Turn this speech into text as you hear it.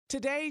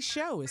Today's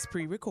show is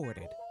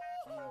pre-recorded.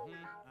 Y'all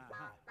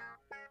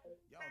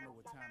know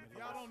what time it is.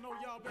 Y'all don't know,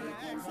 y'all better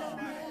ask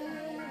somebody.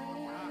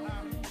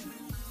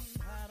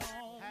 Hat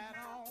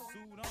on,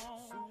 suit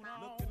on,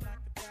 looking like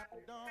the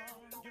Dapper Dawn,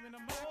 giving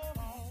them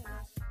microphone,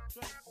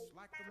 dressed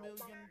like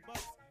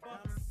 $1,000,000,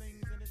 diamond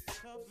things in its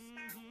cuffs.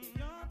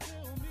 Y'all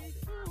tell me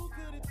who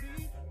could it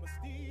be but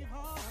Steve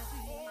Harvey?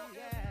 Oh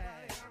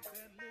yeah,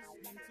 everybody out there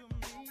listening to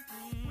me.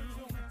 Put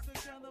your hands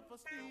together for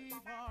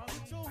Steve Harvey.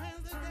 Put your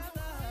hands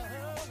together.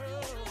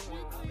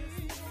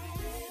 Steve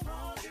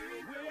Harvey.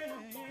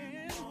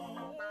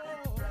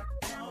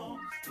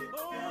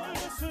 Oh,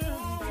 listen,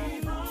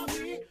 Steve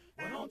Harvey.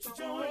 Why don't you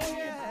join me?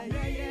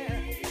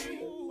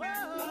 Yeah.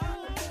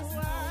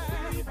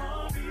 Steve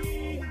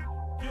Harvey.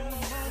 Get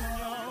on,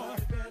 y'all.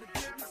 Better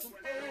give me some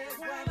eggs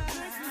while I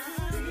listen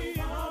to Steve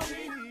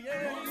Harvey.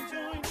 Yeah, won't you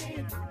join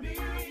in with me?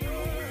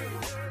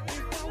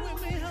 If you're with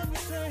me, help me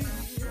say,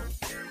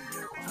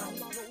 turn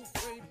your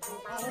radio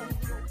on.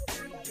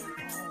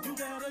 You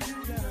gotta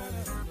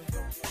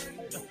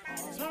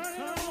turn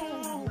it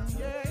on.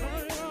 Yeah,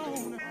 turn it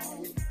on.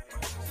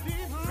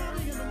 Steve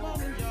Harvey in the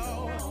morning,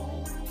 y'all.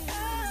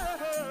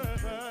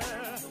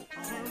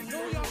 So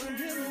y'all can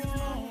get it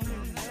on.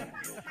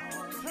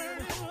 Turn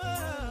it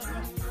up.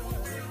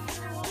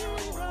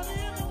 Steve Harvey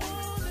in the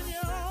morning,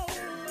 y'all.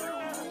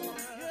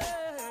 Yeah.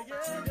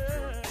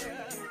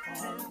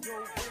 Turn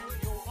your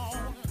radio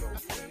on.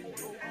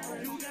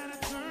 You gotta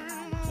turn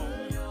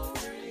your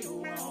radio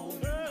on.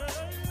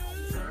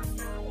 Turn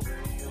your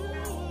radio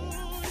on.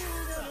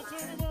 You gotta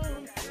turn it on.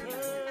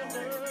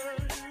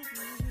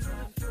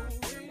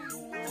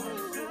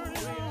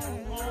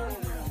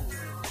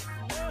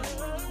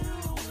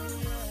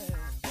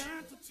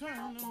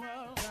 Turn them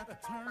up,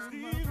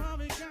 Steve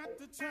Harvey got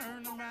to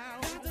turn them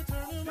out. Got to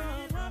turn them up,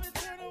 Steve Harvey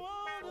turn them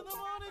on in the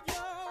morning,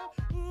 y'all.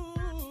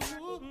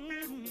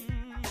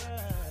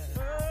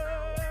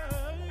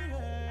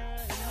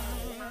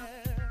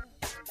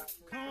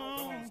 Come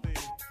on,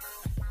 Steve.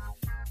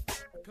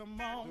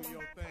 Come on, do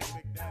your thing,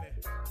 Big Daddy.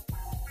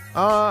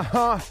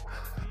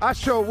 I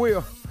sure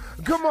will.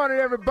 Good morning,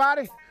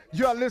 everybody.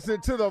 You're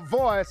listening to The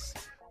Voice.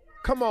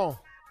 Come on.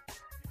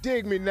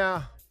 Dig me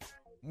now.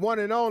 One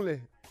and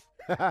only.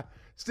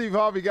 Steve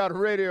Harvey got a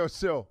radio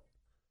show.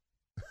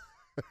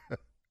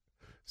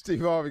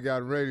 Steve Harvey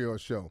got a radio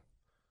show.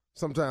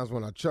 Sometimes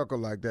when I chuckle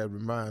like that, it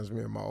reminds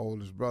me of my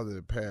oldest brother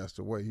that passed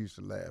away. He used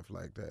to laugh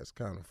like that. It's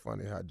kind of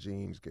funny how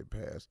genes get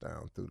passed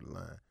down through the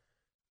line.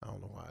 I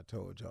don't know why I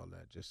told y'all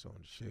that, just on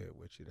to share it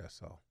with you,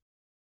 that's all.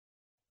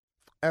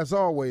 As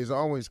always, I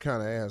always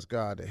kind of ask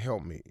God to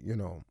help me, you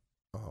know.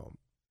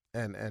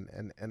 And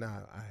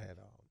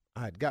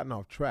I had gotten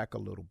off track a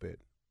little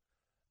bit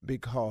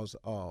because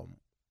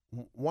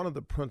one of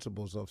the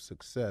principles of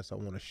success I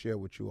want to share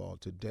with you all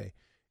today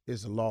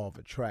is the law of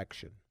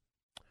attraction.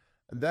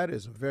 And that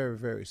is a very,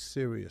 very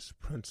serious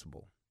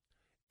principle.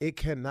 It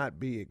cannot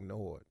be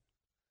ignored.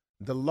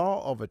 The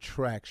law of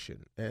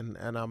attraction, and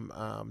I'm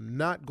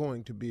not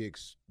going to be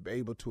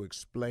able to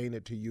explain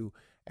it to you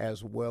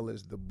as well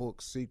as the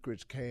book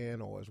Secrets can,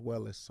 or as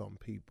well as some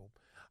people.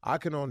 I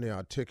can only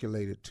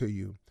articulate it to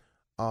you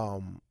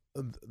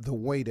the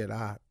way that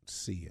I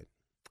see it.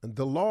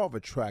 The law of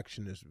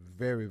attraction is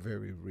very,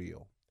 very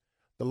real.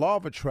 The law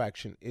of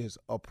attraction is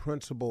a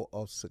principle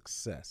of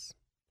success.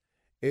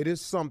 It is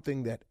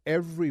something that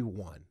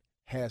everyone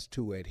has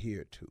to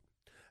adhere to.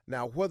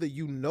 Now, whether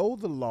you know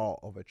the law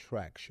of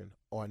attraction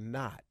or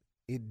not,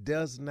 it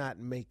does not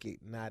make it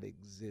not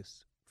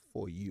exist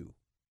for you.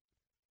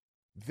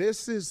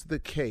 This is the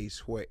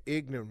case where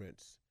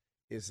ignorance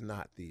is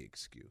not the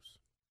excuse.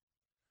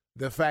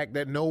 The fact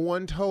that no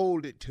one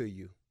told it to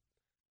you,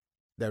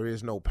 there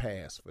is no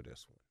pass for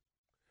this one.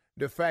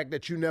 The fact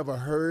that you never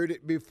heard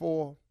it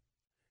before,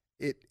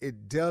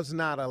 it does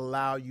not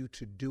allow you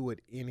to do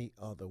it any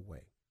other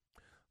way.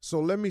 So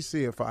let me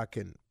see if I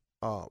can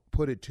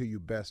put it to you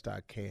best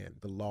I can,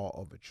 the law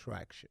of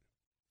attraction.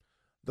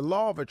 The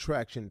law of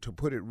attraction, to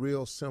put it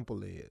real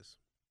simple, is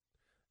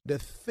the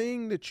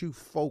thing that you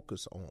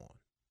focus on,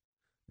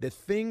 the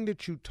thing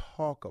that you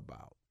talk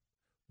about,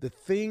 the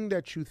thing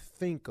that you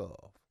think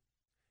of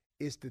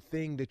is the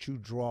thing that you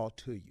draw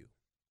to you.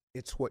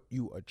 It's what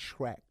you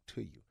attract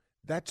to you.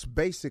 That's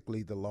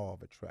basically the law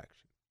of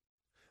attraction.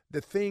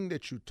 The thing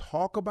that you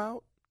talk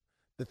about,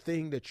 the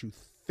thing that you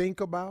think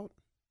about,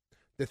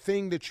 the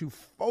thing that you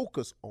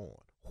focus on,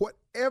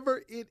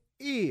 whatever it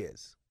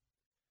is,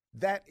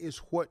 that is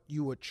what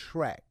you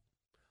attract.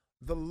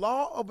 The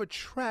law of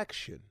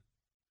attraction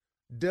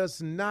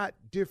does not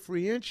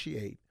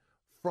differentiate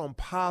from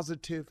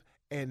positive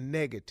and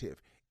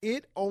negative.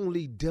 It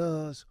only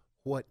does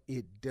what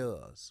it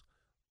does.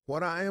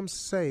 What I am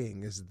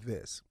saying is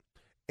this.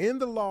 In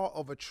the law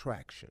of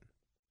attraction,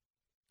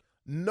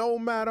 no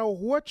matter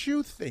what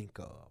you think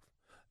of,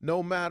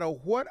 no matter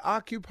what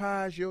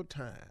occupies your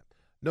time,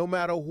 no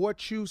matter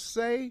what you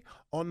say,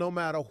 or no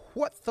matter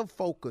what the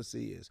focus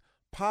is,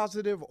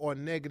 positive or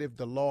negative,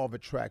 the law of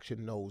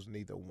attraction knows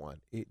neither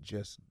one. It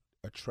just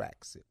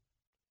attracts it.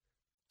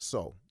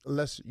 So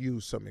let's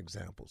use some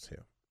examples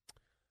here.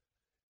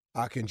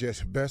 I can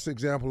just, best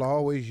example I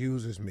always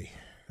use is me.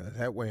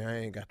 That way I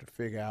ain't got to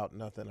figure out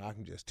nothing. I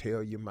can just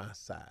tell you my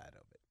side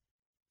of it.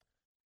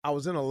 I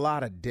was in a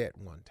lot of debt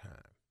one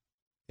time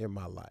in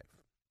my life.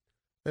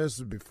 This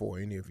is before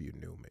any of you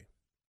knew me.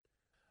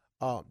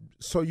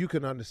 So you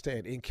can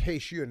understand, in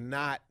case you're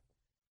not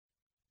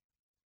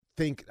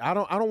I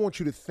don't want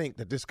you to think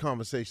that this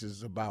conversation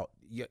is about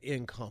your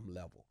income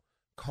level,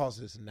 because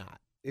it's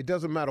not. It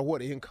doesn't matter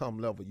what income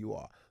level you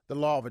are. The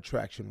law of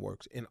attraction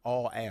works in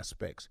all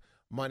aspects: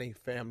 money,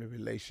 family,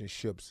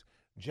 relationships,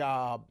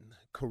 job,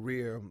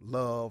 career,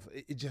 love.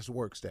 It just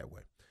works that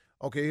way.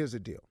 Okay, here's the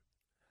deal.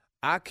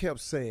 I kept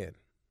saying,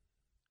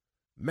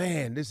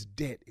 man, this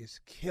debt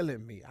is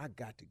killing me. I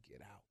got to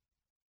get out.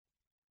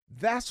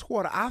 That's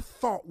what I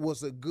thought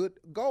was a good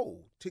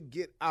goal, to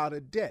get out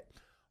of debt.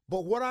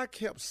 But what I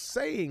kept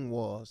saying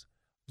was,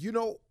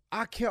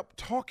 I kept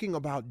talking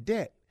about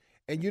debt.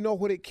 And you know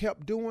what it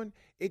kept doing?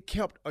 It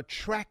kept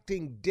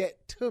attracting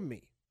debt to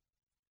me.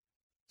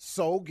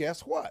 So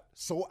guess what?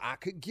 So I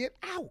could get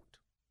out.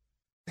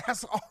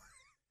 That's all.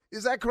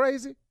 Is that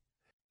crazy?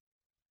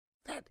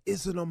 That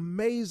is an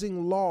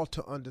amazing law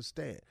to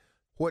understand.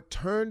 What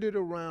turned it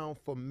around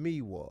for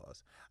me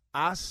was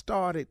I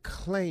started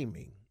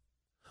claiming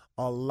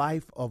a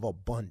life of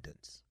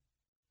abundance.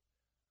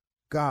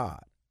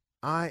 God,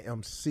 I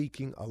am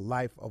seeking a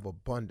life of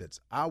abundance.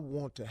 I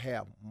want to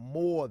have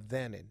more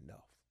than enough.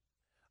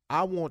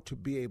 I want to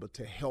be able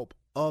to help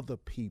other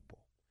people.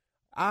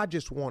 I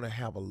just want to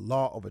have a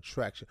law of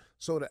attraction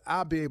so that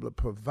I'll be able to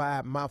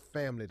provide my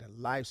family the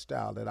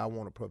lifestyle that I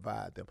want to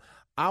provide them.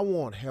 I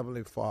want,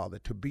 Heavenly Father,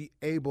 to be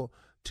able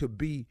to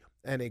be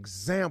an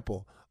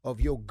example of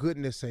your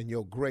goodness and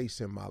your grace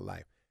in my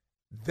life.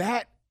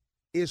 That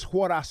is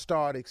what I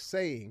started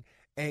saying.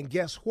 And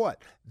guess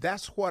what?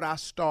 That's what I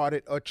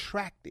started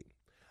attracting.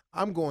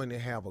 I'm going to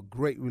have a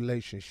great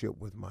relationship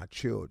with my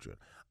children.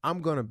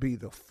 I'm going to be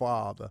the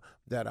father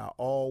that I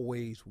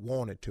always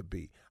wanted to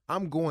be.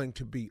 I'm going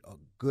to be a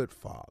good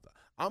father.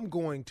 I'm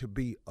going to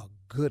be a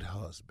good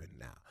husband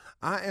now.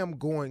 I am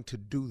going to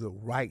do the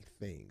right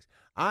things.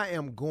 I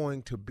am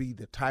going to be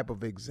the type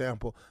of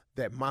example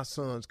that my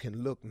sons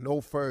can look no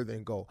further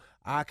and go,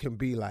 I can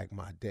be like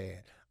my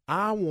dad.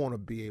 I want to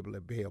be able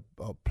to be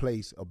a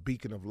place, a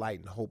beacon of light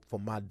and hope for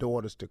my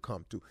daughters to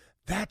come to.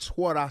 That's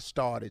what I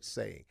started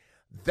saying.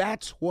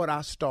 That's what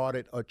I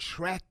started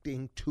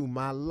attracting to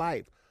my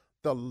life.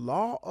 The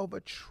law of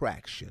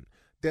attraction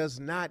does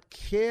not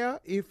care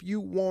if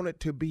you want it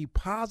to be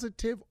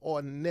positive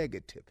or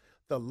negative.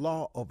 The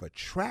law of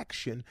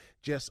attraction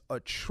just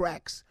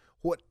attracts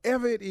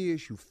whatever it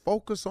is you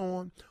focus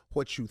on,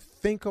 what you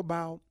think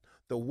about,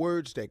 the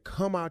words that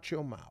come out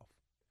your mouth.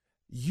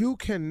 You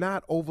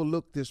cannot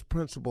overlook this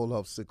principle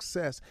of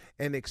success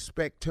and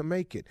expect to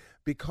make it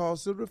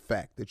because of the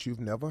fact that you've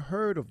never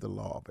heard of the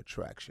law of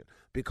attraction,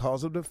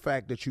 because of the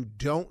fact that you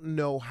don't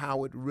know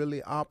how it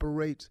really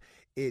operates.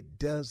 It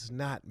does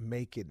not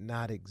make it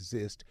not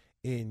exist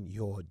in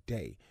your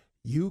day.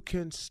 You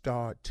can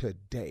start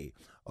today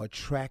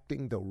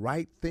attracting the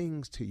right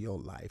things to your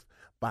life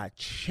by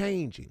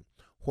changing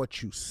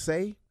what you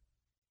say,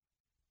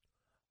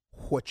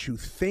 what you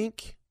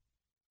think,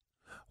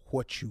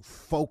 what you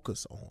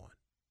focus on.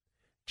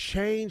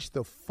 Change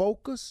the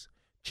focus,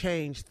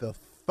 change the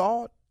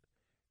thought,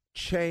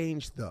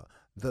 change the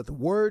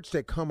words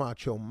that come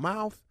out your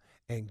mouth,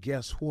 and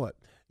guess what?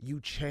 You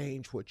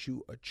change what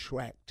you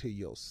attract to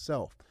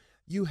yourself.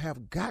 You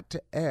have got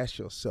to ask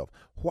yourself,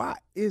 why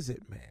is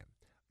it, man?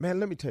 Man,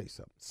 let me tell you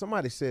something.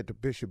 Somebody said to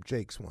Bishop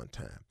Jakes one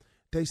time,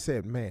 they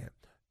said, man,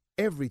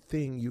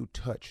 everything you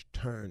touch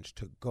turns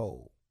to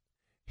gold.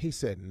 He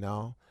said,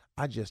 no,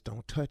 I just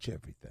don't touch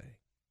everything.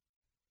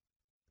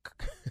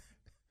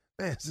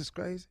 Man, is this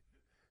crazy?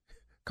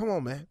 Come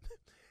on, man.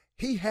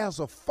 He has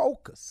a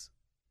focus.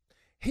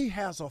 He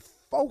has a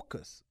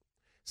focus.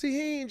 See,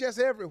 he ain't just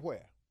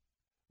everywhere.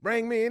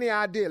 Bring me any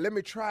idea. Let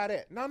me try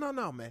that. No,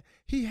 man.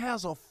 He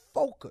has a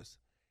focus.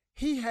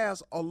 He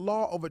has a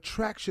law of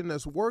attraction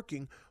that's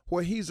working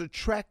where he's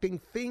attracting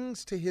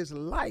things to his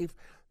life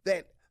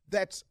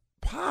that's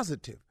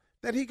positive.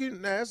 That he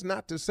can, now that's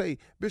not to say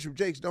Bishop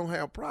Jakes don't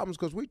have problems,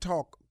 because we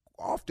talk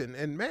often,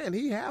 and man,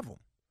 he have them.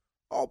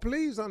 Oh,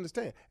 please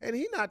understand. And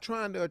he's not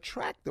trying to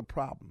attract the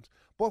problems,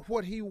 but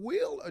what he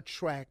will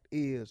attract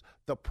is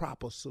the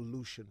proper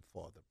solution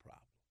for the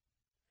problem.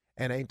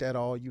 And ain't that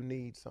all you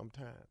need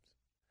sometimes?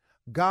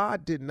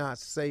 God did not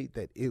say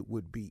that it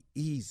would be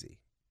easy.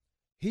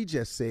 He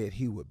just said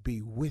he would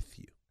be with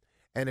you.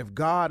 And if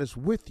God is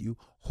with you,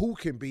 who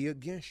can be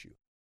against you?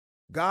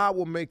 God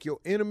will make your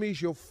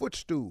enemies your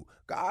footstool.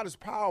 God is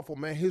powerful,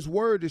 man. His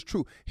word is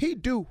true. He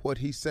do what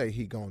he say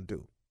he gonna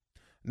do.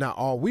 Now,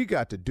 all we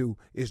got to do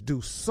is do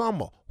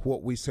some of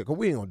what we say, because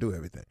we ain't going to do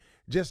everything.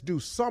 Just do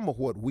some of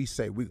what we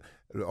say.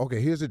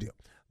 Okay, here's the deal.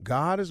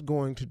 God is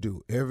going to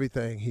do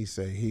everything he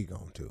say he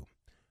going to do.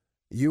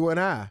 You and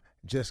I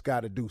just got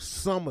to do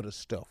some of the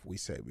stuff we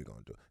say we're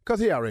going to do, because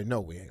he already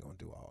know we ain't going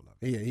to do all of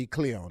it. He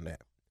clear on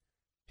that.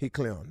 He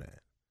clear on that.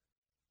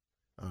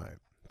 All right,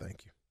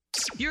 thank you.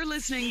 You're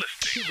listening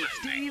to the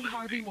Steve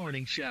Harvey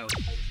Morning Show.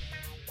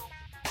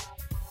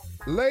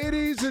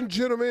 Ladies and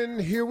gentlemen,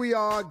 here we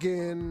are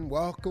again.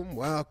 Welcome,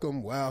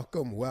 welcome,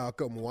 welcome,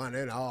 welcome, one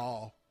and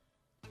all.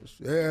 This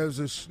is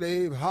the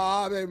Steve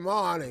Harvey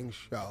Morning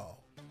Show.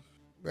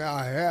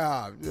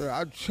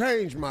 I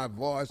changed my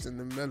voice in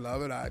the middle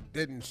of it. I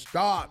didn't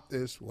start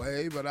this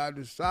way, but I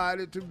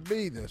decided to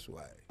be this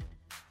way.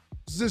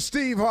 It's the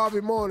Steve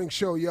Harvey Morning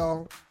Show,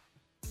 y'all.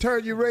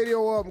 Turn your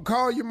radio up and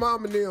call your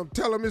mom and them.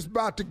 Tell them it's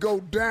about to go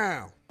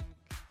down.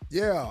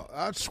 Yeah,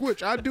 I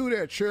switch. I do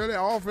that, Shirley,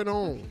 off and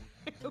on.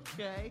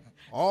 Okay.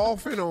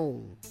 Off and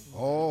on.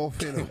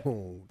 Off and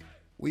on.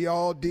 We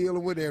all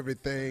dealing with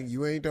everything.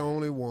 You ain't the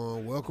only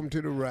one. Welcome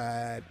to the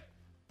ride.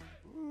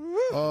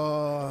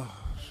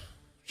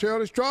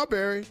 Shirley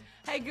Strawberry.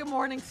 Hey, good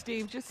morning,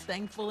 Steve. Just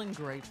thankful and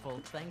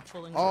grateful.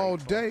 Thankful and All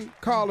grateful. day.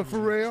 Carla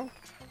Farrell.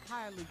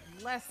 Highly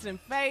blessed and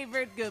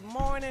favored. Good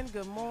morning,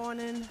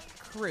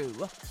 crew.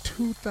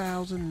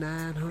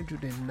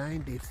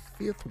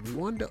 2,995th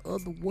wonder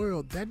of the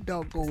world. That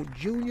doggone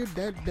Junior,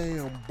 that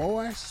damn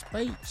boy,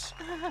 Space.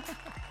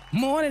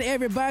 Morning,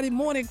 everybody.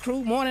 Morning,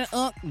 crew. Morning,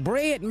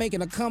 Bread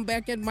making a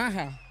comeback at my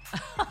house.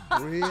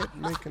 Bread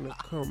making a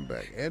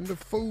comeback. And the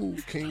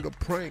food, king of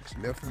pranks,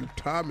 nephew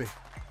Tommy.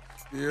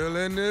 Still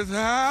in this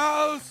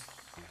house.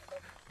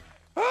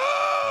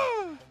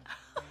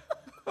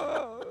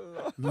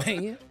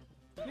 Man.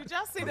 Did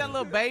y'all see that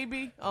little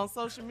baby on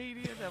social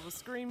media that was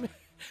screaming,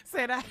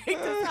 said, I hate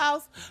this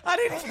house. I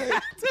didn't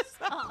hate this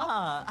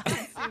house.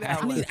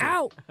 I need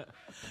out.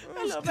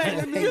 That little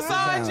baby, you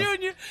saw it,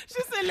 Junior?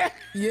 She said, let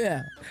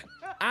Yeah.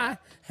 I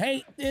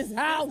hate this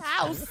house.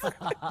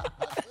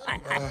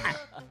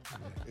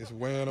 It's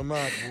wearing them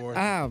out, boy.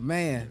 Oh,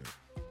 man.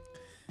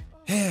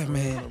 Yeah,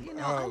 man. You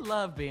know, I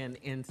love being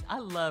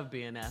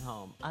at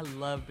home. I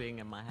love being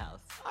in my house.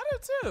 I do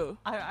too.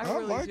 I I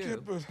really like do.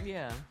 it, but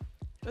Yeah.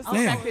 It's the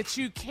Now. fact that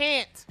you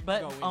can't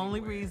But go the only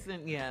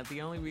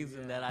anywhere.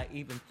 reason that I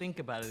even think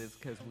about it is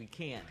because we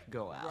can't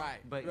go out. Right,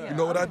 But right. yeah, you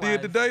know what I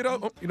did otherwise- today,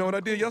 though? You know what I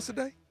did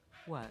yesterday?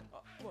 What?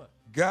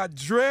 Got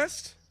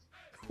dressed,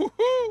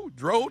 woo-hoo,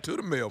 drove to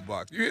the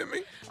mailbox. You hear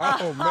me?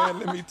 Oh, man,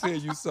 let me tell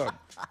you something.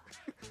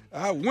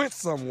 I went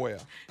somewhere.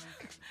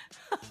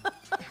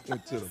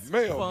 Went to the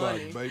mailbox,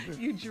 Funny. baby.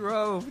 You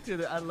drove to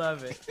the. I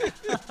love it.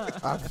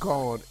 I've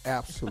gone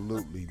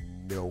absolutely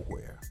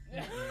nowhere.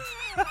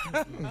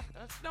 There's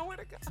nowhere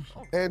to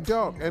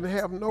go. And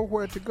have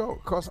nowhere to go.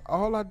 Because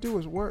all I do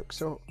is work.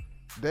 So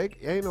they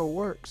ain't no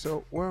work.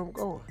 So where I'm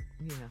going?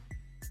 Yeah.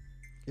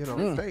 You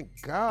know, thank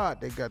God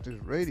they got this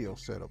radio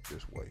set up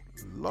this way.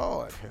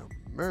 Lord have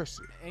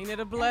mercy. Ain't it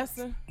a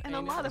blessing? And a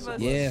Ain't lot it of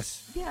us.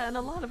 Yes. Yeah, and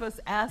a lot of us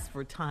ask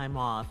for time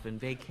off and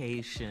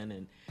vacation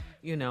and,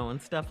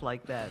 and stuff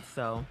like that.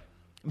 So,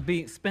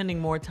 spending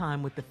more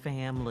time with the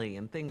family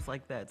and things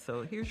like that.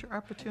 So here's your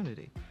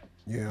opportunity.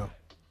 Yeah.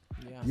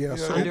 Yeah. Yeah.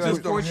 So It Under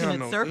just don't have unfortunate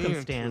no end to it.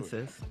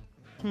 circumstances.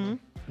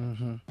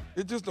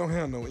 It just don't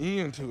have no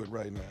end to it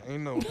right now.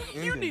 Ain't no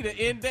You end. need an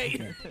end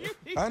date.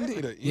 I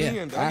need an Yeah,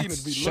 end. I I need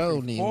to be sure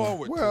looking need one.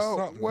 forward to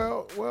something.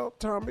 well,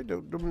 Tommy,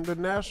 the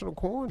national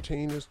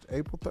quarantine is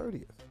April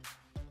 30th.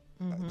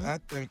 I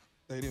think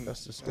they didn't.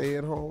 That's the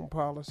stay-at-home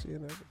policy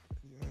and everything.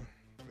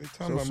 They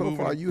talking about So moving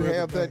far it you further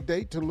have that back.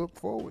 date to look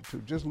forward to.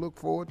 Just look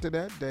forward to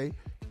that day.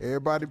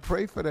 Everybody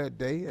pray for that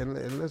day, and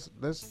let's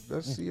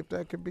see if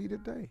that can be the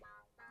day.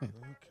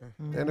 Okay.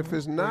 And if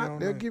it's on not,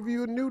 they'll that. give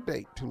you a new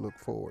date to look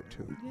forward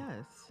to.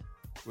 Yes.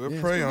 We'll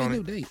Yeah, pray it's gonna on be a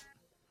it. new date.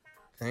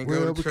 Can't Well,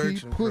 go we to church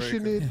keep and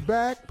pushing pray. it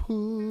back,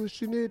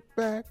 pushing it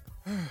back.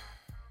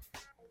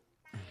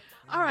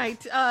 All right.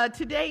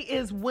 Today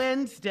is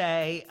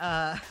Wednesday.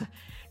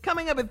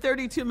 Coming up at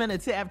 32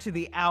 minutes after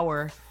the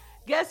hour,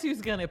 guess who's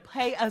going to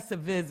pay us a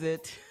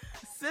visit?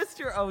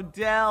 Sister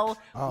Odell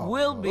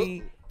will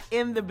be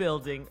in the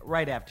building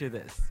right after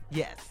this.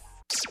 Yes.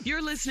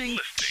 You're listening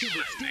to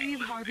the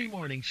Steve Harvey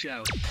Morning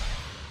Show.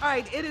 All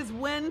right, it is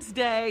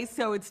Wednesday,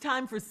 so it's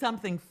time for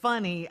something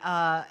funny.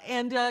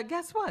 And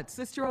guess what?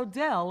 Sister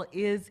Odell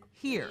is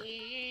here.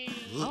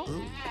 Oh,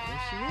 there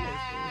she is.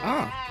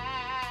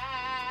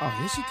 Oh,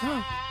 here she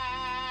come.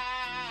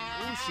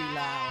 Ooh, she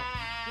loud.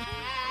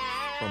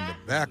 From the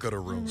back of the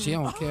room. She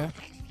don't care.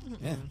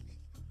 Yeah.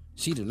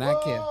 She do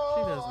not care.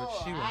 She does what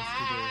she wants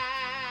to do.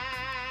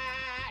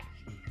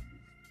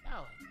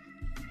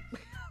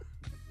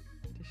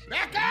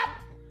 Back up!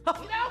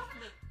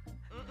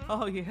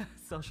 Oh, yeah,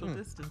 social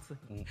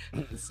distancing.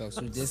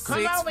 Social distance.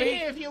 Come 6 over feet.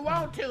 here if you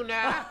want to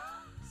now.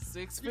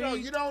 6 feet. You know,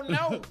 you don't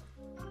know.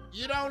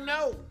 You don't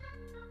know.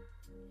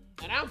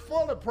 And I'm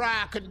full of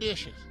prior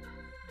conditions.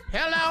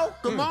 Hello,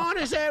 good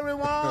morning,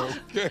 everyone.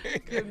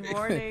 Okay. Good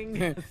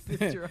morning,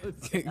 Sister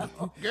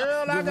Odell.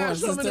 Girl, I got morning,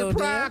 so Sister many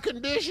prior Odell.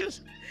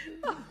 conditions.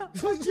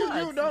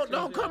 You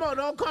don't come on,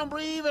 don't come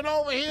breathing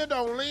over here.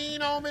 Don't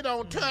lean on me.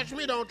 Don't touch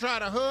me. Don't try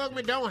to hug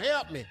me. Don't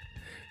help me.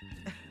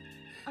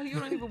 Oh, you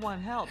don't even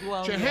want help.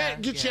 Well, Get your, yeah,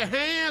 get yeah. your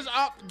hands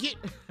up. Get.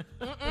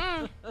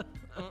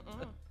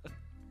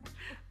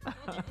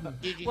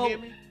 Did you Well, hear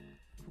me?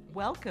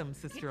 Welcome,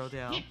 Sister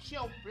Odell. Get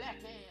your black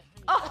ass.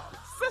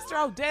 Sister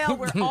Odell,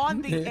 we're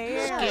on the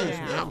air. Excuse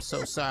me, I'm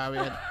so sorry.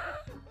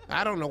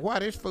 I don't know why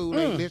this fool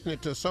ain't listening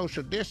to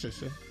social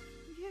distancing.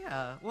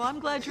 Yeah. Well, I'm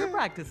glad you're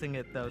practicing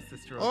it, though,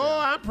 Sister Odell. Oh,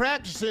 I'm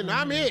practicing.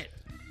 I'm it.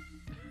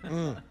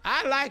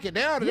 I like it.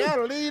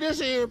 That'll leave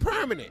this in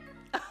permanent.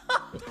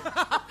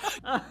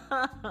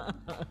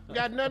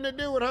 Got nothing to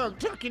do with her.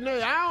 Tuck your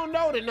neighbor. I don't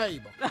know the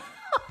neighbor.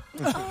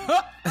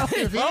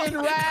 If you didn't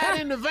ride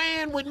in the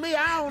van with me,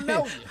 I don't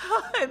know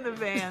you. In the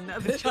van,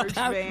 the church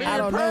van. Me I and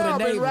don't know the Pearl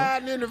been neighbor.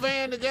 riding in the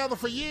van together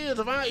for years.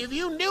 If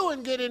you knew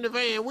and get in the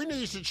van, we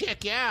need to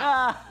check you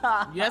out.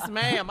 Yes,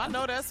 ma'am. I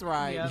know that's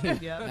right.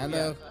 Yep. I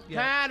know.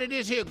 Tired of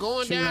this here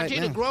going She down right to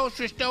now. the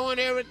grocery store and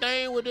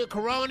everything with the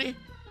corona.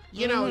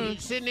 You know, you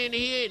sitting in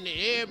here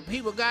and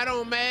people got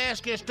on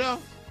masks and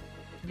stuff.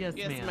 Yes,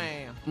 Yes, ma'am.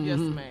 ma'am. Yes,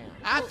 ma'am.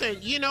 I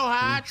think, you know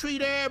how I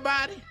treat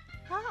everybody?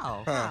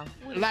 How?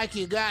 Like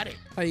you got it.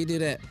 How you do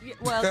that?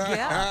 Well,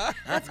 yeah.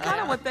 That's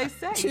kind of what they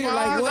say. She As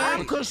like far as what?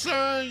 I'm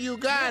concerned, you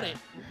got it.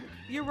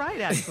 You're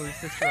right, actually,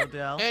 Sister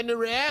Odell. And the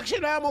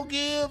reaction I'm going to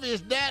give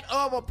is that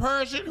of a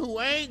person who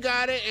ain't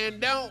got it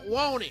and don't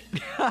want it.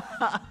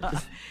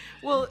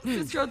 Well,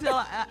 Sister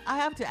Odell, I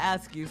have to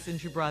ask you,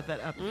 since you brought that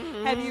up,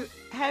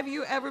 have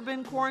you ever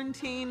been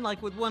quarantined,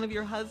 like with one of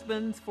your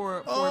husbands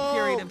for a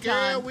period of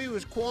time? Girl, we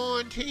was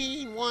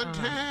quarantined one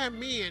time,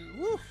 me and,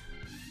 woo.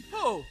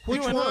 Who?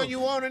 Which one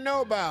you want to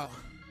know about?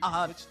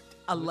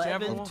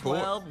 11, one.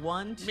 12,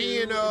 1, 2.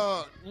 Me and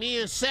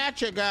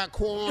Satcher got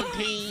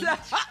quarantined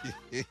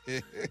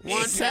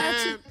one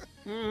time.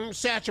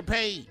 Satcher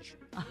Page,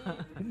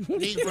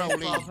 Negro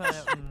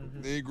League.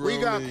 Negro We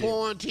got League.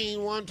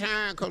 quarantined one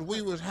time because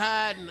we was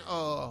hiding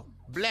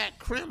black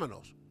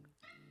criminals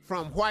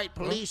from white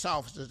police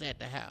officers at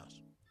the house.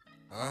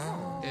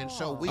 And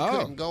so we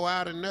couldn't go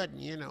out or nothing,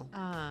 you know.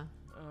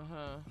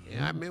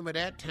 Yeah, I remember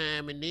that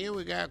time. And then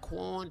we got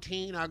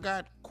quarantined. I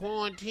got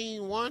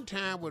quarantined one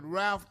time with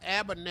Ralph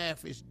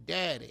Abernathy's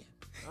daddy,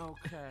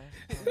 Okay.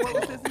 What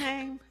was his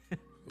name?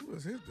 Who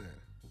was his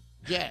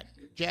dad?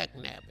 Jack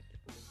Nabbit.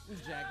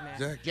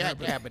 Jack Jack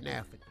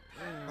Abernathy.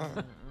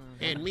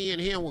 And me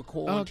and him were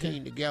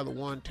quarantined together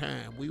one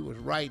time. We was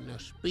writing a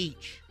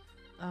speech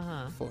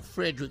for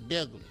Frederick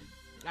Douglass.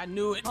 I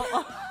knew it. We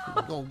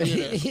was gonna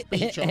get a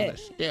speech on the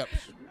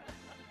steps.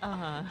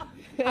 How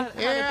Yeah,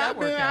 did that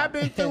work out? I've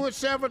been through it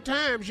several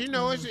times. You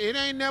know, it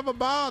ain't never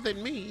bothered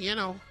me, you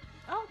know.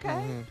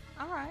 Okay.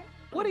 All right.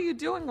 What are you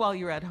doing while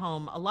you're at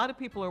home? A lot of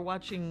people are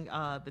watching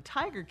The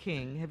Tiger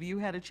King. Have you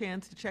had a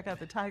chance to check out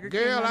The Tiger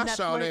King Girl, on I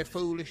saw Netflix? that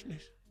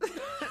foolishness.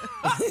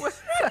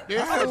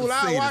 This fool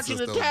out seen it, watching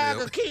the Sister Tiger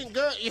Odell. King.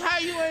 Girl, how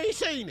you ain't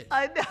seen it?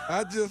 I know.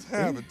 I just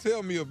haven't.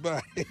 Tell me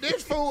about it.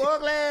 This fool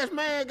ugly ass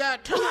man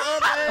got two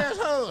ugly ass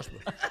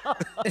husbands.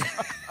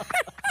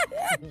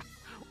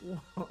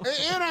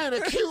 It ain't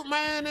a cute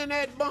man in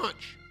that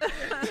bunch.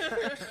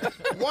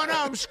 One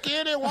of them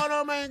skinny, one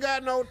of them ain't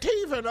got no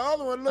teeth, and the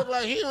other one look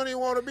like he don't even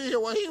want to be here.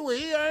 Well, he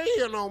ain't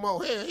here no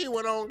more. Hell, he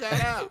went on, got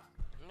out.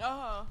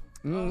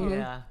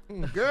 Yeah.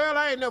 Girl,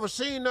 I ain't never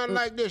seen nothing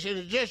like this. And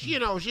it's just, you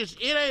know, it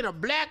ain't a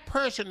black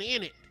person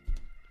in it.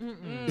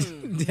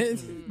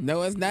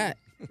 No, it's not.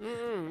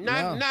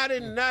 Not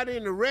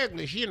in the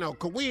regulars, you know,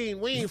 'cause we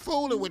ain't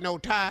fooling with no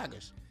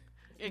tigers.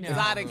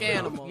 Exotic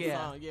animals.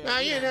 Yeah. Now,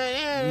 you know,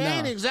 it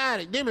ain't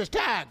exotic. Them is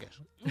tigers.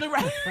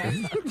 Right.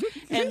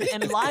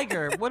 And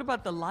Liger. What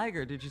about the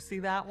Liger? Did you see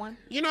that one?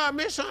 You know, I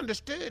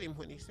misunderstood him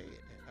when he said that.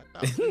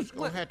 I thought we was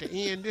going to have to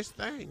end this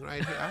thing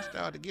right here. I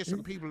started to get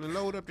some people to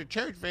load up the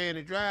church van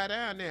and drive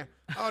down there.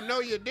 Oh, no,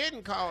 you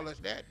didn't call us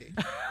that day.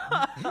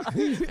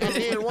 And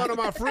then one of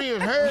my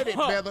friends heard it,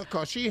 Heather,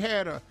 because she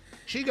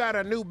got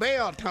a new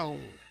bell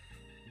tone.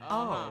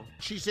 Oh.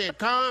 She said,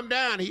 calm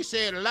down. He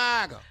said,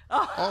 Liger.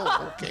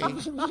 Oh, okay.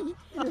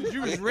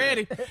 You was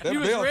ready. That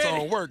You was bell ready.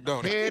 tone work,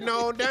 don't it? Heading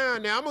on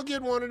down there. I'm going to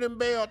get one of them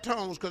bell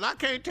tones because I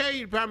can't tell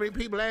you how many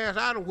people asked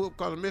I done whooped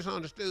because I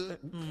misunderstood.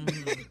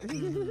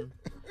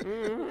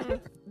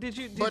 Did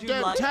you But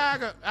that like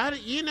tiger,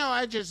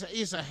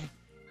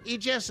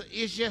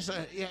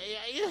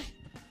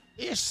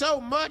 it's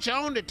so much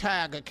on the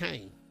Tiger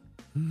King.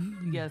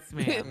 Yes,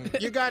 ma'am.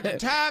 You got the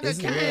Tiger Yes,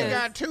 King, it is.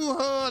 got two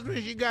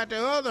husbands. You got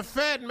the other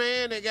fat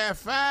man that got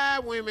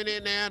 5 women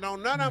in there.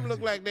 Don't none of them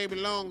look like they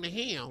belong to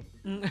him.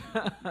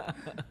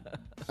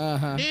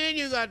 Then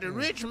you got the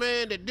rich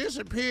man that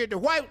disappeared.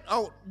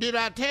 Did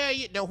I tell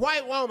you? The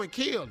white woman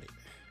killed him.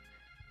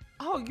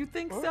 Oh, you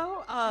think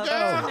so? Yeah. What's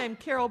her name?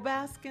 Carol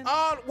Baskin?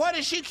 What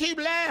does she keep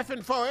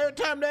laughing for? Every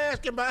time they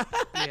ask him about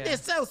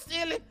it's so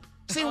silly.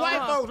 See,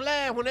 white folks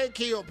laugh when they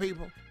kill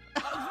people.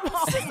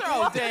 Sister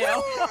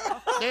Odell.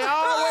 They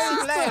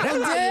always laugh.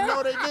 That's how you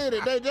know they did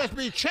it. They just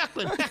be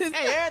chuckling.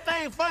 Hey,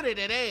 everything funny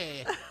to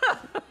them.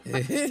 You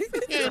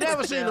ain't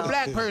never seen a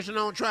black person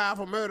on trial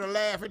for murder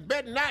laughing.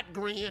 Better not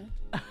grin.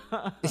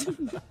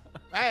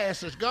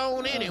 Ass is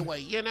gone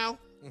anyway, you know.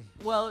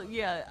 Well,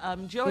 yeah.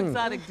 Joe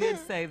Exotic did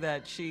say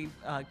that she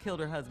killed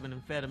her husband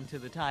and fed him to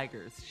the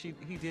tigers. He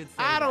did say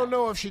I that. don't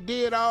know if she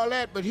did all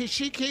that, but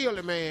she killed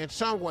a man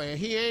somewhere.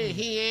 He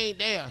ain't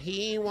there.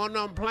 He ain't one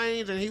of them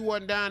planes, and he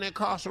wasn't down in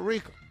Costa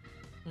Rica.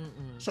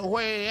 So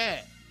where he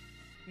at?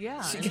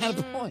 Yeah. She got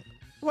a point.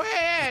 Where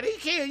he at? He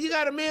can't. You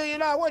got $1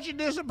 million. What you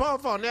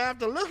disappointed for? Now,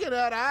 after looking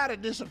at her, I'd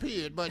have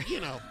disappeared. But,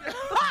 You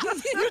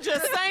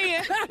just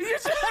saying.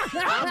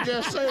 I'm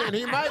just saying,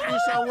 he might be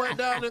somewhere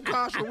down in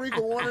Costa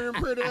Rica, one of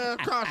them pretty-ass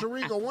Costa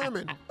Rica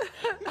women.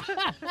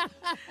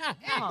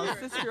 Oh,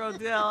 Sister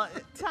Odell,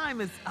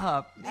 time is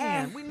up.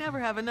 Man, we never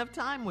have enough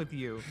time with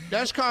you.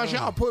 That's because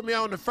y'all put me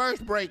on the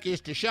first break.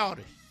 It's the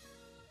shortest.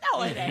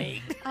 No, it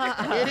ain't.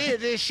 It is.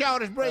 It's the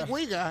shortest break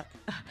we got.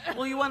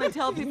 Well, you want to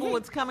tell people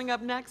what's coming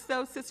up next,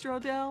 though, Sister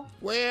Odell?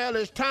 Well,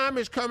 as time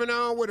is coming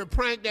on with a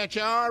prank that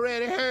you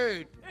already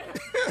heard.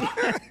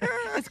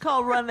 It's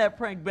called Run That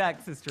Prank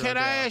Back, Sister Can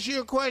Odell. I ask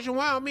you a question?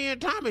 Why don't me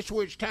and Tommy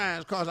switch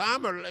times? Because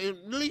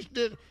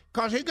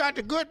because he got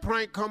the good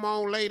prank come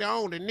on later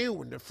on, the new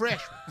one, the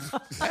fresh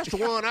one. That's the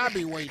one I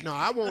be waiting on.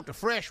 I want the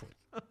fresh one.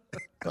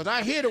 Because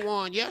I hear the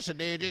one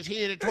yesterday, just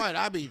hearing it twice.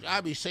 I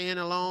be saying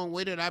along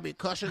with it. I be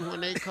cussing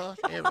when they cuss,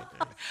 everything.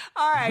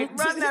 All right,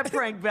 Run That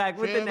Prank Back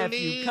with the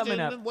nephew coming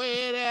up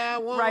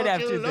right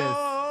after this.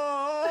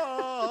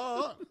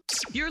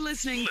 You're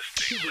listening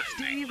to the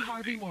Steve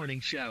Harvey Morning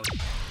Show.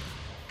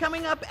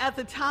 Coming up at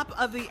the top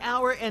of the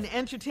hour in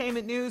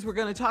entertainment news, we're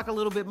going to talk a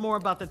little bit more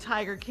about the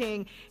Tiger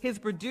King. His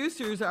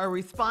producers are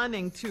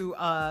responding to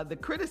the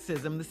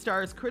criticism, the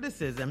star's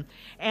criticism.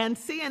 And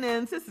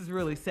CNN's, this is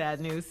really sad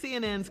news,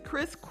 CNN's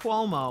Chris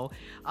Cuomo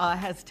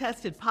has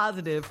tested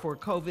positive for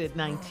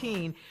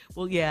COVID-19.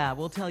 Well, yeah,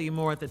 we'll tell you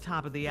more at the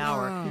top of the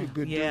hour. He's a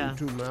good dude,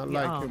 too, man.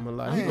 I like him a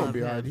lot. He's going to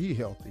be all right. He's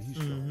healthy. He's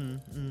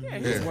Yeah,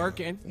 he's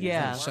working.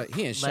 Yeah,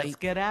 He in shape. let's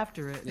get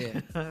after it.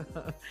 Yeah.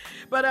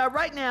 But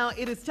right now,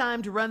 it is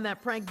time to run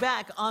that prank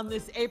back on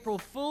this April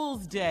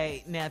Fool's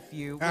Day,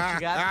 nephew. What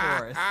you got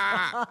for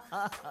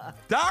us?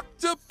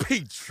 Dr.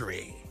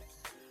 Petrie.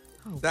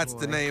 That's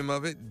the name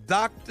of it.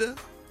 Dr.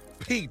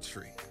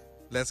 Petrie.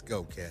 Let's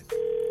go, Cat.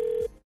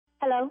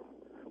 Hello,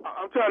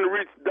 I'm trying to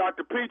reach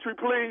Dr. Petrie,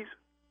 please.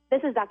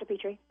 this is Dr.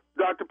 Petrie.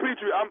 Dr.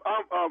 Petrie,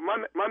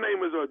 my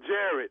name is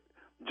Jared,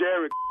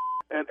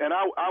 and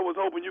I was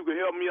hoping you could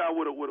help me out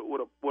with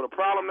a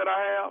problem that I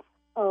have.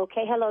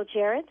 Okay, hello,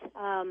 Jared.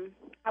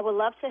 I would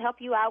love to help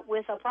you out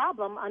with a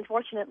problem.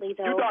 Unfortunately,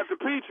 though, You Dr.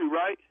 Petrie,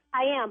 right?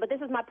 I am, but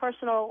this is my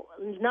personal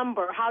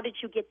number. How did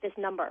you get this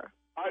number?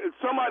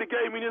 Somebody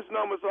gave me this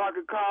number so I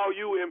could call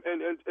you and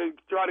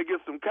try to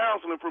get some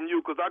counseling from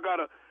you because I'm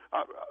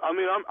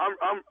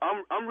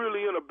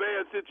really in a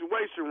bad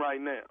situation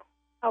right now.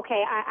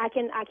 Okay, I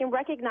can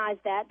recognize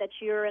that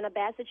you're in a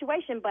bad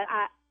situation, but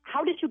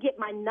how did you get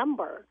my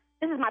number?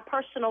 This is my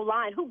personal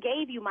line. Who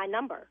gave you my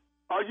number?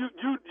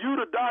 You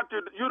the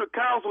doctor, you the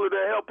counselor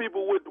that help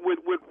people with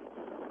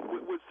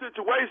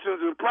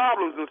situations and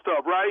problems and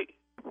stuff, right?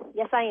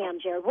 Yes, I am,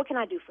 Jared. What can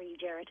I do for you,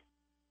 Jared?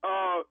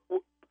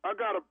 I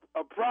got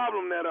a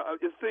problem that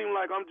it seems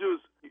like I'm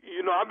just,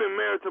 I've been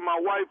married to my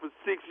wife for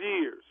 6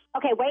 years.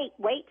 Okay,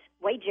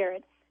 wait,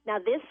 Jared. Now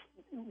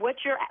what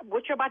you're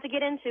about to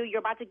get into, you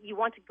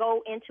want to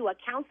go into a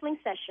counseling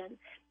session,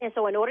 and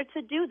so in order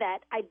to do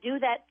that, I do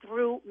that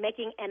through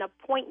making an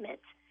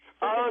appointment.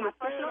 I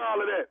understand all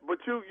of that,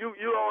 but you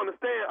don't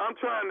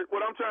understand.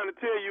 What I'm trying to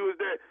tell you is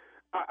that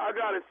I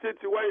got a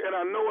situation, and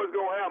I know it's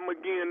gonna happen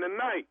again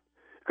tonight,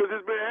 because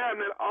it's been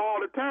happening all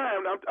the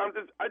time.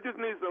 I just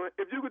need some.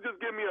 If you could just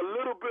give me a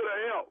little bit of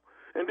help,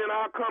 and then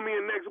I'll come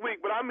in next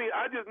week. But I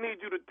just need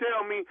you to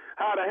tell me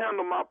how to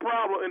handle my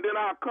problem, and then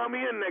I'll come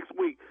in next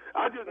week.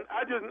 I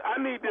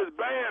need this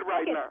bad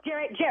right now.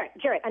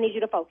 Jared, I need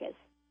you to focus.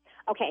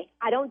 Okay,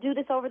 I don't do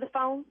this over the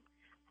phone.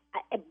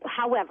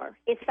 However,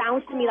 it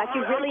sounds to me like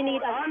you really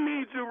need. I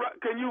need you.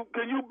 Can you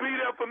be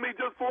there for me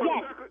just for a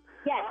second?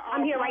 Yes,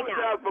 I'm here right now.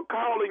 I apologize for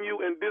calling you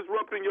and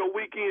disrupting your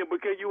weekend,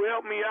 but can you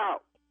help me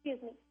out?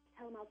 Excuse me.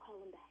 Tell him I'll call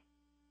him back.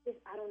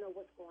 I don't know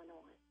what's going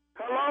on.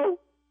 Hello?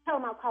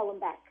 Tell him I'll call him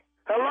back.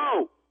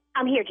 Hello?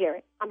 I'm here,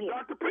 Jared. I'm here.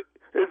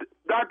 Is it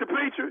Dr.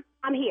 Petrie?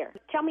 I'm here.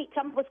 Tell me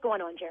what's going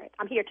on, Jared.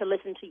 I'm here to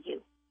listen to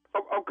you.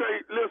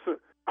 Okay, listen.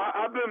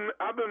 I've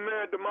been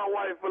married to my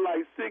wife for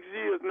like 6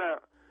 years now.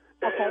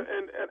 Okay.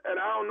 And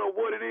I don't know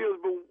what it is,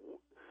 but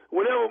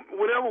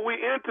whenever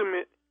we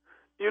intimate,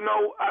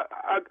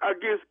 I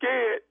get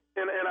scared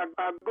and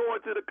I go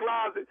into the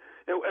closet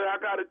and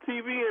I got a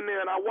TV in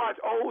there and I watch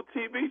old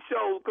TV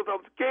shows because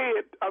I'm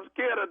scared. I'm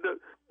scared of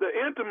the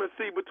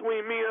intimacy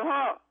between me and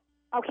her.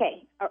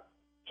 Okay,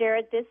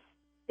 Jared, this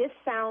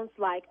sounds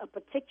like a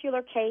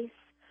particular case.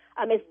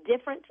 It's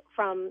different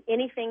from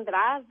anything that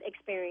I've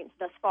experienced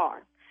thus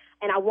far,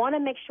 and I want to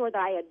make sure that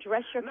I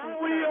address your concern.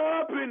 Now we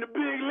up in the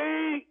big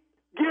league.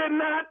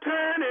 Getting out,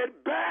 turn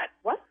it back.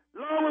 What?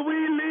 Long as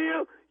we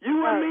live,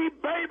 you and me,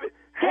 baby.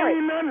 Jared.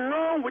 Ain't nothing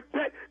wrong with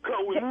that, because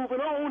we're moving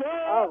on up.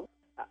 Oh,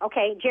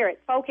 okay, Jared,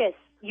 focus.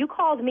 You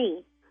called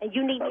me, and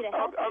you need me to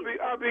help you.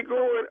 I'll be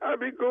going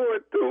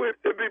through it.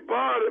 It be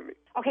bothering me.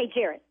 Okay,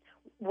 Jared,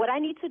 what I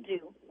need to do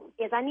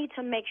is I need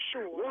to make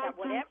sure 1, that 2,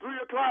 whatever... 3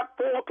 o'clock,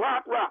 4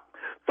 o'clock, rock.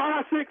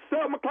 5, 6,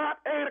 7 o'clock,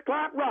 8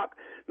 o'clock, rock.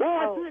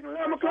 9, 10,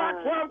 11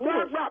 o'clock, 12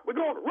 o'clock, rock. We're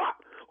going to rock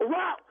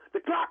around the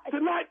clock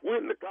tonight.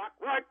 When the clock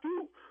right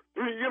 2,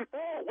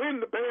 When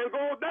the band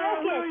goes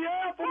down, will you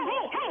ever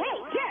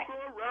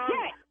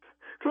Hey,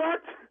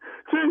 Clark,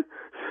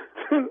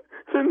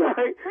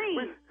 tonight.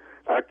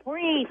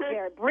 breathe,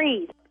 Jared,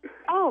 breathe.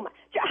 Oh,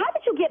 how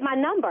did you get my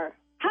number?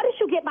 How did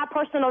you get my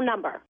personal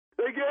number?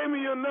 They gave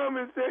me your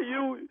number and said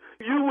you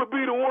would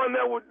be the one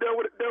that would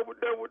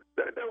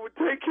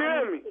take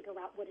care of me. Figure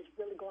out what is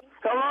really going on.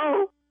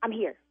 Hello? I'm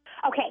here.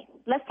 Okay,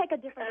 let's take a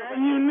different.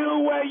 And you knew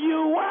where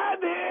you were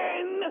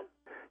then.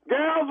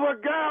 Girls were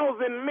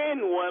girls and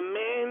men were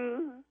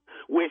men.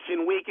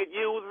 Wishing we could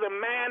use a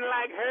man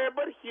like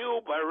Herbert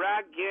Huber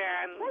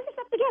again. Pull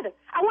yourself together.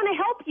 I want to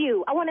help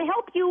you. I want to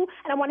help you,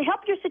 and I want to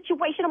help your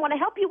situation. I want to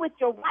help you with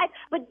your wife.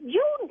 But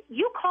you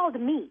called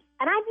me,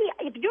 and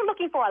if you're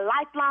looking for a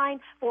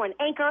lifeline, for an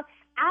anchor,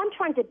 I'm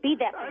trying to be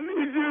that. I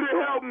need you to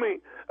help me.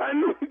 I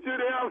need you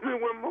to help me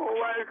with my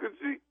wife, because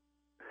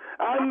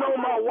I know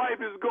my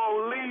wife is going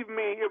to leave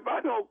me if I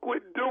don't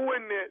quit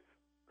doing this.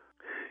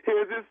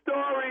 Here's a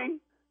story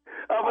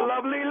of a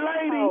lovely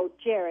lady. Oh,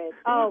 Jared.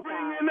 Oh,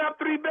 bringing up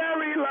three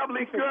very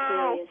lovely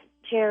girls.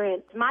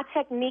 Jared, my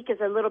technique is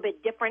a little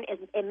bit different.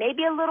 It may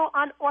be a little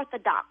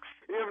unorthodox.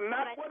 If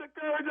not for the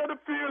courage of the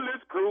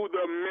fearless crew,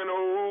 the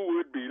minnow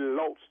would be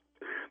lost.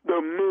 The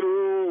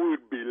minnow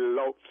would be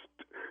lost.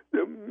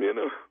 The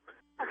minnow.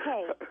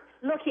 Okay,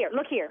 look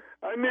here.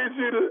 I need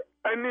you to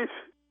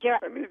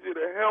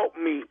help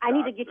me. I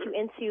need to get you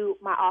into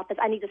my office.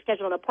 I need to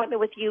schedule an appointment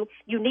with you.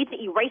 You need to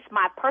erase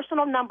my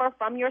personal number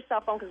from your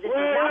cell phone because this is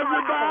not how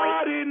I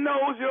operate. Everybody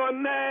knows your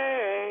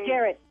name.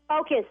 Jared,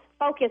 focus,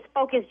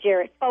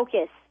 Jared,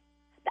 focus.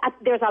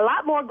 There's a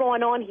lot more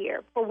going on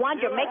here. For one,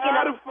 you're making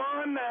up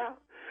fun now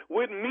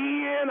with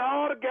me and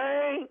all the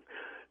gang,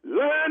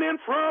 learning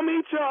from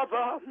each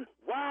other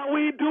while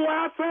we do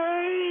our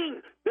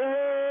thing.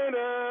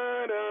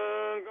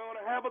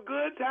 Gonna have a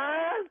good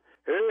time.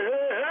 Hey.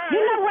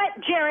 You know what,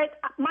 Jared?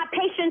 My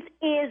patience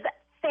is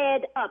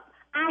fed up.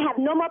 I have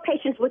no more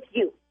patience with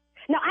you.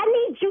 Now, I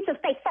need you to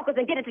stay focused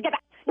and get it together.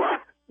 What?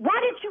 Why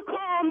did you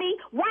call me?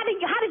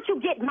 How did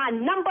you get my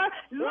number?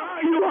 Why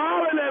are you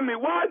hollering at me?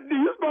 Why?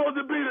 You're supposed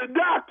to be the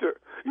doctor.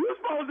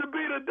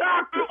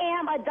 I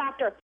am a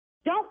doctor.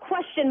 Don't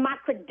question my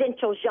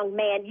credentials, young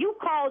man. You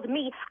called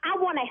me. I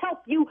want to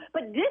help you,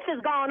 but this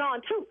has gone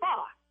on too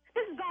far.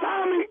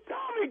 Tommy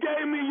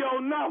gave me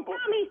your number.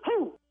 Tommy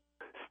who?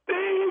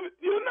 Steve,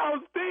 you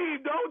know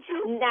Steve, don't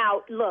you?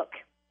 Now, look,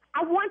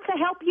 I want to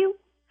help you,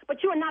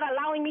 but you are not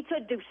allowing me to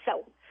do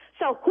so.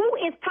 So who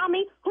is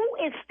Tommy? Who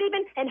is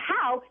Stephen? And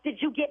how did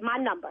you get my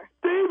number?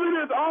 Stephen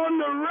is on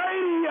the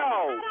radio.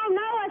 I don't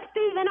know a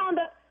Stephen on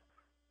the...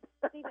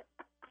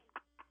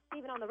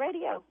 Stephen on the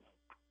radio.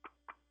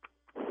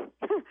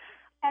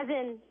 As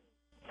in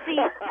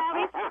Steve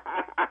Tommy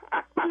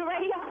on the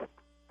radio?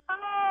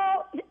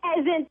 Oh,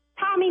 as in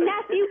Tommy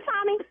Matthew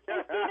Tommy?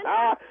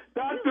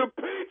 Dr.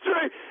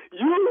 Petrie,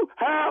 you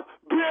have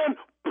been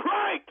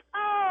pranked.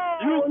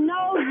 Oh,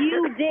 no,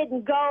 you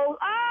didn't go.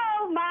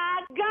 Oh,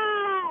 my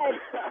God.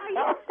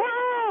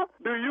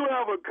 Do you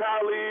have a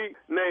colleague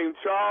named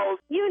Charles?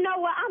 You know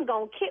what? I'm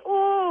going to kill.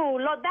 Ooh,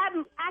 Lord,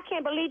 I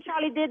can't believe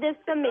Charlie did this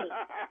to me.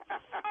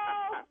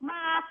 Oh,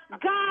 my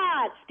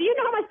God. Do you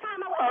know how much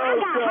time I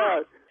got?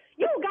 God.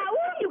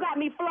 You got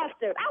me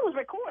flustered. I was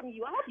recording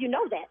you. I hope you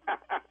know that.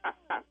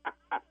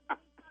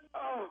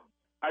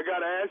 I got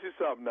to ask you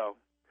something, though.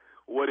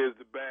 What is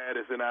the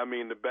baddest, and I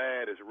mean the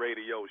baddest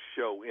radio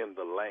show in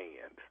the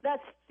land? The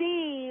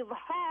Steve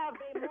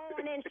Harvey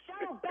Morning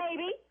Show,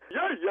 baby.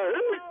 Yeah.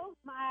 Oh,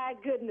 my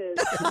goodness.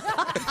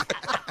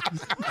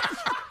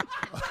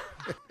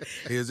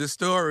 Here's a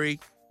story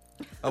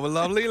of a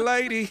lovely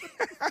lady.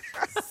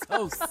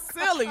 So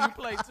silly, you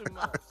play too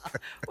much.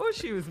 Oh,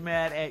 she was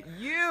mad at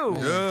you.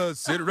 Yeah,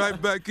 sit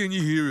right back and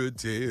you hear a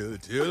tale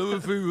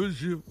of a favorite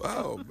ship.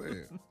 Oh,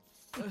 man.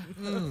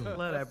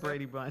 Love that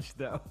Brady Bunch,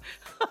 though.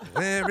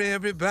 Where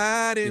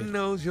everybody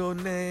knows your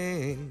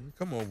name.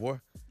 Come on, boy.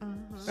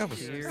 That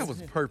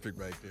was perfect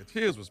right there.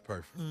 Cheers was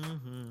perfect.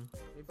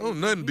 Oh,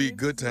 nothing beat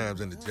Good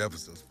Times in the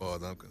Jeffersons, as far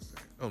as I'm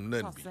concerned. Oh,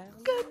 nothing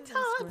beat Good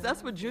Times.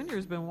 That's what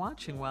Junior's been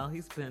watching while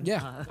he's been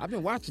I've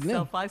been watching them.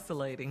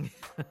 Self-isolating.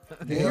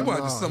 You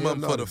watching some of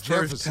them for the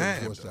first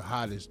time. Was the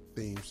hottest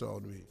theme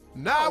song to me.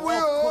 Now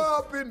we're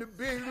up in the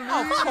big league.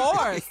 Of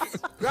course.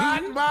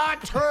 Got my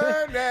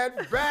turn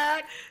and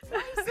back.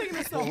 Why you singing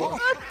this so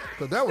hard?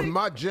 Because that was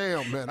my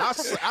jam, man. I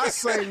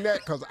sang that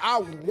because I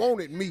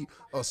wanted me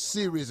a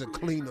series of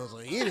cleaners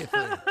or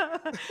anything.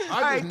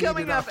 All right,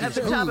 coming up at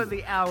the top of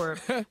the hour,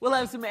 we'll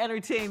have some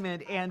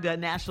entertainment and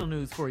national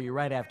news for you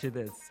right after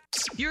this.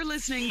 You're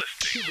listening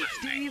to the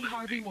Steve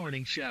Harvey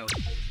Morning Show.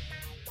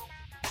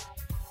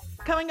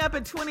 Coming up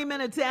at 20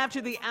 minutes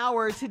after the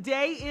hour,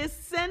 today is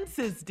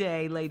Census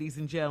Day, ladies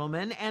and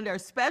gentlemen, and our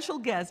special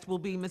guest will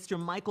be Mr.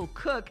 Michael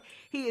Cook.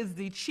 He is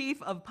the Chief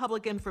of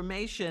Public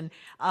Information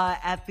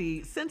at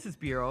the Census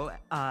Bureau.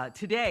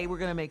 Today, we're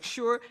going to make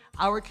sure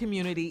our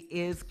community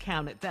is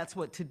counted. That's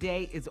what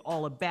today is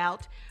all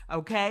about,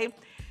 okay?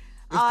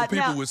 It's the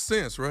people with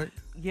sense, right?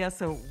 Yeah,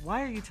 so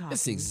why are you talking?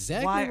 That's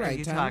exactly why right, are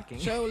you Tommy. talking?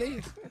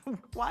 Surely.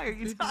 Why are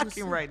you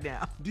talking right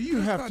now? Do you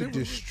have to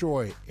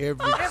destroy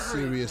every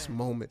serious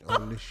moment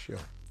on this show?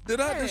 Did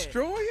I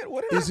destroy it?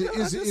 What did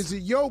Is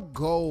it your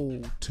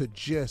goal to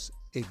just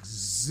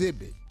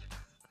exhibit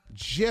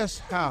just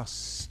how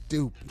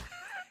stupid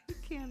You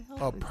can't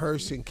help a it,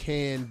 person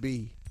can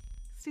be?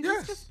 Steve.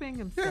 He's just being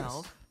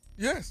himself.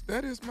 Yes,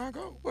 that is my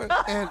goal. What?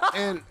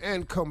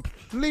 And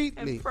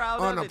completely And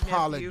proud of it,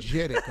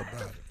 unapologetic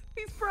about it.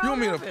 He's proud You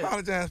want me to of it.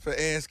 apologize for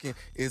asking?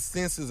 Is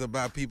census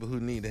about people who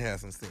need to have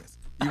some sense?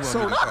 You want So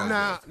me to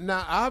apologize?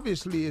 now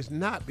obviously it's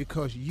not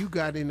because you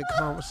got in the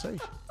conversation.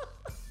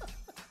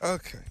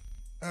 Okay.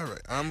 All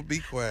right. I'm going to be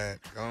quiet.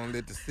 I'm going to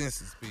let the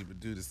census people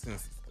do the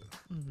census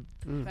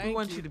stuff. We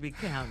want you to be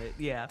counted.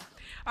 Yeah.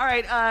 All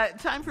right.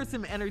 Time for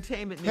some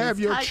entertainment news. Have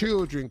your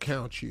children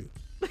count you.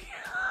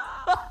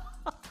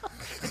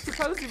 It's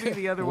supposed to be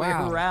the other way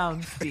Wow.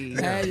 around, Steve.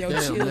 Have your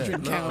Damn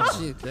children that.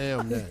 count you.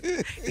 Damn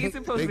that. He's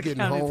supposed They to getting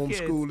count his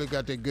kids. homeschooled. They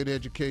got that good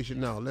education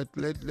now.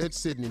 Let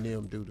Sydney and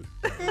them do this.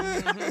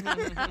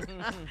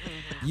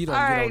 You don't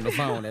All get right. on the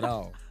phone at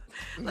all.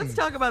 Let's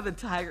talk about the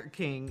Tiger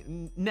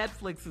King,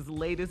 Netflix's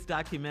latest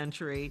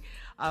documentary.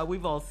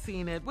 We've all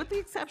seen it, with the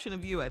exception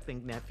of you, I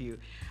think, nephew.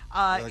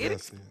 I gotta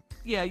see it.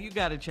 Yeah, you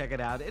got to check it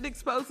out. It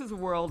exposes a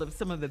world of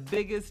some of the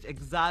biggest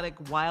exotic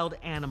wild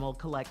animal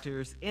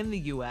collectors in the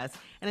U.S.,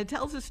 and it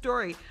tells a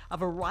story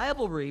of a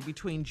rivalry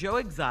between Joe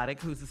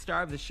Exotic, who's the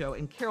star of the show,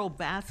 and Carol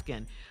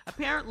Baskin.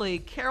 Apparently,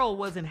 Carol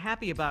wasn't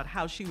happy about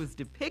how she was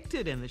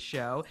depicted in the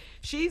show.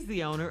 She's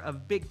the owner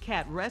of Big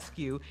Cat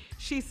Rescue.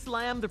 She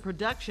slammed the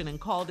production and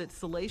called it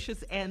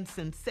salacious and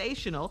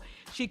sensational.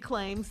 She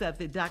claims that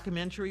the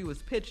documentary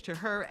was pitched to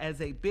her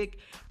as a big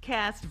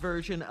cast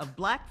version of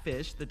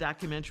Blackfish, the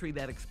documentary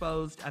that exposed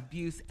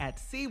abuse at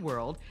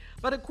SeaWorld.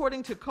 But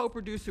according to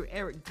co-producer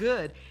Eric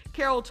Good,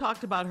 Carol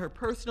talked about her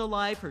personal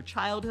life, her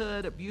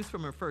childhood, abuse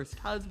from her first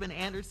husband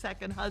and her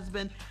second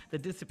husband, the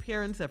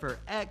disappearance of her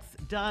ex,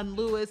 Don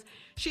Lewis.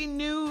 She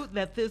knew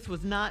that this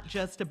was not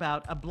just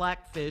about a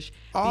blackfish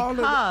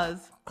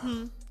because...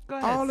 Go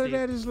ahead, All of Steve.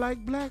 that is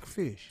like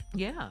Blackfish.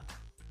 Yeah.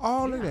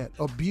 All of that.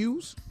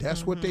 Abuse,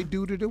 that's what they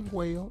do to them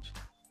whales.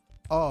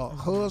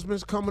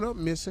 Husbands coming up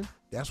missing.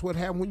 That's what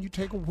happens when you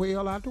take a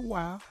whale out the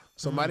wild.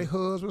 Somebody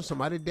husband,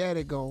 somebody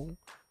daddy gone.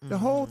 The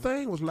whole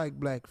thing was like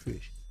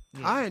Blackfish.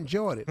 I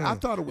enjoyed it. I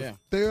thought it was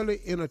thoroughly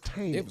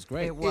entertaining. It was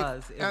great. It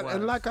was.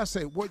 And like I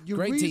say,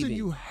 Great reason TV.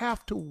 you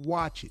have to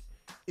watch it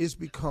is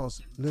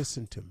because,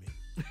 listen to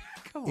me.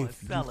 Come on, If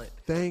sell you it.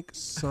 think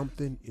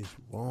something is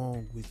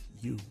wrong with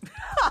you,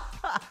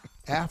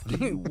 after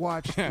you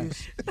watch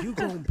this, you're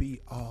going to be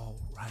all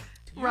right.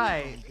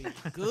 Right.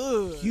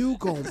 Good. You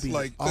going to be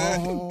like that.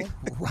 all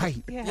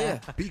right. Yeah.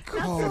 Because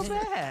Not so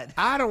bad.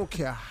 I don't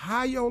care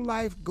how your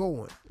life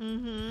going.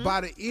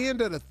 By the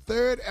end of the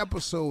third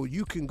episode,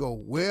 you can go,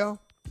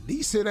 well, at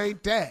least it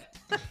ain't that.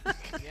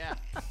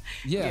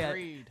 Yeah.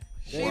 Agreed.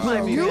 She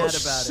might be You mad about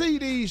see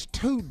these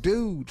two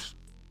dudes,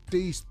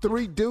 these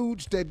three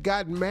dudes that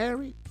got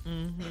married.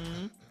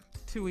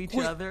 to each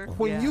When, other.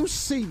 when Yeah. you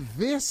see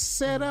this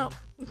setup,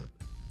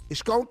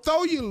 it's going to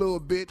throw you a little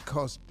bit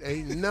because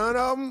ain't none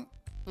of them.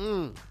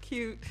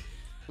 Cute.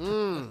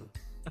 And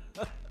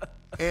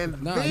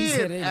No, then he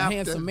said ain't a after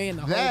handsome man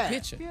the that, whole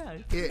picture.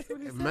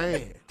 Yeah.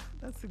 Man,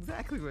 That's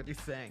exactly what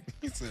he's saying.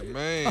 He said,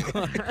 man.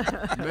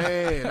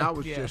 man, I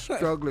was just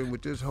struggling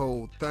with this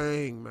whole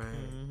thing,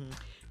 man.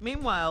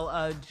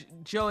 Meanwhile,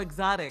 Joe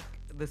Exotic,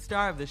 the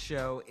star of the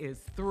show, is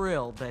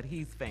thrilled that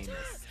he's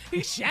famous.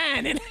 He's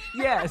shining.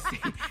 Yes.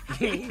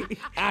 He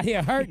Out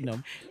here hurting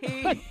them.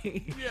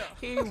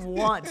 he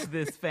wants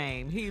this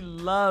fame. He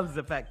loves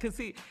the fact, because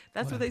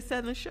that's what they said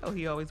in the show.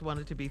 He always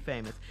wanted to be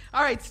famous.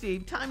 All right,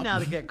 Steve, time now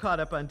to get caught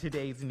up on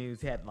today's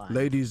news headlines.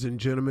 Ladies and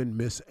gentlemen,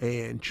 Miss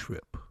Ann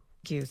Tripp.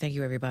 Thank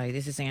you, everybody.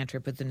 This is Ann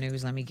Tripp with the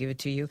news. Let me give it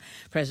to you.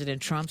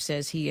 President Trump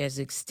says he is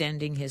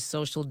extending his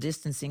social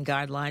distancing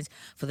guidelines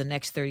for the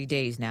next 30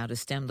 days now to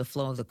stem the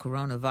flow of the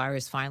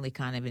coronavirus, finally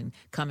kind of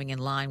coming in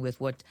line with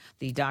what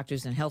the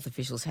doctors and health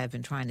officials have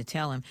been trying to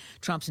tell him.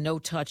 Trump's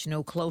no-touch,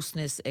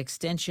 no-closeness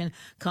extension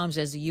comes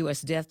as the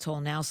U.S. death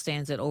toll now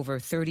stands at over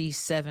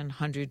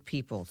 3,700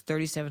 people.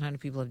 3,700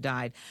 people have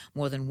died.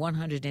 More than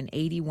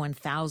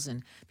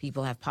 181,000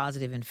 people have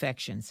positive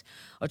infections.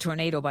 A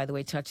tornado, by the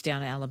way, touched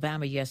down in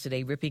Alabama yesterday,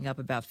 ripping up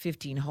about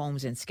 15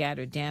 homes and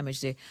scattered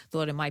damage. They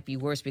thought it might be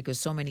worse because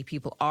so many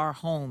people are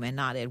home and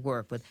not at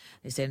work, but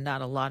they said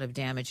not a lot of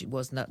damage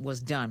was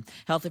done.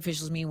 Health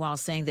officials, meanwhile,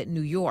 saying that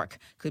New York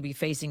could be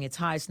facing its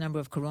highest number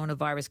of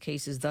coronavirus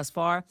cases thus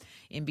far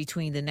in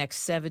between the next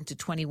 7 to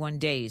 21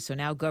 days. So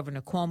now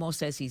Governor Cuomo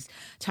says he's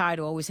tired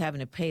of always having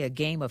to play a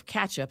game of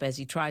catch-up as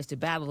he tries to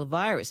battle the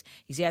virus.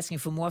 He's asking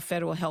for more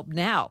federal help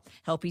now,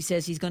 help he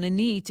says he's going to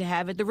need to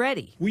have at the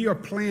ready. We are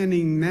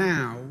planning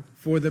now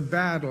for the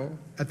battle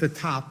at the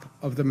top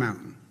of the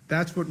mountain.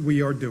 That's what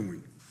we are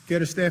doing.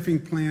 Get a staffing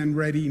plan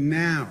ready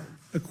now.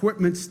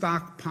 Equipment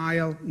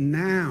stockpile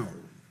now.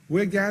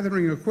 We're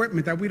gathering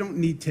equipment that we don't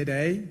need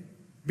today.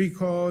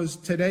 because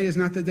today is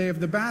not the day of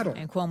the battle.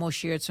 And Cuomo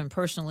shared some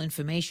personal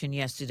information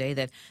yesterday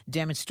that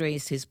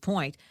demonstrates his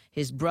point.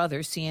 His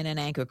brother, CNN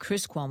anchor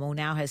Chris Cuomo,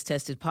 now has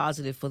tested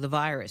positive for the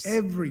virus.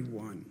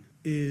 Everyone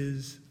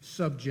is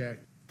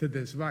subject to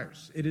this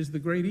virus. It is the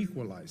great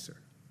equalizer.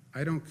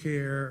 I don't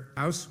care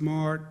how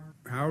smart,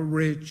 how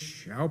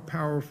rich, how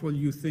powerful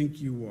you think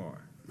you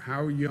are,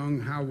 how young,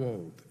 how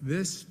old.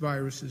 This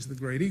virus is the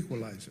great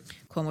equalizer.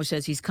 Cuomo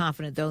says he's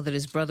confident, though, that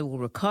his brother will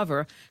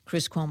recover.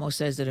 Chris Cuomo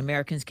says that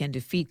Americans can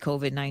defeat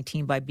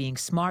COVID-19 by being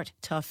smart,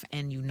 tough,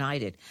 and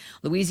united.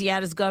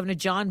 Louisiana's Governor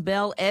John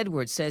Bel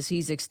Edwards says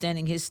he's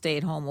extending his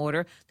stay-at-home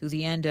order through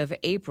the end of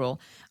April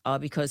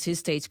because his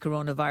state's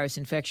coronavirus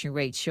infection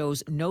rate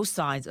shows no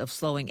signs of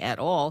slowing at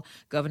all.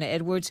 Governor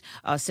Edwards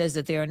says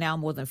that there are now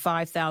more than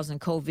 5,000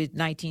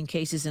 COVID-19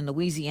 cases in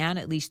Louisiana.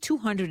 At least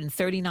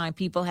 239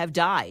 people have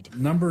died.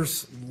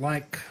 Numbers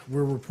like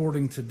we're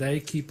reporting today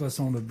keep us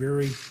on a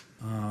very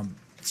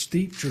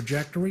steep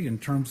trajectory in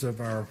terms of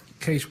our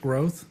case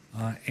growth,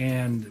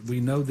 and we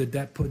know that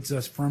that puts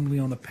us firmly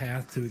on the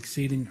path to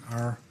exceeding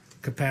our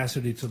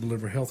capacity to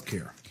deliver health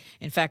care.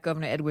 In fact,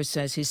 Governor Edwards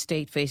says his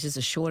state faces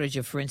a shortage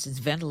of, for instance,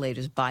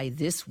 ventilators by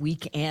this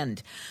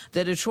weekend.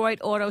 The Detroit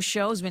Auto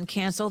Show has been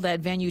canceled.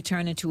 That venue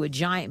turned into a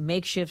giant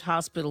makeshift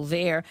hospital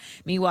there.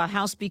 Meanwhile,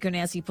 House Speaker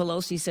Nancy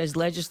Pelosi says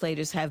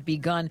legislators have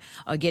begun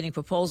getting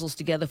proposals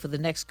together for the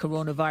next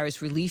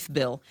coronavirus relief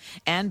bill.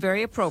 And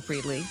very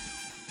appropriately,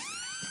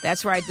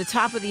 that's right, the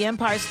top of the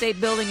Empire State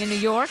Building in New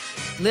York,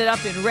 lit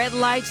up in red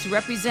lights to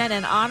represent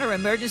and honor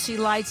emergency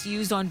lights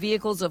used on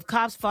vehicles of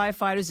cops,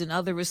 firefighters, and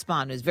other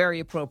responders. Very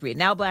appropriate.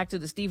 Now back to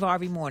the Steve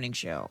Harvey Morning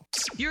Show.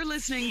 You're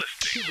listening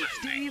to the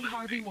Steve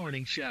Harvey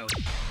Morning Show.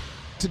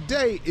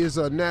 Today is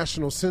a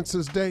National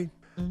Census Day,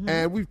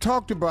 and we've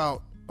talked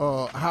about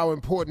how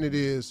important it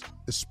is,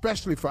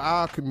 especially for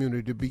our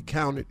community, to be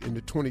counted in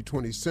the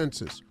 2020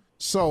 census.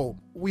 So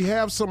we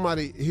have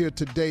somebody here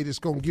today that's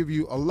going to give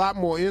you a lot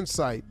more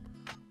insight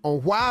on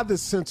why the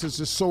census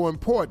is so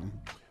important.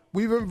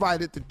 We've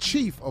invited the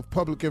Chief of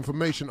Public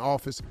Information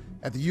Office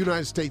at the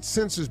United States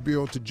Census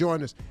Bureau to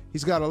join us.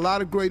 He's got a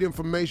lot of great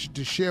information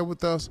to share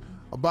with us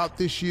about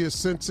this year's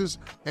census,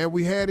 and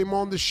we had him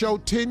on the show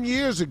 10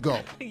 years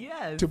ago,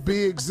 Yes. to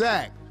be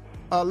exact.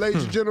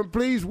 Ladies and gentlemen,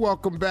 please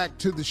welcome back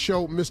to the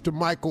show Mr.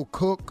 Michael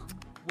Cook.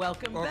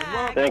 Welcome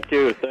back. Thank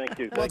you.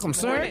 Welcome,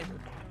 sir.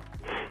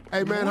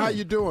 Hey, man, how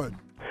you doing?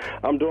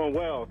 I'm doing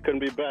well. Couldn't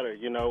be better.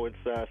 You know, it's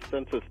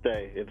Census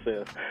Day. It's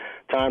a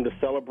time to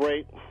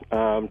celebrate,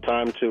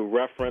 time to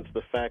reference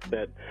the fact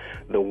that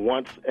the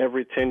once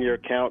every 10-year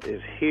count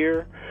is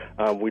here.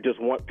 We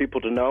just want people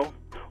to know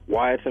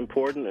why it's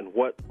important and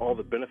what all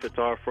the benefits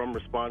are from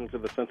responding to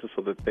the census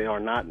so that they are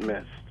not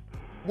missed.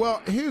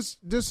 Well, this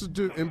is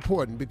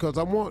important because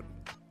I want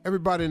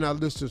everybody in our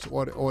listeners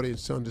or the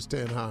audience to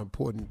understand how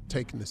important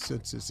taking the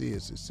census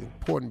is. It's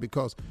important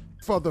because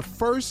for the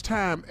first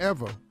time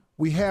ever,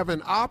 we have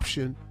an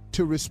option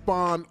to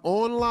respond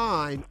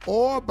online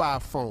or by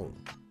phone.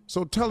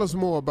 So tell us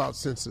more about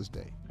Census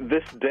Day.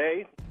 This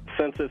day,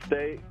 Census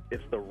Day,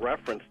 it's the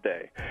reference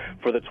day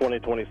for the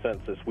 2020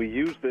 census. We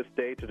use this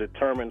day to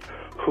determine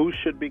who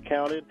should be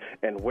counted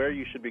and where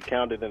you should be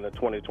counted in the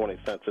 2020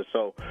 census.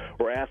 So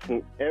we're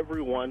asking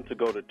everyone to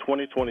go to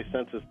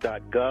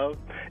 2020census.gov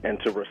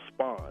and to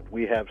respond.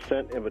 We have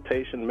sent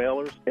invitation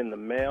mailers in the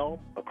mail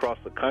across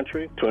the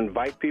country to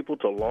invite people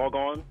to log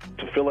on,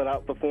 to fill it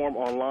out the form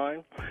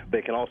online.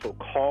 They can also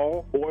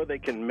call or they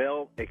can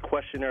mail a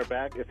questionnaire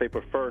back if they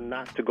prefer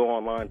not to go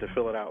online to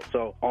fill it out.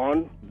 So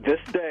on this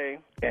day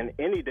and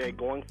any day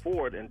going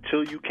forward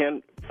until you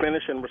can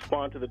finish and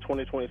respond to the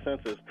 2020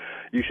 census,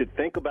 you should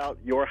think about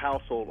your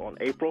household on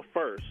April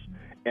 1st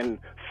and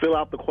fill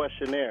out the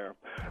questionnaire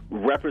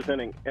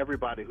representing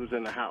everybody who's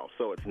in the house.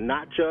 So it's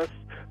not just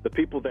the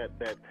people that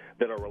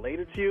are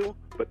related to you,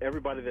 but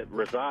everybody that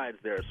resides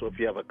there. So if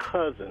you have a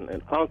cousin,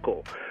 an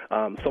uncle,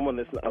 someone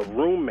that's a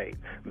roommate,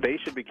 they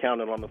should be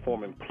counted on the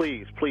form. And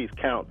please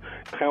count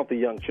the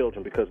young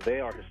children because they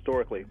are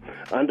historically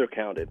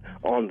undercounted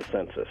on the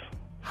census.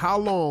 How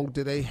long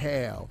do they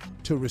have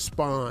to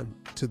respond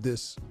to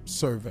this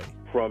survey?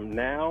 From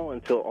now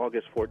until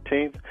August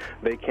 14th,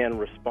 they can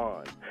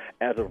respond.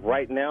 As of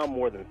right now,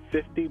 more than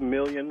 50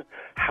 million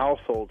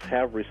households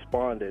have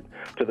responded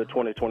to the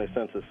 2020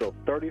 census. So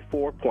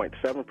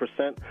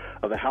 34.7%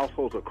 of the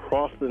households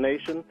across the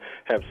nation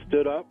have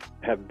stood up,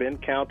 have been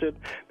counted,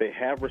 they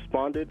have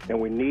responded, and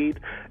we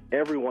need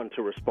everyone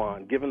to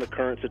respond. Given the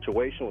current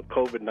situation with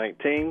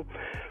COVID-19,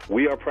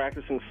 we are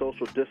practicing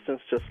social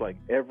distance just like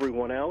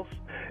everyone else.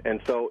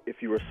 And so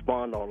if you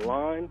respond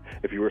online,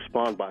 if you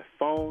respond by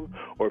phone,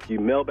 or if you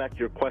mail back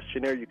your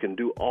questionnaire, you can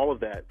do all of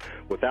that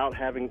without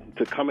having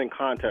to come in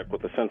contact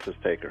with the census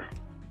taker.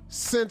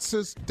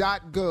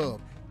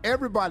 Census.gov.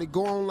 Everybody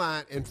go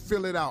online and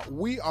fill it out.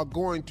 We are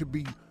going to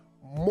be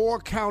more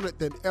counted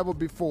than ever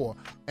before.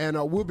 And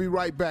we'll be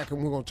right back,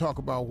 and we're going to talk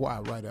about why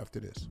right after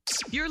this.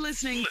 You're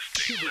listening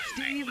to the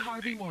Steve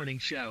Harvey Morning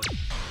Show.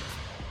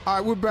 All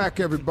right, we're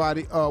back,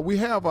 everybody. We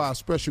have our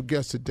special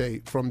guest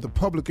today from the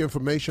Public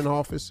Information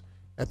Office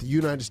at the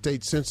United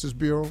States Census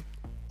Bureau.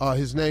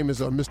 His name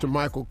is Mr.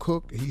 Michael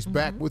Cook. He's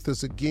back with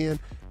us again,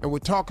 and we're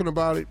talking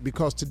about it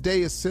because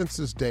today is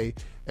Census Day,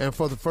 and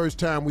for the first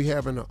time we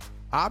have an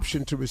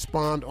option to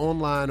respond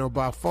online or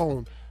by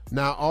phone.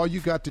 Now, all you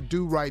got to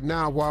do right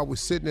now while we're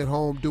sitting at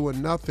home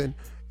doing nothing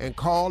and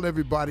call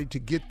everybody to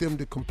get them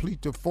to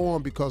complete the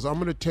form, because I'm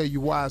going to tell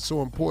you why it's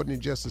so important in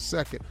just a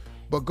second.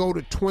 But go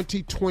to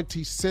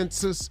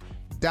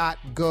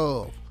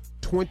 2020census.gov,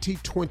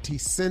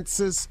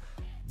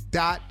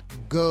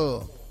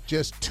 2020census.gov,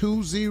 just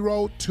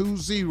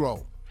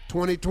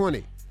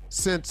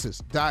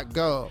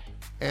 2020census.gov,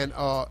 and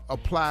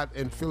apply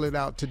and fill it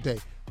out today.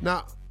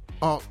 Now,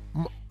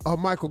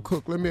 Michael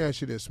Cook, let me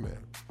ask you this, man.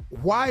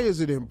 Why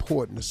is it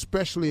important,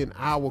 especially in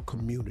our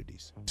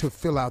communities, to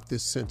fill out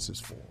this census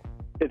form?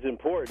 It's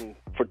important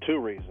for two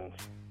reasons.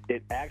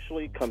 It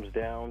actually comes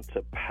down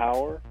to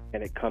power,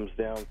 and it comes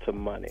down to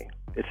money.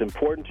 It's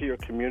important to your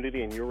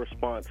community, and your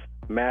response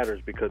matters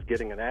because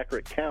getting an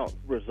accurate count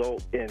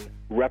results in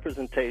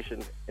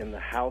representation in the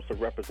House of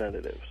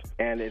Representatives,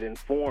 and it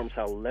informs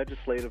how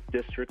legislative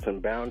districts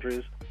and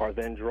boundaries are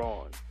then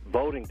drawn.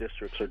 Voting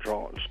districts are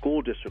drawn,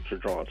 school districts are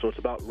drawn, so it's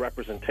about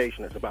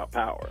representation, it's about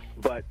power.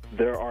 But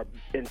there are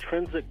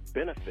intrinsic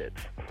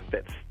benefits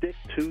that stick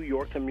to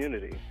your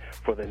community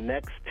for the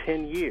next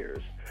 10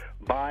 years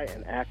by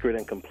an accurate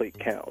and complete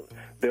count.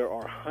 There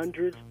are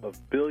hundreds of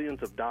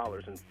billions of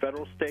dollars in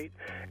federal, state,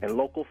 and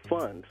local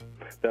funds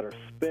that are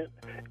spent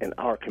in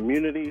our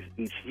communities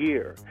each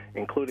year,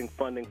 including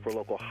funding for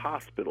local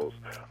hospitals,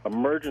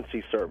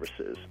 emergency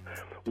services,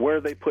 where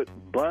they put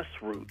bus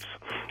routes,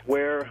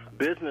 where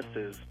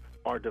businesses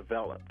are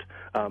developed.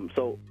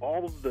 So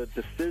all of the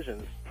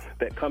decisions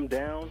that come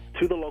down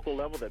to the local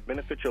level that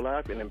benefit your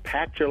life and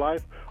impact your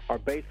life are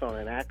based on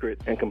an accurate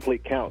and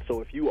complete count.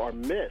 So if you are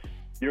missed,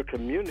 your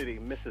community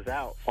misses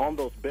out on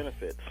those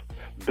benefits.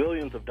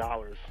 Billions of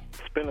dollars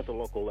spent at the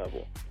local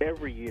level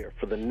every year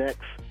for the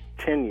next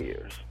 10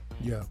 years.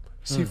 Yeah.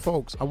 See,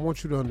 folks, I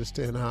want you to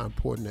understand how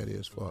important that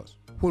is for us.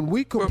 When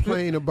we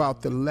complain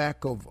about the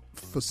lack of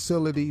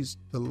facilities,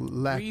 the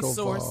lack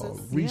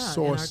of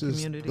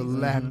resources, the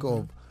lack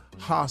of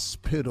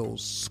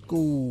hospitals,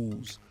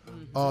 schools,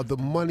 the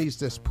monies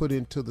that's put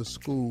into the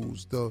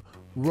schools, the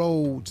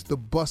roads, the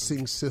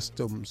busing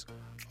systems,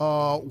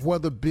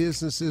 whether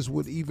businesses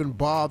would even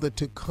bother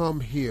to come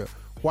here,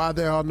 why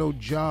there are no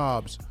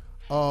jobs,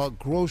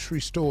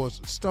 grocery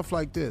stores, stuff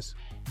like this.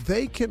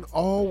 They can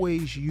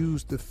always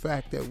use the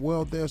fact that,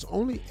 well, there's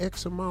only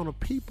X amount of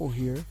people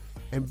here,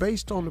 and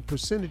based on the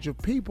percentage of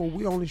people,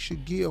 we only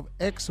should give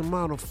X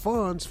amount of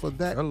funds for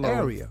that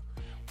area.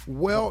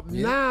 Well,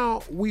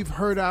 now we've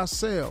hurt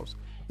ourselves.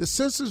 The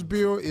Census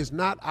Bureau is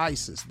not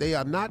ISIS. They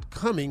are not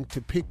coming to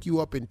pick you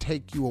up and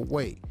take you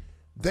away.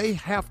 They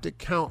have to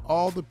count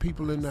all the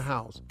people in the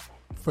house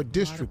for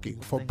districting,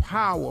 for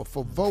power,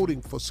 for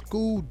voting, for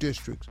school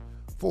districts,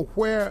 for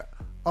where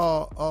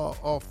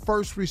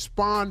first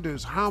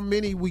responders, how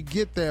many we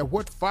get there,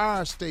 what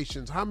fire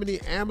stations, how many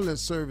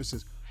ambulance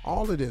services,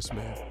 all of this,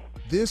 man.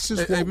 This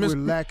is what we're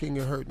lacking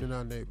and hurting in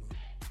our neighborhood.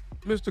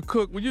 Mr.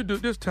 Cook, will you do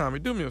this, Tommy?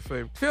 Do me a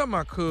favor. Tell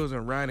my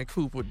cousin, Ronnie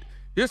Cooper,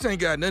 this ain't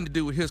got nothing to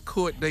do with his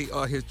court date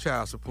or his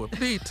child support.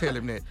 Please tell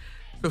him that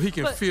so he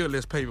can fill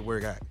this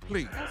paperwork out.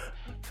 Please.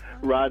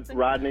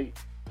 Rodney,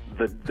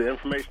 the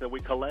information that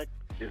we collect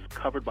is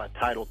covered by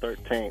Title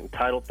 13.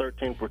 Title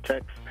 13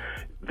 protects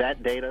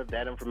that data,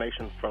 that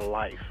information for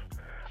life.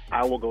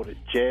 I will go to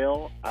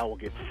jail. I will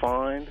get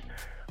fined.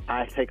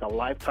 I take a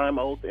lifetime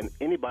oath, and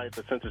anybody at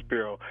the Census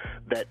Bureau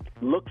that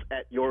looks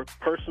at your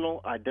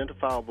personal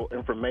identifiable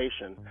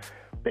information,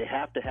 they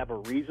have to have a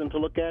reason to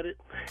look at it.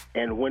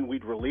 And when we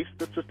release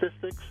the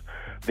statistics,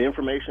 the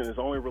information is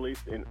only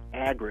released in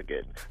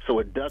aggregate. So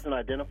it doesn't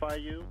identify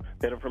you.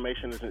 That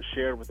information isn't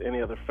shared with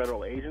any other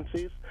federal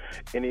agencies,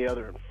 any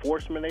other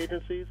enforcement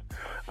agencies,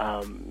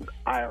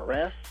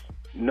 IRS,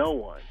 no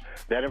one.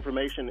 That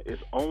information is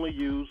only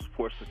used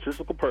for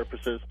statistical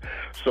purposes,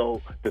 so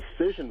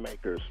decision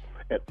makers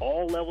at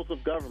all levels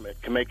of government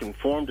can make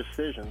informed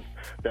decisions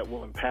that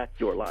will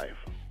impact your life.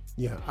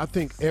 Yeah, I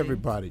think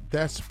everybody,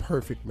 that's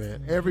perfect,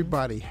 man.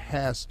 Everybody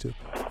has to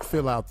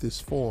fill out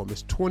this form.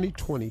 It's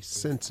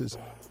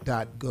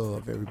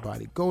 2020census.gov,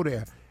 everybody. Go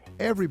there.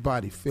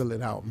 Everybody fill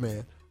it out,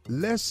 man.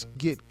 Let's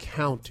get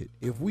counted.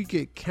 If we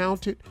get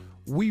counted,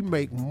 we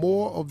make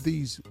more of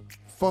these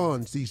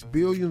funds, these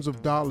billions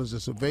of dollars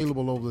that's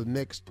available over the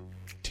next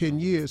 10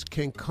 years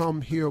can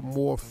come here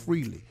more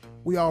freely.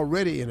 We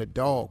already in a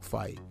dog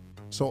fight.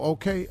 So,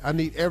 okay, I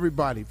need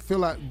everybody,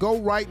 fill out, go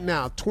right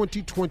now,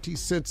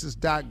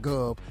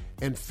 2020census.gov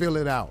and fill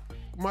it out.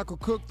 Michael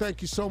Cook,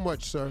 thank you so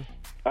much, sir.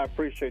 I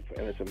appreciate you,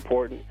 and it's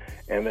important,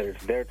 and that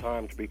it's their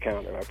time to be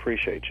counted. I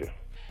appreciate you.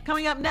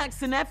 Coming up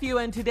next, the nephew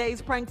and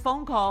today's prank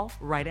phone call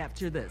right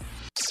after this.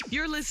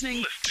 You're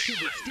listening to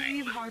the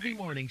Steve Harvey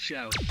Morning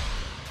Show.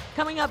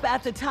 Coming up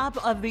at the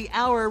top of the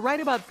hour, right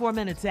about 4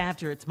 minutes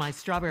after, it's my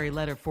strawberry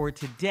letter for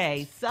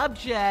today.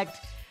 Subject,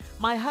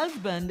 my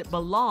husband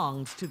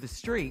belongs to the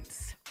streets.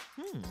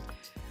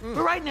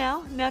 But right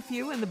now,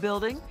 nephew in the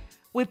building,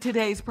 with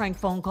today's prank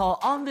phone call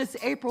on this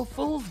April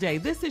Fool's Day.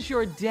 This is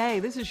your day.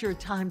 This is your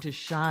time to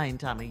shine,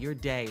 Tommy. Your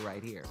day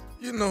right here.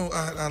 You know,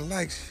 I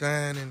like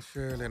shining,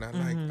 Shirley, and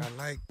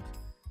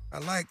I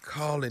like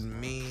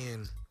calling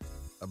men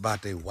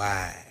about their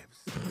wives.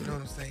 You know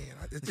what I'm saying?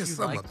 It's just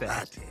something like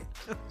about it.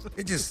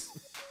 I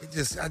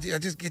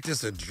just get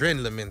this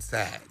adrenaline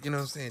inside. You know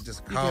what I'm saying?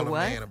 Just call a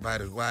man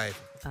about his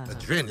wife.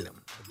 Adrenaline.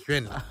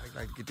 I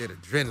like to get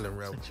that adrenaline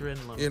level.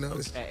 Adrenaline. You know?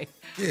 Okay.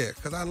 Yeah,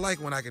 because I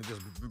like when I can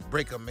just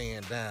break a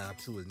man down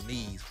to his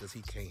knees because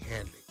he can't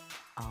handle it.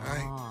 All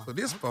right? So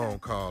this phone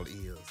call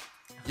is,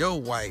 your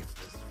wife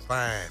is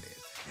fine as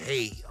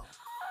hell.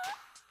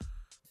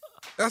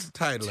 That's the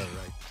title of it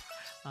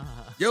right there.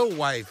 Your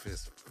wife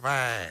is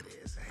fine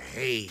as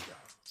hell.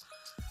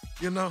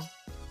 You know?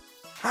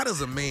 How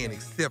does a man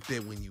accept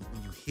that when you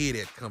hear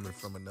that coming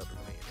from another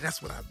man?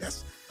 That's what I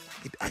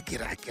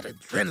get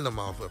adrenaline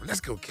off of it.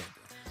 Let's go, Kendra.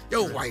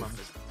 Your wife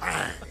is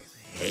fine as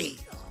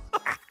hell.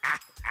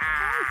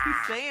 How is he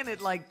saying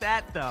it like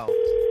that, though?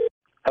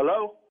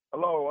 Hello?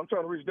 Hello, I'm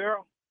trying to reach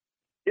Daryl.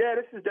 Yeah,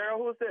 this is Daryl.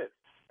 Who is this?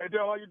 Hey,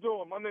 Daryl, how you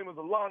doing? My name is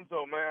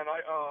Alonzo, man.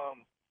 I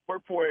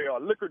work for a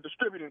liquor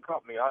distributing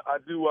company. I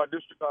do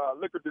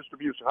liquor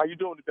distribution. How you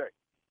doing today?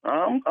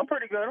 I'm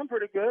pretty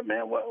good.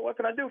 Man. What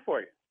can I do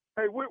for you?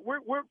 Hey,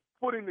 we're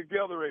putting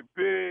together a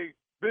big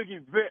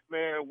event,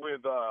 man,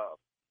 with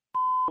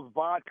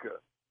vodka,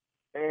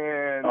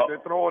 and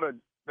they're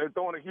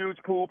throwing a huge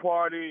pool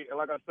party. And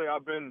like I say,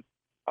 I'm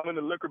in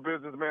the liquor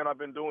business, man. I've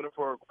been doing it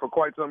for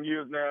quite some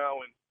years now,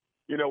 and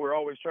you know we're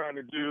always trying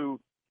to do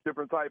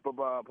different type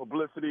of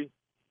publicity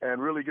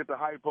and really get the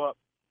hype up.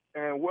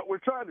 And what we're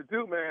trying to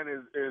do, man,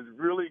 is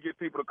really get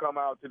people to come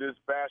out to this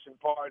fashion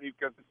party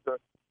because it's the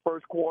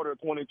first quarter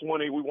of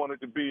 2020. We want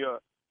it to be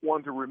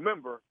one to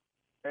remember.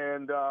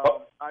 And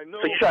I know.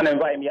 So you're trying to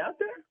invite me out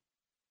there?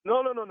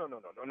 No.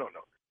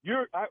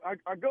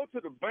 I go to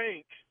the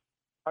bank.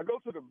 I go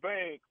to the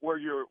bank where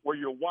your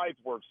wife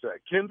works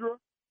at, Kendra.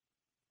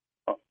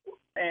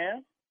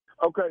 And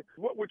okay,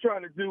 what we're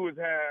trying to do is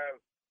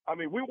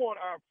we want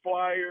our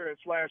flyer and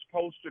 /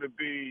 poster to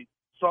be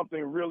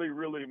something really,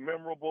 really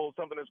memorable,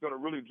 something that's going to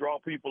really draw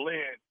people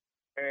in.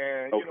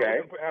 And you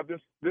know, have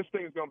this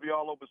thing is going to be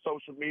all over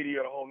social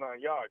media, the whole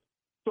 9 yards.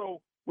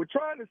 So we're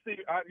trying to see.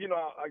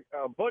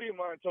 A buddy of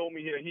mine told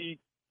me he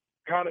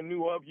kind of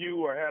knew of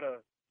you or had a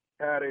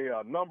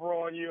number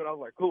on you, and I was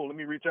like, cool. Let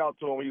me reach out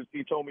to him.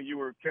 He told me you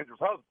were Kendra's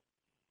husband.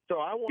 So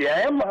I want. Yeah,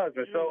 I am my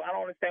husband. So I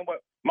don't understand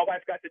what my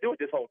wife got to do with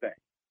this whole thing.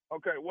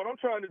 Okay, what I'm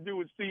trying to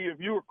do is see if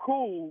you were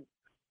cool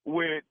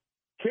with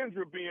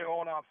Kendra being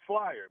on our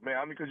flyer,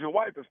 man. Because your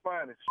wife is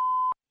fine as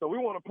shit. So we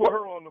want to put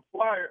her on the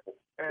flyer.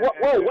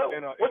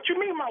 What you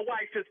mean my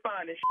wife is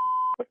fine as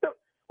shit?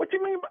 What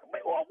you mean?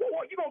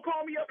 You gonna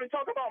call me up and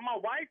talk about my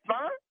wife,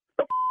 huh?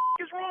 The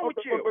is wrong with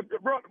you?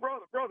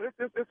 Brother,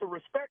 it's a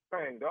respect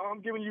thing, dog.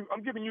 I'm giving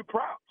you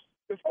props.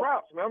 It's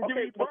props, man. I'm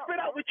giving you props. Spit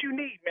out what you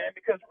need, man,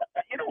 because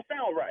it don't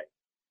sound right.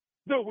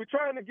 Dude, we're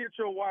trying to get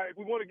your wife.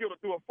 We want to get her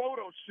through a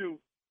photo shoot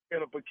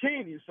in a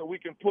bikini so we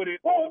can put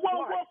it. Whoa!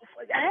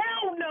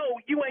 Hell no!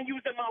 You ain't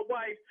using my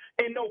wife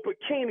in no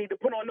bikini to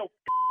put on no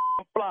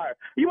flyer.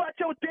 You out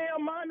your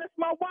damn mind? That's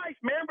my wife,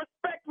 man.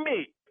 Respect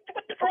me.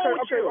 What's wrong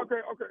with you?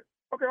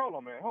 Okay, hold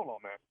on, man.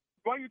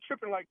 Why you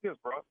tripping like this,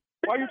 bro?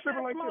 Why you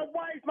tripping like this?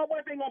 My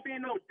wife ain't gonna be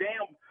in no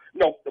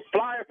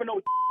flyer for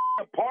no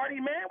party,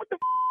 man. What the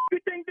you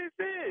think this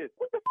is?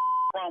 What the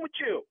wrong with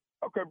you?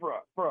 Okay, bro.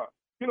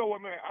 You know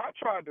what, man? I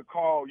tried to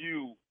call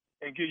you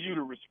and give you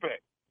the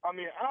respect. I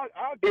mean,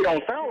 it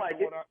don't sound like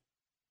it.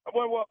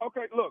 Well,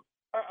 okay. Look,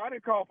 I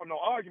didn't call for no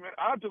argument.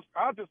 I just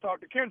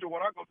talk to Kendra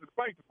when I go to the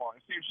bank tomorrow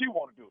and see if she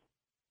want to do it.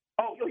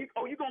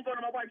 You gonna go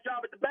to my wife's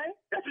job at the bank?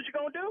 That's what you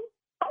gonna do?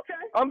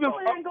 Okay.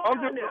 Go ahead and go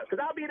down there, because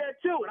I'll be there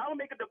too, and I'm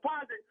gonna make a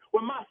deposit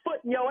with my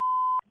foot in your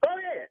ass. Go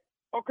ahead.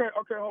 Okay,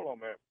 hold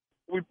on, man.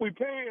 We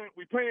paying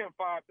 $5,000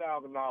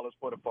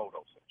 for the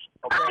photo session.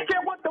 Okay? I don't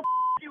care what the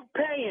you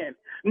paying.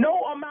 No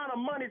amount of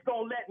money's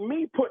gonna let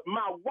me put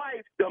my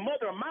wife, the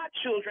mother of my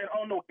children,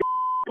 on no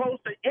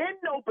poster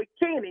in no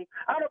bikini.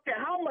 I don't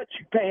care how much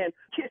you paying.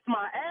 Kiss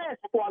my ass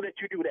before I let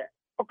you do that.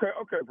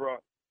 Okay,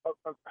 bro.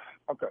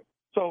 Okay.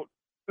 So,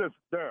 listen,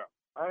 Daryl,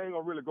 I ain't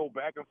gonna really go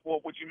back and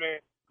forth with you, man.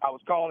 I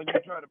was calling you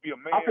trying to be a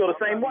man. I feel the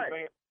same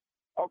way.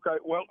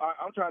 Okay, well,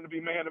 I'm trying to be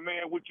man to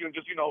man with you and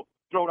just,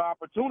 throw the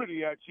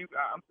opportunity at you.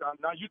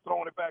 Now you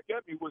throwing it back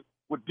at me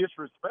with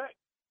disrespect.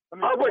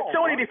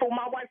 Opportunity for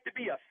my wife to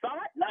be a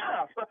side?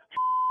 Nah.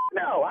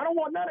 No, I don't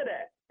want none of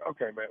that.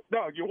 Okay, man.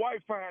 No, your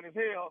wife fine as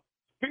hell.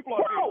 People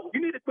are. Bro,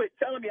 you need to quit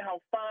telling me how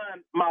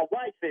fine my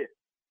wife is.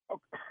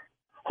 Okay.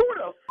 Who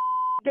the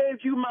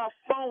gave you my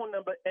phone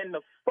number in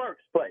the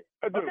first place?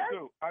 Dude,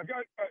 I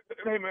got.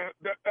 Hey, man.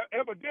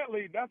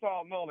 Evidently, that's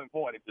all null and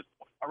void at this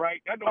point. All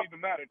right, that don't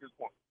even matter at this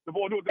point. The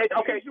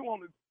issue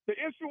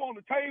on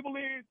the table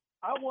is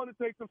I want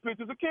to take some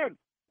pictures of Kendra.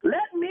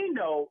 Let me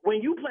know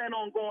when you plan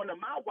on going to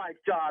my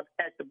wife's job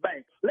at the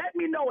bank. Let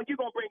me know when you're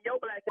going to bring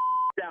your black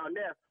down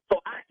there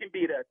so I can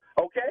be there,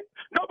 okay?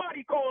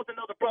 Nobody calls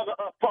another brother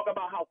up talking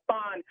about how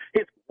fine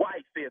his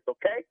wife is,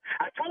 okay?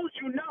 I told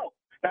you no.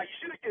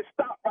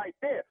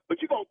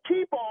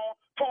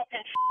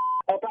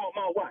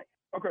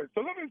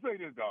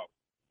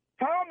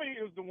 Tommy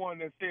is the one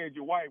that said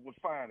your wife was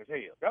fine as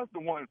hell. That's the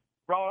one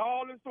brought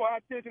all this to our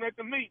attention at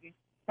the meeting.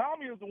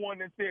 Tommy is the one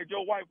that said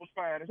your wife was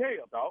fine as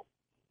hell, dog.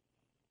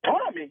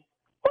 Tommy?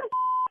 Who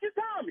the is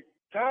Tommy?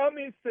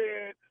 Tommy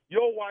said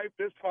your wife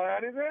is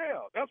fine as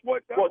hell. That's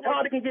what.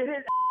 Tommy can get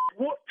his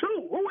whooped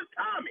too. Who is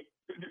Tommy?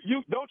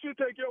 Don't you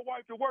take your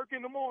wife to work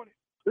in the morning?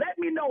 Let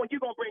me know when you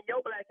gonna bring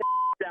your black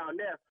down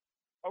there.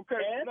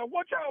 Okay. Now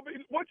what y'all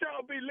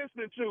be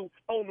listening to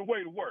on the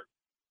way to work?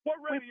 What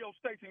radio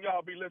station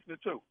y'all be listening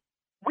to?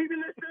 We be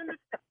listening to.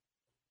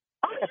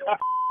 Are you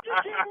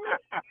kidding me?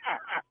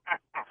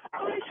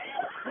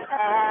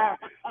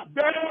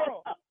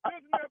 Daryl,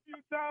 this nephew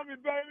Tommy,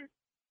 baby.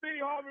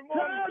 Steve Harvey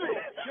Morning.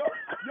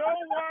 Your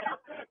wife.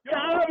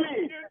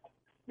 Tommy,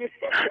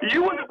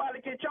 you was about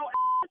to get your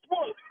ass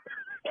whooped.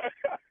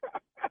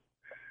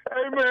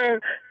 Hey man,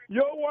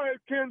 your wife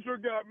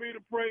Kendra got me to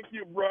prank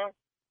you, bruh.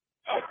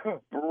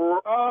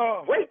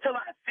 Wait till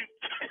I see.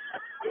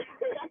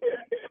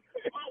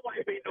 My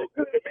wife ain't no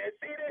good, man.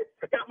 See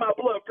this? Got my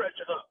blood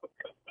pressure up.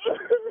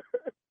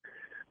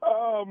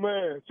 Oh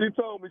man, she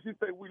told me. She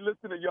said we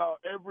listen to y'all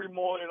every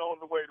morning on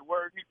the way to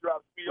work. He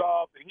drops me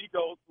off and he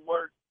goes to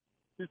work.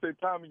 She said,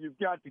 Tommy, you've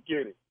got to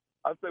get it.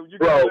 I said, well, you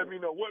got to let me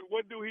know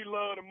what do he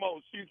love the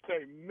most? She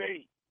said,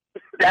 me.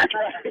 That's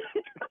right.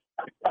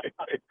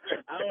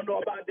 I don't know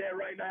about that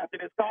right now after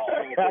this call.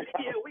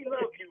 Yeah, we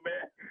love you,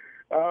 man.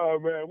 Oh,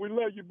 man, we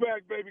love you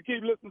back, baby.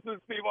 Keep listening to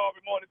the Steve Harvey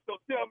Morning. So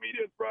tell me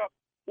this, bro.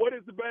 What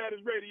is the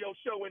baddest radio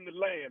show in the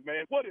land,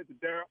 man? What is it,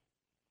 Daryl?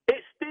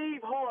 It's Steve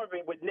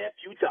Harvey with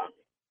nephew Tommy.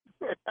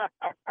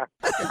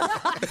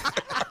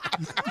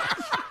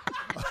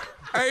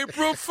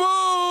 April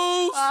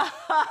Fools!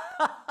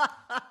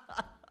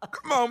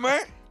 Come on,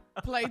 man.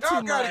 Play too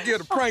Y'all gotta much.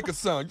 get a prank or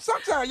something.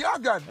 Sometimes y'all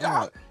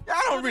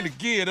don't really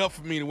gear it up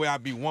for me the way I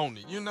be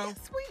wanting it, you know?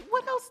 Sweet,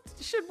 what else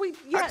should we?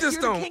 Yeah, just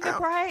you're don't- the king of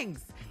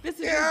pranks. This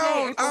is Yeah, your day,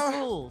 I April don't-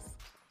 Fools.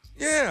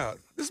 Yeah,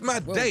 this is my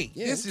day.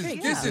 yeah, This you is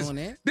can't this count is on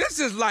that. this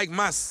is like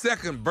my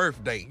second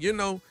birthday. You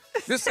know,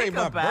 this ain't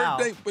my about.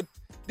 birthday, but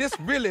this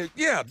really,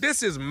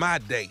 this is my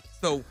day.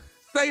 So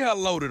say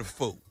hello to the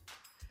fool,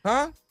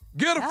 huh?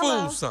 Get a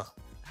Hello. fool some.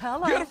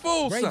 Hello. Get a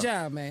fool Great some.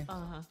 job, man.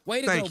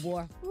 Way to Thank go, you.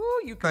 boy.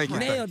 Ooh, you can Thank you.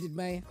 prank. Nailed it,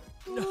 man.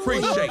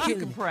 Appreciate You it.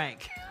 can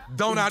prank.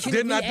 Don't I? Killing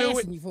Didn't me I do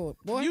asking it? you for it,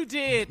 boy. You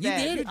did You that.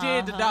 did You it.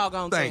 did the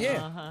doggone Thank thing.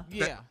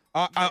 you. Yeah.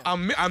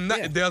 I'm not.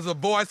 Yeah. There's a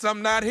voice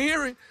I'm not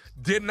hearing.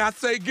 Didn't I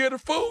say get a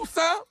fool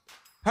some?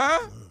 Huh?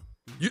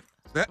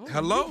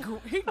 Hello?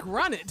 He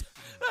grunted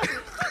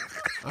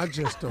I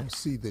just don't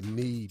see the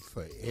need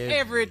for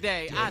every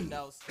day. I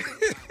know.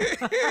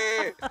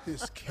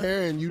 Just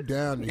carrying you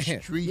down the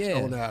street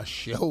Yeah. on our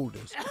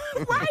shoulders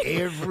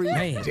every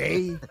Man.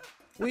 day.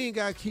 We ain't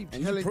gotta keep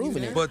And you telling you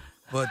proving that. it.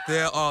 But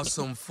there are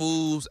some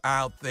fools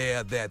out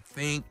there that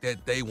think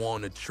that they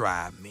want to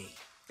try me.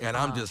 And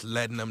I'm just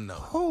letting them know.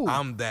 Who?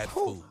 I'm that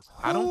fool.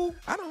 I don't.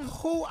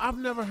 Who? I've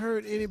never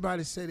heard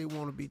anybody say they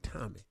want to be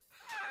Tommy.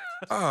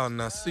 Oh,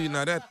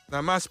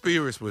 now my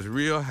spirits was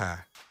real high.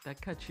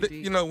 That cut you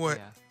deep. You know what?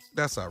 Yeah.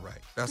 That's all right.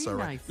 That's Be all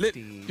right. nice,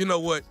 Steve. You know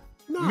what?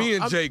 No, Me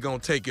and I'm- Jay gonna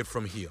take it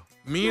from here.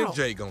 No.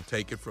 Jay gonna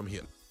take it from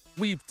here.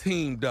 We've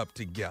teamed up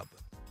together.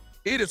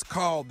 It is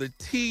called the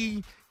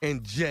T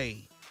and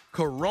J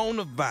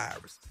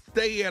Coronavirus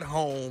Stay at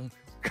Home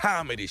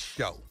Comedy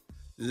Show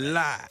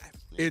live.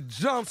 It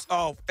jumps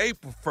off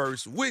April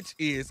 1st, which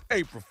is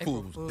April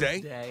Fool's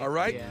Day. All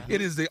right? yeah. It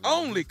is the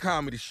only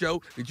comedy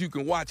show that you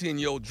can watch in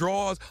your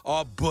drawers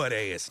or butt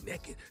ass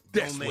naked.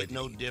 That's Don't what make it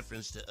no is.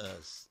 difference to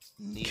us.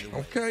 Neither way.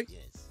 Okay?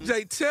 Yes.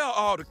 Jay, tell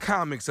all the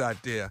comics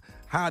out there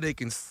how they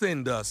can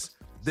send us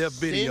their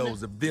videos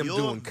Send of them your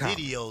doing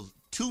comedy. videos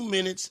 2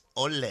 minutes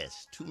or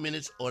less. 2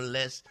 minutes or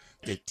less.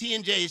 The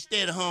T&J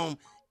Stay at Home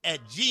at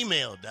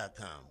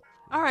gmail.com.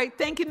 All right,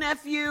 thank you,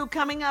 nephew.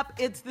 Coming up,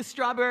 it's the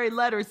Strawberry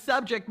Letter.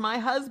 Subject, my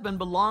husband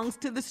belongs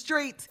to the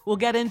streets. We'll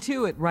get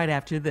into it right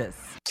after this.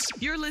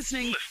 You're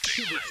listening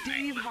to the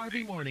Steve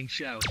Harvey Morning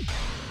Show.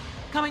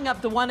 Coming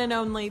up, the one and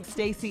only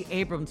Stacey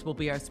Abrams will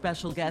be our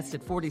special guest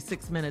at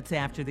 46 minutes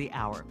after the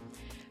hour.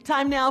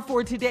 Time now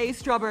for today's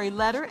Strawberry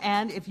Letter,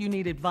 and if you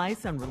need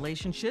advice on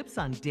relationships,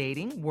 on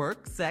dating,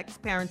 work, sex,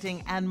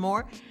 parenting, and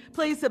more,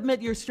 please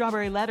submit your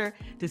Strawberry Letter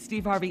to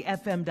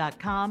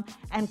steveharveyfm.com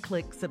and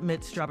click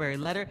Submit Strawberry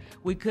Letter.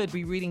 We could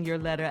be reading your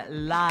letter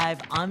live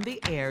on the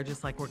air,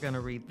 just like we're going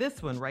to read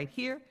this one right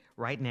here,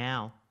 right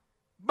now.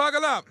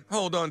 Buckle up.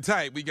 Hold on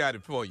tight. We got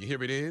it for you.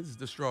 Here it is,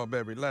 the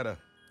Strawberry Letter.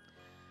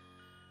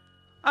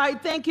 All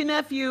right, thank you,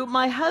 nephew.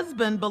 My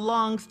husband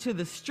belongs to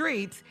the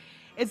streets.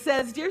 It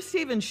says, Dear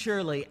Stephen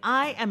Shirley,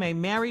 I am a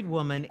married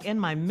woman in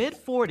my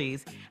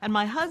mid-40s, and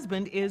my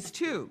husband is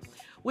too.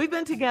 We've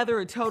been together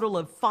a total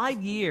of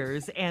 5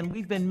 years, and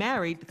we've been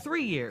married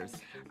 3 years.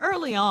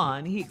 Early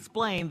on, he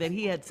explained that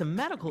he had some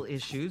medical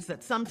issues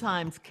that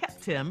sometimes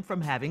kept him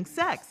from having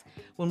sex.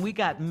 When we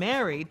got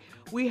married,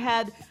 we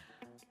had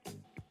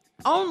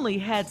only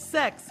had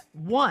sex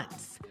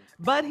once.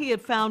 But he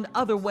had found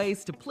other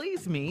ways to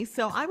please me,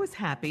 so I was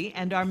happy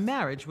and our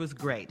marriage was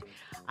great.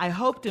 I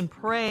hoped and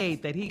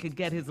prayed that he could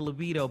get his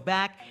libido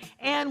back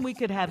and we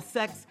could have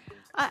sex,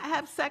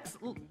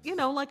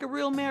 like a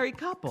real married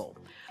couple.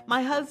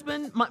 My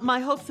husband, my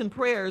hopes and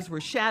prayers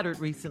were shattered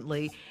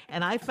recently,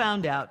 and I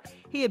found out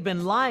he had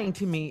been lying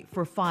to me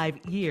for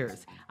 5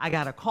 years. I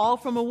got a call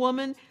from a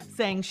woman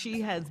saying she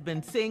has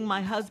been seeing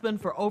my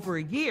husband for over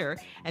a year,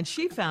 and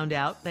she found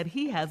out that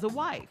he has a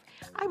wife.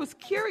 I was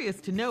curious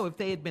to know if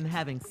they had been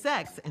having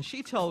sex, and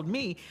she told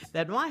me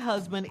that my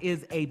husband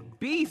is a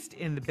beast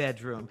in the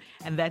bedroom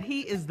and that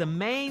he is the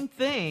main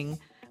thing.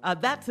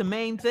 That's the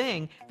main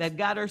thing that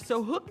got her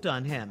so hooked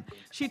on him.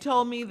 She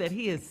told me that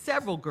he has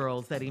several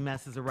girls that he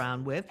messes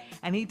around with,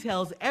 and he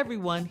tells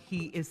everyone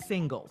he is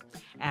single.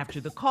 After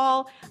the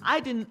call,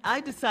 I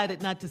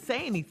decided not to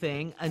say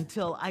anything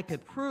until I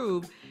could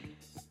prove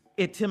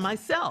it to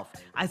myself.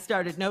 I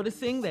started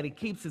noticing that he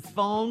keeps his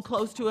phone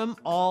close to him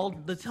all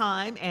the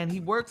time, and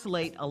he works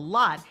late a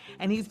lot,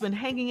 and he's been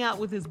hanging out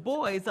with his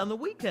boys on the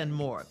weekend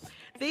more.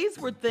 These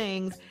were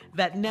things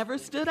that never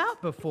stood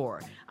out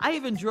before. I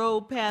even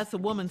drove past a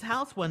woman's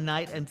house one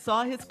night and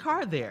saw his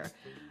car there,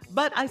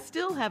 but I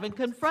still haven't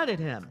confronted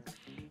him.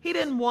 He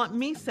didn't want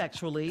me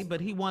sexually, but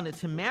he wanted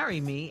to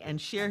marry me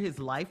and share his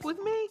life with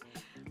me?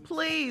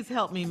 Please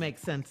help me make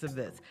sense of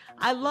this.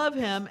 I love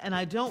him and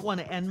I don't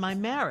want to end my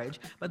marriage,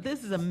 but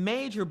this is a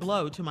major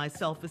blow to my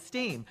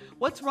self-esteem.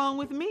 What's wrong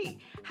with me?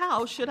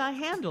 How should I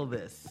handle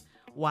this?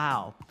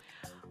 Wow.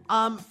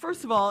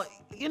 First of all,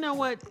 you know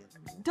what?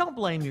 Don't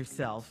blame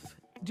yourself.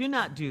 Do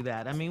not do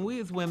that. I mean, we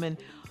as women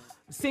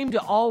seem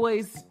to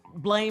always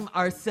blame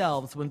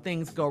ourselves when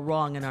things go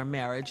wrong in our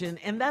marriage.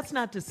 And that's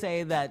not to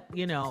say that,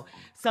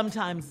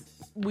 sometimes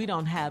we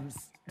don't have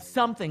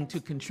something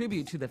to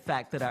contribute to the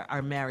fact that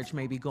our marriage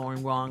may be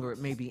going wrong or it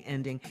may be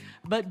ending.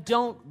 But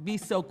don't be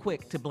so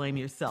quick to blame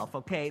yourself,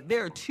 okay?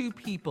 There are two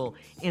people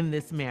in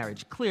this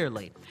marriage,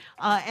 clearly.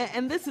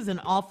 And this is an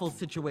awful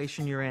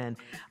situation you're in.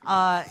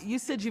 You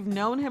said you've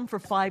known him for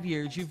 5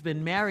 years. You've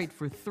been married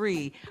for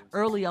 3.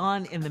 Early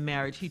on in the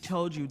marriage, he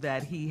told you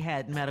that he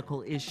had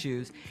medical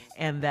issues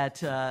and that,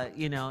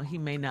 he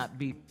may not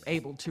be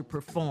able to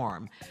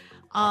perform.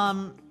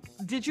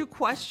 Did you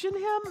question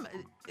him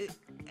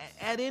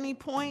at any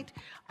point?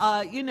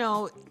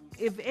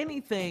 If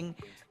anything,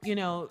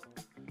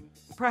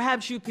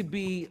 perhaps you could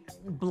be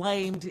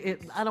blamed.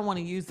 I don't want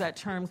to use that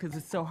term because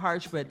it's so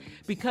harsh, but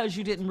because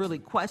you didn't really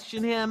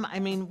question him. I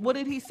mean, what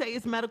did he say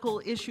his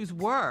medical issues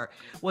were?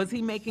 Was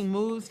he making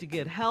moves to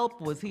get help?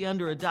 Was he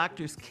under a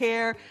doctor's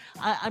care?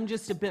 I'm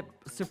just a bit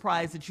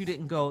surprised that you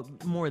didn't go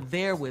more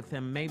there with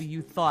him. Maybe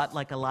you thought,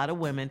 like a lot of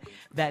women,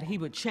 that he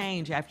would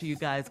change after you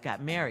guys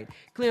got married.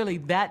 Clearly,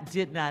 that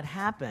did not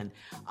happen.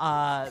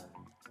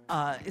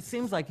 It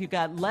seems like you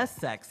got less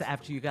sex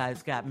after you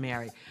guys got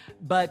married.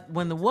 But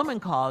when the woman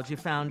called, you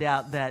found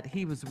out that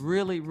he was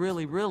really,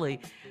 really, really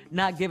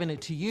not giving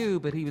it to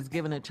you, but he was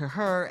giving it to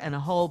her and a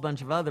whole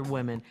bunch of other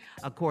women,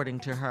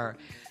 according to her.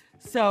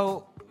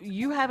 So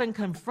you haven't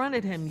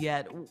confronted him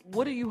yet.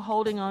 What are you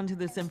holding on to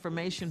this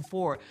information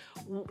for?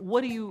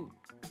 What do you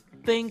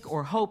think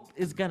or hope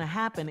is going to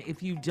happen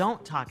if you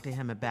don't talk to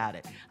him about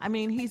it? I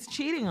mean, he's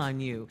cheating on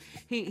you.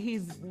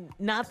 He's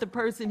not the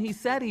person he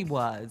said he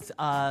was.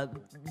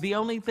 The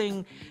only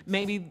thing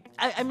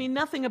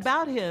nothing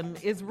about him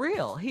is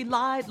real. He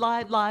lied.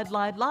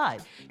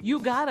 You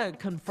got to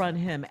confront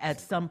him at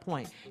some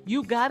point.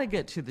 You got to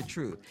get to the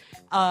truth.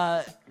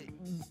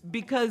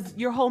 Because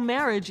your whole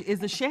marriage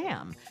is a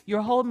sham.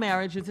 Your whole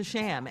marriage is a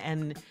sham.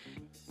 And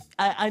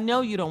I know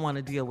you don't want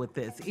to deal with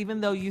this,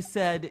 even though you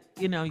said,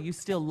 you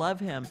still love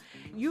him.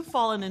 You've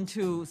fallen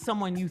into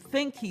someone you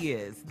think he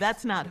is.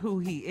 That's not who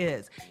he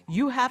is.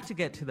 You have to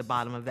get to the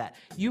bottom of that.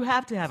 You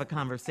have to have a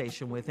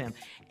conversation with him.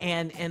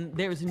 And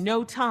there's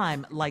no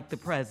time like the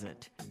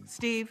present.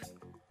 Steve?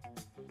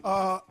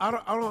 I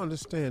don't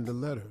understand the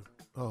letter.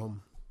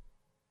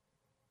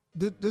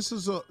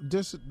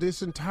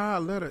 This entire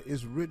letter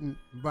is written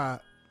by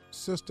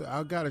sister.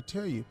 I got to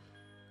tell you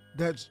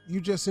that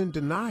you just in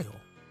denial.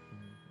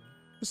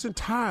 This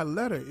entire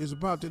letter is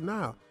about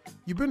denial.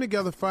 You've been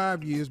together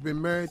 5 years, been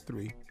married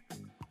 3.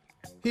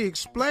 He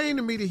explained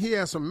to me that he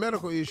has some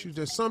medical issues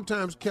that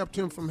sometimes kept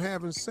him from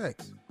having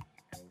sex.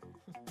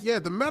 Yeah,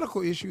 the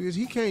medical issue is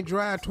he can't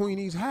drive between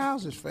these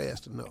houses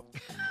fast enough.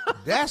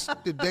 That's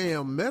the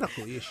damn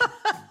medical issue.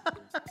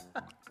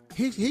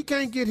 He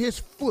can't get his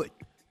foot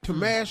to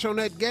mash on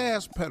that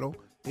gas pedal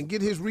and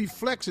get his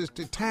reflexes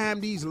to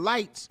time these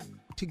lights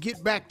to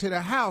get back to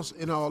the house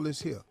and all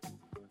this here.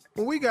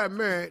 When we got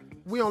married,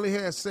 we only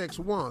had sex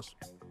once,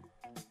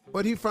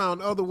 but he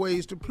found other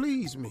ways to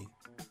please me.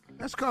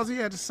 That's because he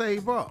had to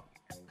save up.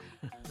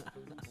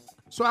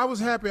 So I was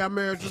happy our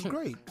marriage was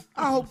great.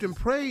 I hoped and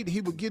prayed he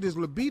would get his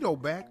libido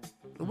back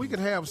and we could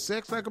have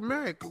sex like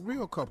a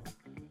real couple.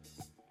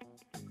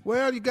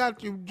 Well, you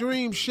got your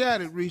dreams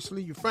shattered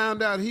recently. You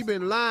found out he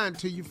been lying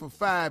to you for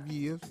 5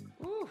 years.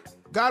 Ooh.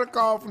 Got a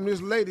call from this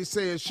lady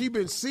saying she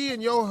been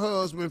seeing your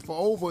husband for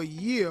over a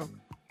year.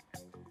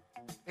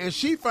 And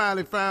she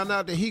finally found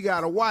out that he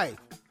got a wife.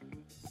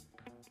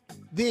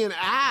 Then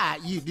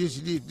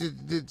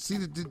this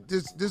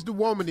the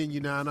woman in you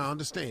now, and I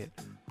understand.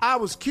 I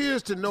was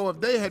curious to know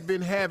if they had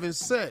been having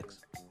sex.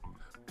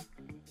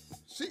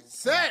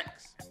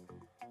 Sex?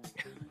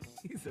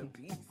 He's a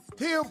beast.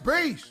 He a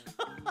beast.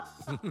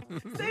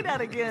 Say that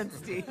again,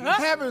 Steve.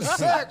 Having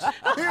sex.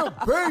 He a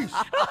beast.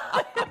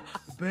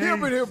 He'll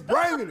be here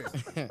bringing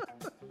it.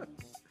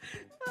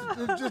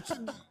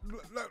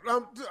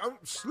 I'm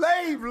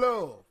slave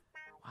love.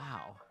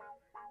 Wow.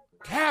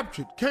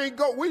 Captured. Can't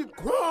go. We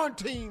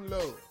quarantine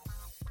love.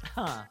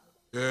 Huh.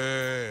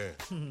 Yeah.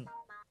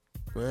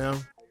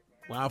 Well,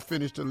 I'll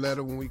finish the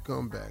letter when we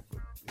come back.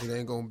 But it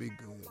ain't going to be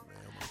good, man.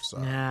 I'm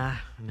sorry.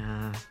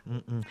 Nah.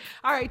 Mm-mm.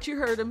 All right, you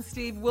heard him,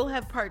 Steve. We'll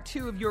have part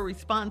 2 of your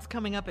response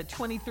coming up at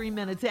 23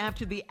 minutes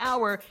after the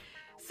hour.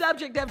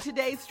 Subject of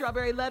today's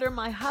Strawberry Letter,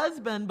 my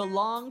husband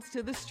belongs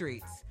to the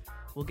streets.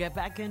 We'll get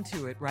back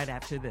into it right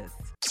after this.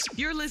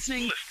 You're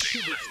listening to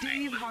the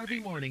Steve Harvey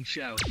Morning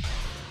Show.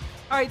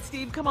 All right,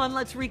 Steve, come on,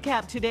 let's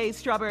recap today's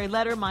Strawberry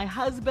Letter. My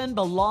husband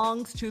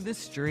belongs to the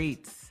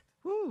streets.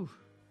 Whew.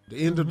 The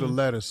end of the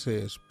letter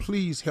says,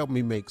 please help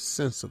me make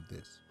sense of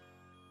this.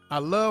 I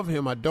love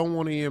him. I don't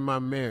want to end my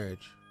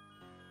marriage.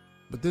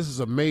 But this is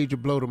a major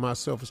blow to my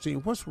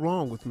self-esteem. What's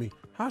wrong with me?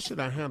 How should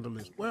I handle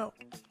this? Well,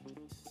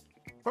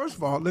 first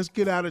of all, let's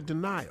get out of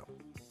denial.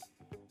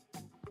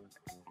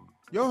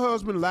 Your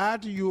husband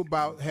lied to you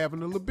about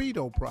having a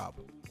libido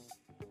problem.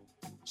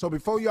 So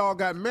before y'all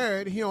got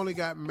married, he only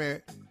got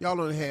married.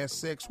 Y'all only had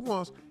sex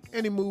once,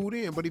 and he moved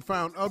in. But he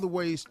found other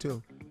ways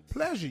to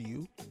pleasure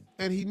you,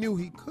 and he knew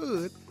he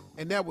could,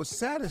 and that would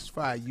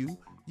satisfy you.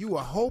 You were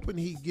hoping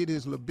he'd get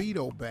his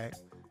libido back,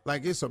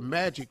 like it's a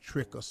magic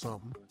trick or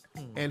something,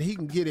 and he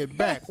can get it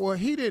back. Well,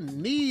 he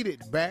didn't need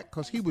it back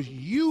because he was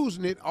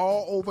using it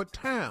all over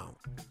town.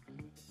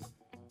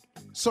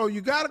 So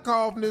you got a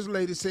call from this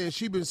lady saying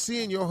she been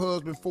seeing your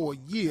husband for a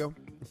year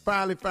and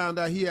finally found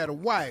out he had a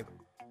wife.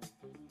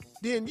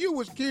 Then you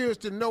was curious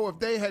to know if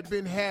they had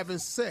been having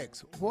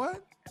sex.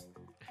 What?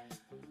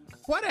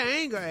 What the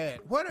anger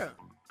at?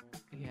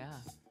 Yeah.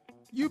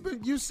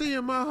 You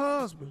seeing my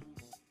husband?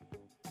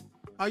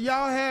 Are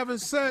y'all having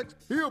sex?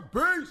 He a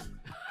beast.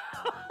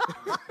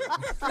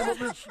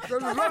 Dropping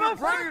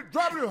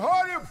it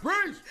hard, he a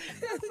beast.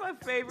 That's my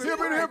favorite. He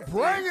been here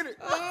bringing it.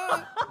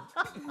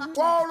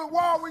 Wall to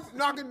wall, we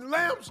knocking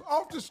lamps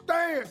off the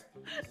stand.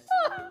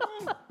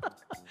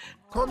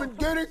 Come and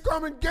get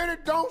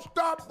it, don't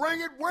stop,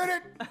 bring it with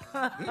it.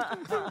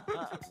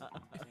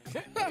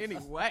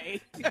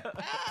 Anyway.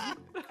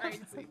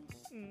 Crazy.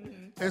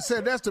 And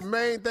said that's the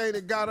main thing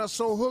that got us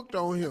so hooked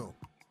on him.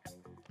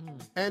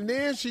 And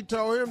then she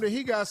told him that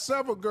he got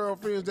several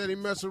girlfriends that he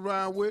mess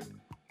around with,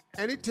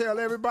 and he tell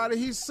everybody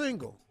he's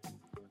single.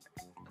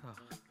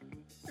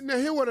 Now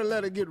he would have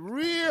let it get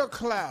real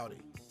cloudy.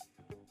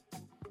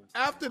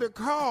 After the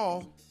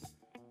call,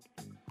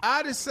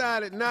 I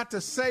decided not to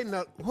say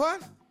nothing.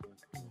 What?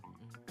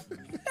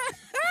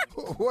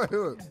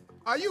 Wait.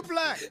 Are you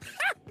black?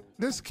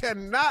 This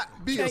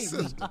cannot be a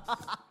sister.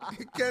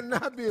 It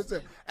cannot be a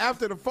sister.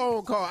 After the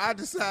phone call, I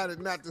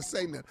decided not to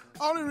say nothing.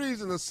 Only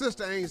reason a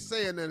sister ain't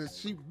saying nothing is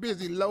she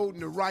busy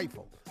loading the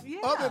rifle. Yeah.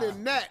 Other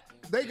than that,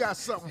 they got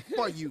something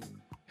for you.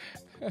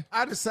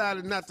 I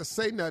decided not to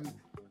say nothing.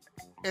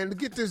 And to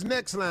get this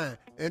next line,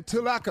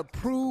 until I could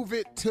prove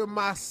it to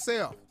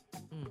myself.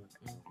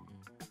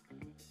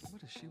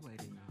 What is she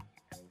waiting on?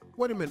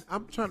 Wait a minute.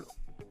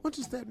 What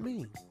does that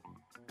mean?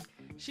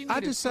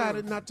 I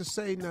decided not to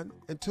say nothing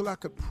until I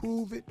could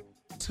prove it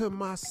to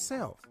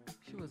myself.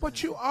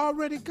 But you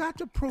already got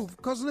the proof,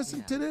 because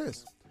listen to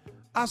this.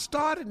 I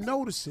started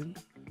noticing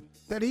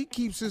that he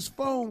keeps his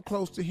phone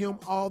close to him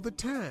all the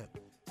time.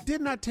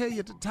 Didn't I tell you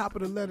at the top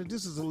of the letter,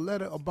 this is a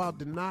letter about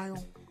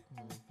denial?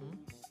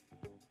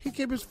 He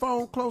keeps his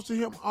phone close to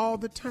him all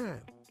the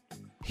time.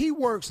 He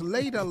works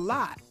late a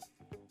lot.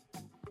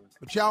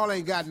 But y'all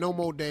ain't got no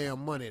more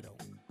damn money, though.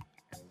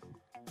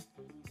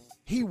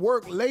 He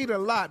worked late a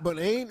lot, but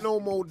ain't no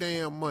more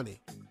damn money.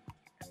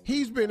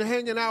 He's been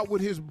hanging out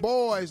with his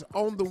boys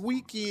on the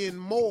weekend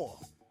more.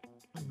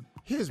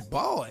 His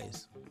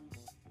boys?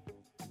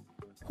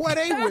 Where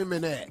they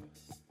women at?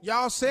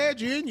 Y'all said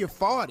you're in your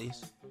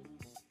 40s.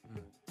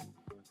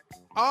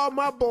 All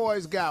my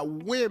boys got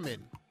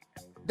women.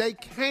 They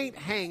can't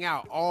hang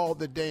out all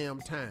the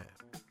damn time.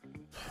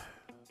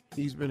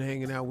 He's been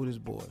hanging out with his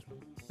boys.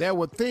 There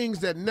were things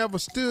that never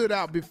stood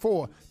out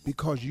before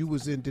because you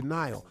was in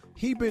denial.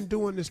 He been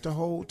doing this the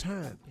whole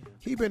time.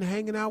 He been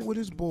hanging out with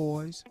his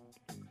boys.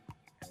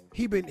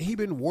 He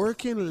been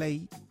working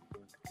late.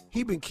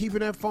 He been keeping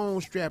that phone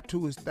strapped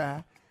to his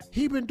thigh.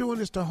 He been doing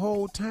this the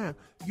whole time.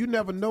 You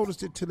never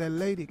noticed it till that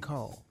lady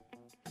called.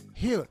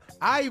 Here,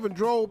 I even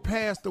drove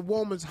past the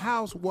woman's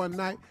house one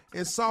night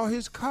and saw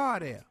his car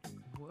there.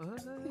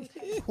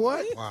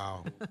 What?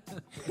 Wow.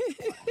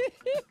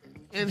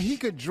 And he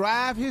could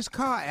drive his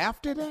car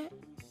after that?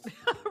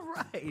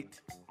 Right.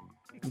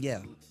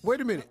 Yeah. Wait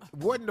a minute.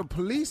 Wasn't the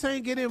police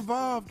ain't get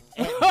involved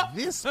at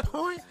this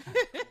point?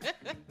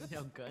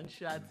 No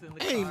gunshots in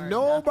the Ain't car.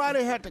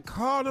 nobody had to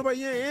call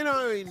nobody.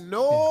 Ain't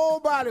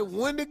nobody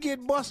when to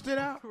get busted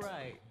out.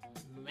 Right.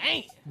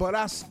 Man. But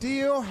I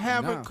still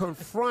haven't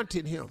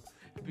confronted him.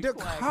 The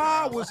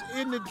car was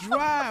in the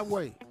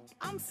driveway.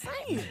 I'm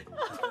saying.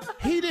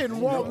 He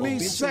didn't want me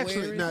obituaries?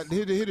 sexually. Now,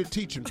 here the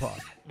teaching part.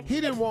 He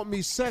didn't want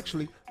me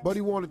sexually, but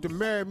he wanted to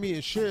marry me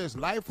and share his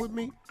life with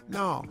me.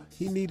 No,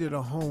 he needed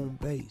a home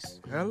base.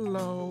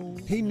 Hello.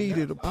 He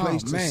needed a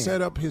place to man.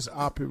 set up his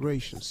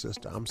operation,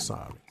 sister. I'm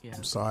sorry.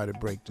 I'm sorry to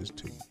break this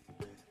to you.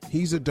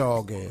 He's a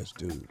dog-ass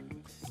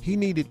dude. He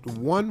needed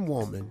one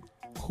woman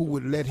who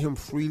would let him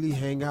freely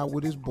hang out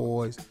with his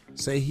boys,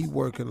 say he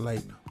working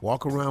late,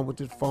 walk around with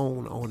his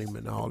phone on him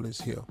and all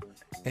this here,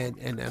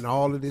 and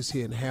all of this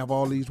here, and have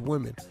all these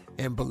women,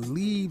 and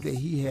believe that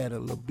he had a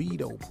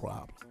libido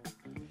problem.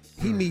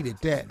 He needed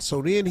that,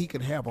 so then he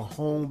could have a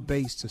home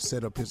base to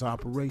set up his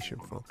operation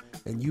from,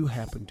 and you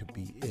happen to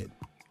be it.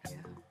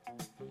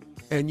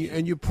 And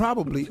you're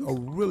probably a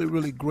really,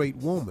 really great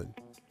woman,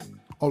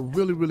 a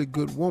really, really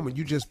good woman.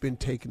 You just been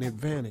taken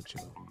advantage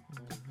of.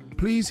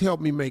 Please help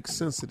me make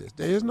sense of this.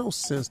 There is no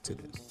sense to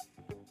this.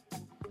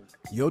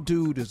 Your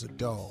dude is a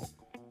dog.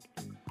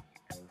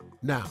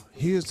 Now,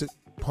 here's the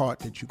part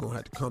that you're going to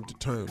have to come to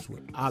terms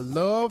with. I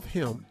love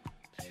him,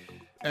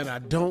 and I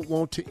don't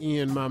want to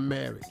end my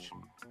marriage.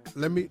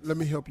 Let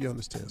me help you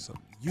understand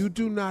something. You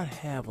do not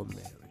have a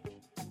marriage.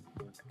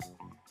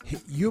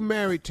 You're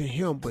married to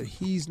him, but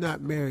he's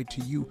not married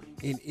to you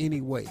in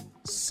any way.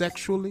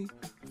 Sexually,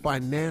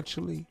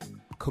 financially,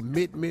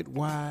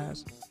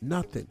 commitment-wise,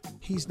 nothing.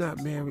 He's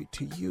not married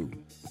to you.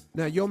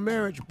 Now, your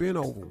marriage been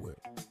over with,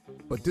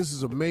 but this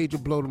is a major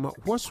blow to my...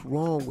 What's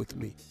wrong with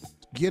me?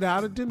 Get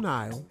out of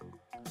denial,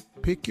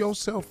 pick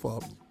yourself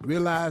up,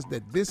 realize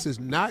that this is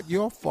not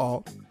your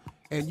fault,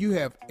 and you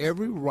have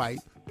every right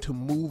to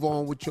move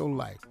on with your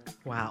life.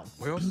 Wow.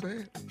 Well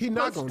said. He's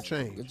not going to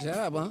change. Good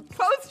job, huh?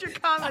 Post your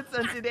comments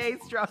on today's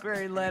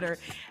Strawberry Letter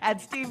at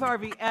Steve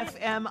Harvey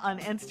FM on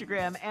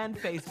Instagram and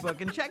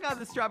Facebook. And check out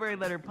the Strawberry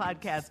Letter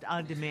podcast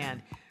on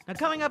demand. Now,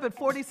 coming up at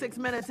 46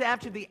 minutes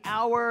after the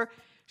hour,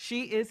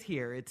 she is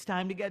here. It's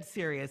time to get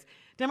serious.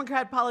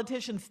 Democrat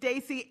politician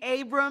Stacey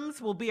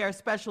Abrams will be our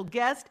special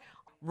guest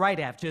right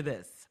after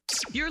this.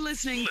 You're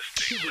listening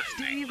to the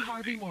Steve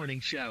Harvey Morning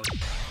Show.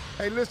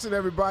 Hey, listen,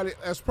 everybody.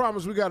 As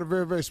promised, we got a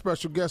very, very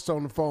special guest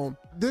on the phone.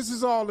 This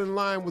is all in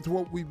line with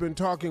what we've been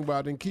talking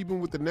about in keeping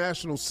with the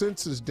National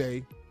Census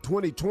Day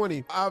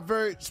 2020. Our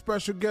very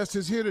special guest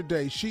is here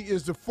today. She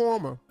is the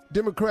former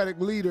Democratic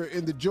leader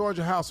in the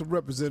Georgia House of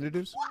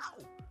Representatives,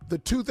 the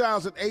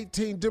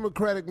 2018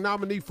 Democratic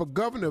nominee for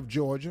governor of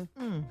Georgia,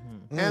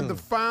 and the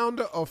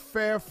founder of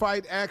Fair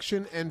Fight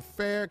Action and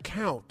Fair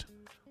Count.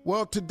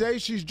 Well, today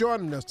she's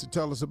joining us to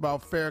tell us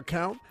about Fair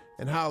Count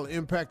and how it'll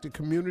impact the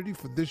community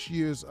for this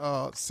year's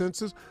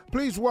census.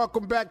 Please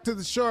welcome back to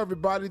the show,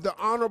 everybody, the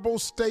Honorable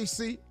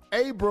Stacey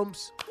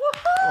Abrams.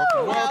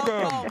 Woohoo!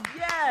 Welcome.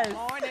 Yes.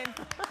 Morning.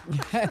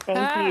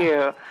 Thank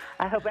you.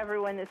 I hope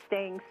everyone is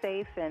staying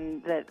safe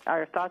and that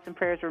our thoughts and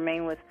prayers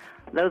remain with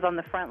those on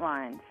the front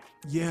lines.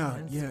 Yeah.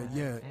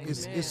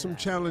 It's some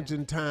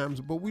challenging times,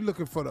 but we're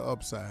looking for the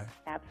upside.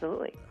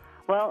 Absolutely.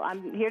 Well,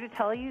 I'm here to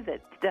tell you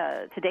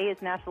that today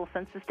is National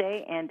Census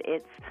Day, and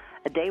it's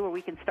a day where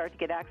we can start to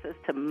get access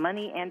to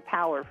money and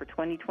power for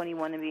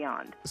 2021 and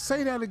beyond.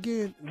 Say that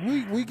again.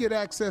 We get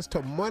access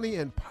to money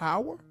and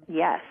power?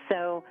 Yes.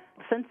 So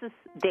census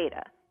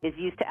data is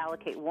used to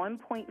allocate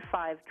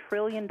 $1.5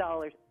 trillion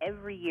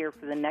every year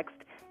for the next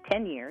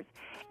 10 years.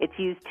 It's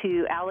used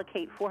to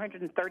allocate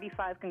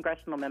 435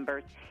 congressional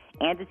members,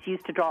 and it's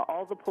used to draw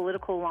all the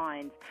political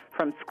lines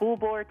from school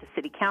board to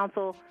city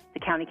council to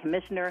county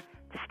commissioner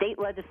to state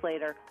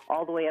legislator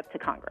all the way up to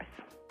Congress.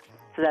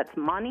 So that's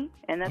money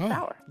and that's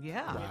power.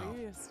 Yeah. It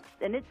is.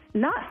 And it's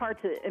not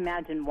hard to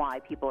imagine why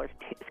people are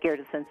scared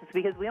of census,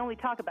 because we only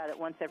talk about it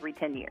once every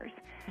 10 years.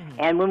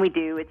 And when we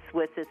do, it's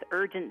with this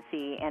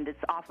urgency, and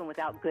it's often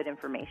without good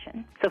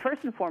information. So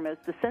first and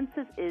foremost, the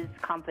census is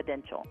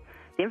confidential.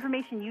 The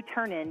information you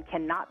turn in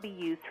cannot be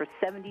used for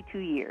 72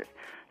 years.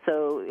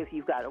 So if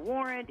you've got a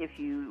warrant, if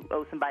you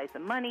owe somebody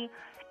some money,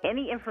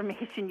 any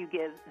information you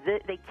give,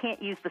 they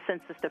can't use the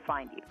census to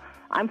find you.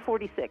 I'm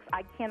 46.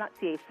 I cannot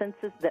see a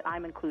census that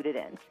I'm included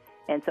in.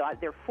 And so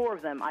there are 4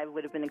 of them I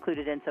would have been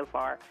included in so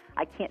far.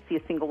 I can't see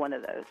a single one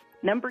of those.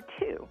 Number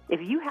 2,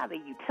 if you have a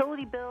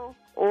utility bill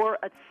or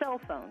a cell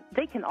phone,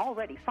 they can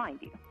already find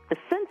you. The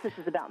census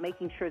is about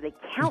making sure they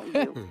count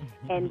you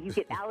and you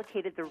get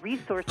allocated the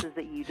resources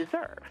that you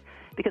deserve.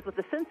 Because what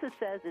the census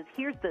says is,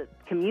 here's the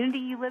community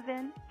you live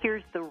in,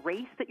 here's the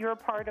race that you're a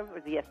part of or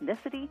the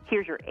ethnicity,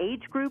 here's your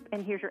age group,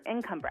 and here's your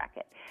income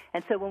bracket.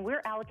 And so when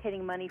we're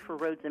allocating money for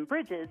roads and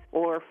bridges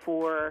or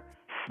for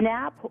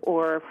SNAP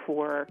or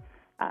for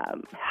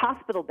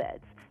hospital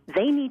beds,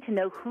 They need to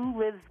know who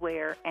lives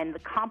where and the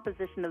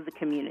composition of the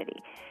community.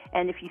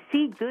 And if you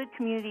see good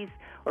communities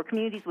or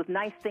communities with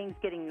nice things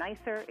getting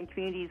nicer and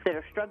communities that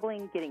are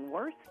struggling getting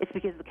worse, it's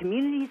because the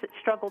communities that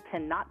struggle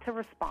tend not to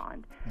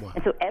respond. Wow.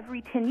 And so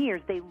every 10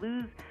 years, they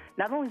lose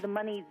not only the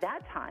money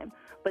that time,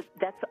 but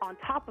that's on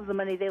top of the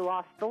money they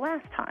lost the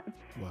last time.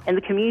 Wow. And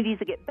the communities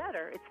that get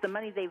better, it's the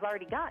money they've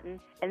already gotten,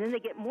 and then they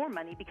get more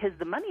money because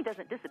the money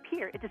doesn't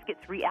disappear, it just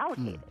gets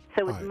reallocated.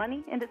 So it's All right.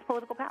 money and it's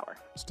political power.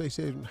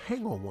 Stacey,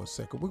 hang on one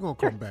second. We're going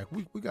to come back.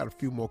 We got a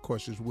few more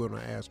questions we're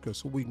going to ask her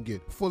so we can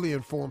get fully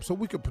informed, so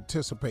we can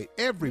participate.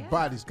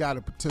 Everybody's got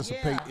to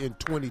participate in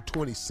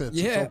 2020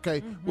 census,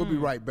 okay? We'll be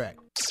right back.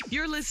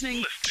 You're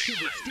listening to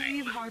the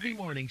Steve Harvey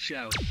Morning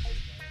Show.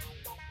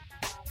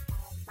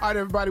 All right,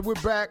 everybody, we're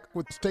back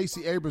with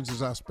Stacey Abrams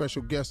as our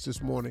special guest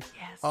this morning.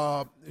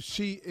 Yes.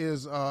 She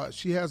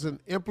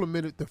hasn't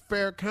implemented the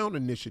Fair Count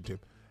initiative,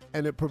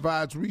 and it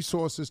provides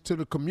resources to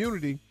the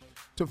community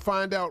to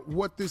find out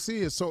what this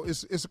is. So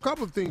it's a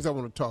couple of things I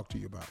want to talk to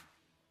you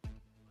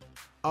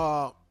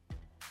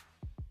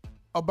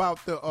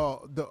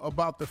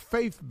about the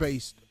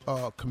faith-based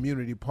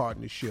community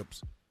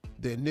partnerships,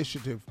 the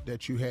initiative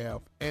that you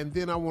have, and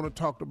then I want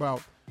to talk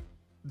about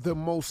the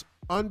most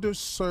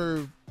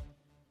underserved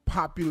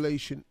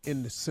population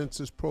in the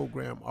census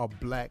program are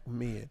black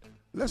men.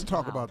 Let's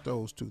talk about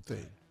those two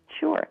things.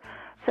 Sure.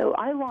 So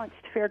I launched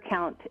Fair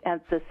Count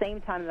at the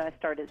same time that I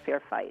started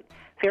Fair Fight.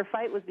 Fair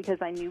Fight was because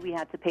I knew we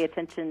had to pay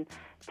attention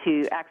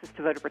to access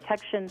to voter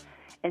protection,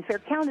 and Fair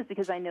Count is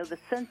because I know the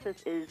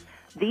census is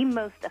the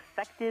most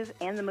effective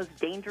and the most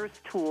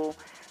dangerous tool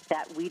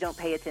that we don't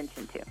pay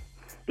attention to.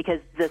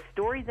 Because the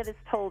story that is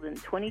told in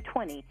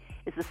 2020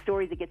 is the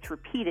story that gets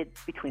repeated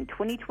between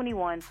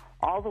 2021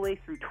 all the way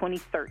through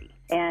 2030.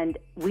 And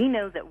we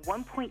know that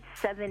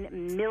 1.7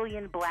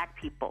 million black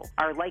people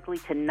are likely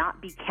to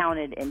not be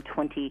counted in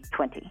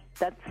 2020.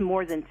 That's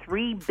more than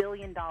 $3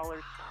 billion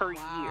per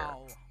year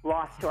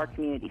lost to our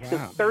communities. So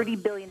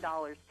 $30 billion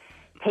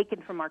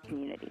taken from our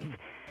communities.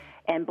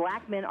 And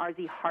black men are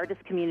the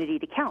hardest community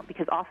to count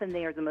because often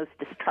they are the most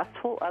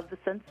distrustful of the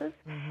census,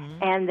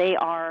 and they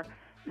are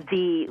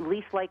the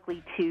least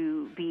likely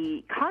to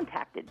be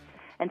contacted.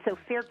 And so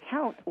Fair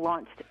Count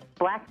launched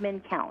Black Men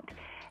Count.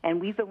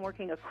 And we've been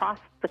working across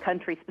the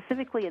country,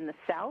 specifically in the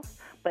South,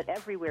 but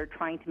everywhere,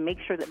 trying to make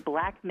sure that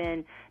black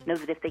men know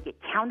that if they get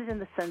counted in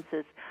the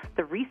census,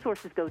 the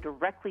resources go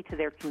directly to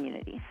their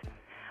communities.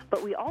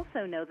 But we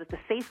also know that the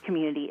faith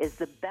community is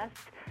the best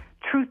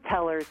truth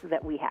tellers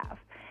that we have.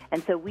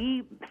 And so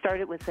we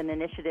started with an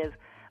initiative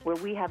where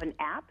we have an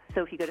app.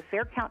 So if you go to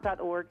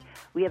faircount.org,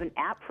 we have an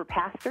app for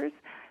pastors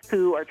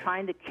who are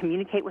trying to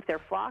communicate with their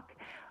flock.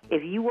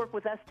 If you work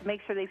with us to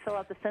make sure they fill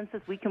out the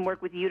census, we can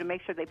work with you to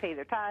make sure they pay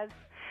their tithes.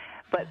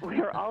 But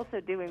we're also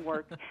doing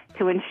work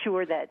to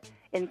ensure that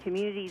in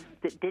communities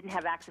that didn't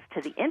have access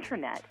to the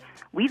internet,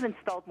 we've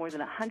installed more than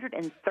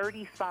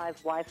 135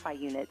 Wi-Fi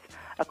units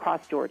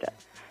across Georgia.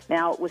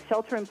 Now, with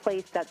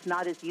shelter-in-place, that's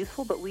not as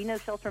useful, but we know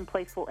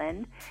shelter-in-place will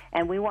end,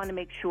 and we want to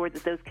make sure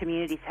that those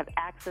communities have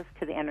access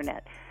to the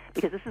internet,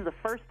 because this is the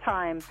first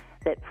time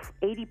that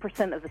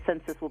 80% of the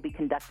census will be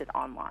conducted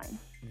online.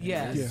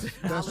 Yes. Yeah,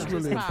 that's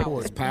really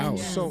important. It's power.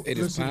 So It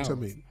is listen to power.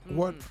 me.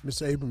 What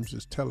Ms. Abrams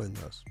is telling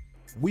us,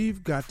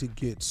 we've got to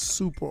get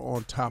super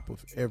on top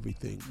of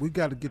everything. We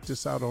got to get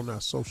this out on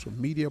our social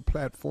media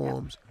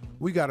platforms.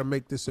 We got to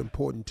make this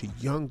important to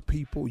young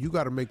people. You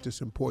got to make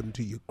this important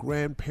to your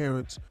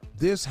grandparents.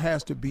 This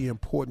has to be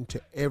important to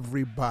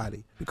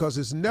everybody because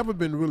it's never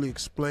been really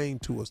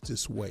explained to us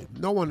this way.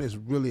 No one has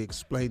really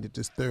explained it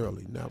this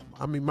thoroughly. Now,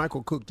 I mean,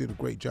 Michael Cook did a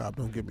great job,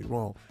 don't get me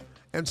wrong.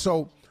 And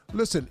so,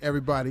 listen,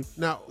 everybody.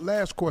 Now,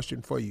 last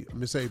question for you,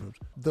 Ms. Abrams.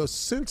 The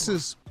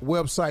census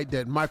website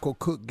that Michael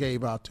Cook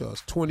gave out to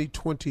us,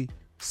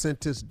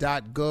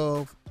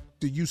 2020census.gov,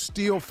 do you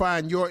still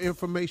find your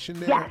information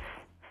there? Yes.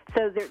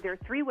 So there are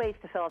three ways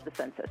to fill out the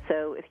census.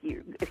 So if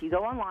you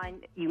go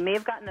online, you may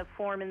have gotten a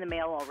form in the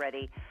mail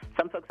already.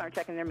 Some folks aren't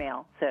checking their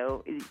mail,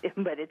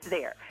 but it's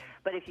there.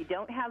 But if you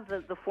don't have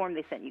the form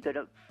they sent, you can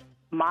go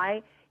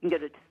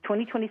to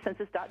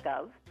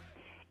 2020census.gov.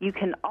 You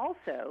can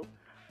also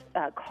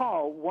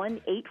call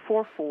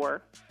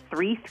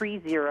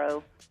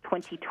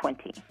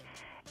 1-844-330-2020,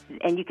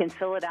 and you can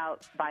fill it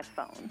out by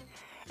phone.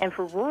 And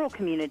for rural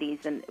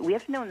communities, and we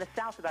have to know in the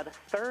South about a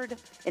third,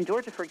 in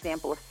Georgia, for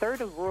example, a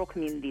third of rural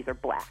communities are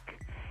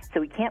black.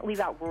 So we can't leave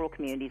out rural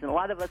communities, and a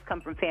lot of us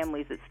come from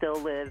families that still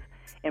live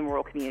in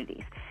rural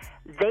communities.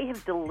 They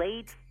have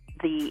delayed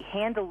the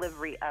hand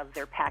delivery of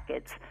their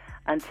packets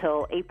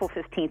until April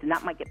 15th, and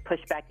that might get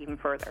pushed back even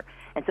further.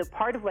 And so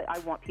part of what I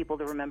want people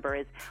to remember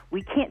is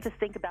we can't just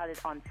think about it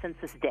on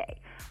Census Day.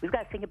 We've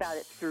got to think about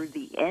it through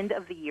the end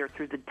of the year,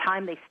 through the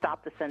time they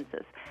stop the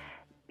census.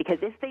 Because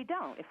if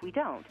we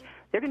don't,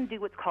 they're going to do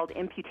what's called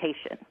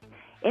imputation.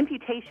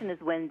 Imputation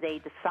is when they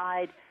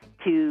decide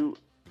to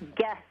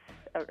guess,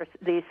 or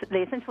they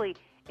essentially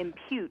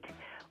impute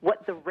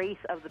what the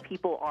race of the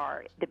people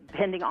are,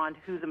 depending on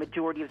who the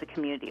majority of the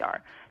community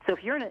are. So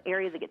if you're in an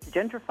area that gets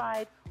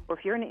gentrified, or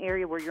if you're in an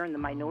area where you're in the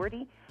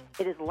minority,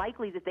 it is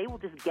likely that they will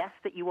just guess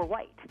that you were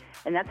white.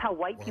 And that's how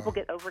white people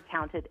get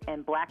overcounted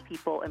and black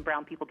people and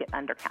brown people get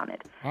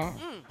undercounted.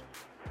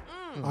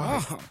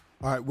 All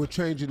right, we're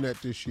changing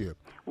that this year.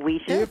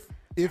 We should.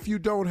 If you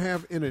don't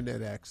have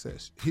internet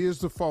access, here's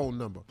the phone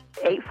number.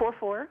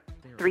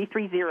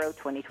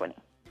 844-330-2020.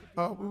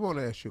 We want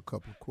to ask you a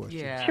couple of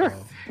questions. Yeah. Sure.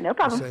 No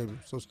problem.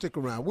 So stick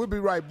around. We'll be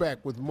right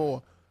back with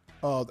more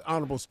the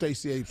Honorable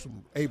Stacey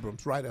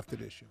Abrams right after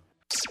this show.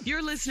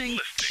 You're listening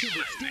to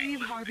the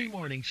Steve Harvey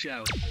Morning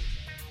Show.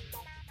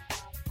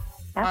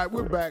 All right,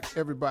 we're back,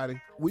 everybody.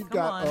 We've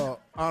got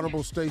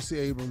Honorable Stacey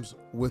Abrams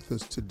with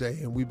us today,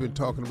 and we've been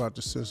talking about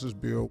the Census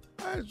Bureau.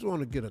 I just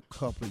want to get a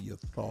couple of your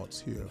thoughts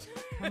here.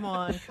 Come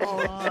on. Go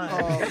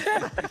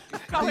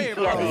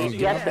ahead,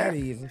 Yes, sir.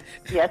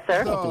 Yes,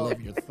 sir. Couple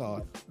of your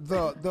thoughts.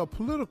 The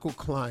political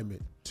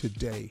climate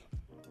today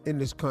in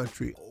this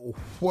country,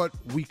 what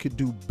we could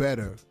do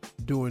better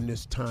during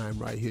this time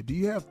right here. Do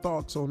you have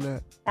thoughts on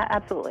that?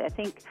 Absolutely. I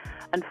think,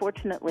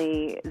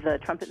 unfortunately, the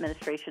Trump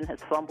administration has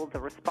fumbled the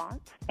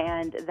response,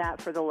 and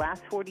that for the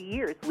last 40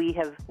 years, we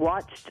have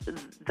watched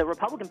the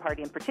Republican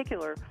Party in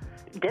particular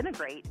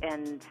denigrate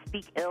and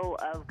speak ill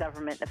of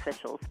government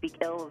officials, speak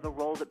ill of the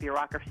role that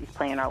bureaucracies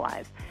play in our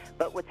lives.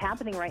 But what's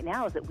happening right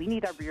now is that we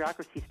need our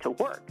bureaucracies to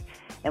work.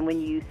 And when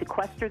you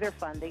sequester their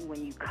funding,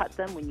 when you cut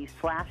them, when you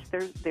slash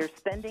their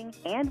spending,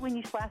 and when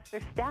you slash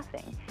their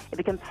staffing, it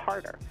becomes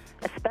harder,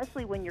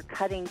 especially when you're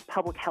cutting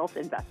public health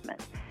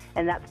investment.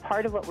 And that's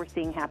part of what we're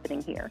seeing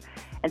happening here.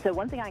 And so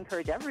one thing I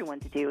encourage everyone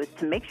to do is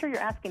to make sure you're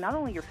asking not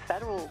only your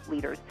federal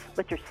leaders,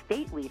 but your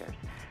state leaders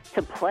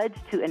to pledge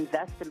to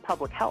invest in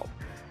public health,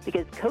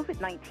 because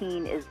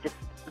COVID-19 is just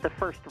the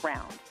first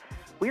round.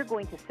 We're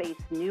going to face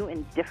new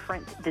and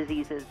different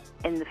diseases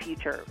in the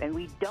future, and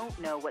we don't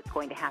know what's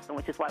going to happen,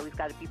 which is why we've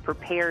got to be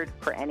prepared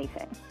for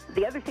anything.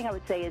 The other thing I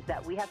would say is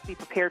that we have to be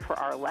prepared for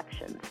our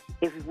elections.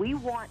 If we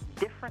want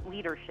different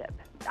leadership,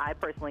 I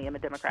personally am a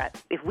Democrat,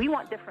 if we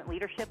want different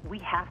leadership, we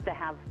have to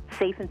have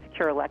safe and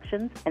secure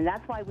elections, and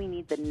that's why we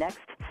need the next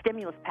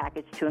stimulus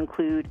package to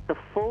include the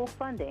full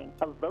funding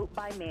of vote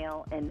by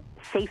mail and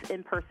safe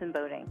in-person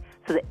voting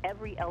so that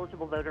every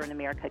eligible voter in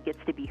America gets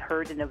to be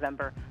heard in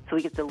November so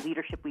we get the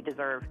leadership we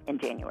deserve in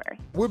January.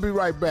 We'll be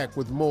right back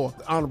with more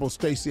Honorable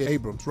Stacey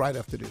Abrams right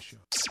after this show.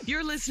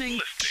 You're listening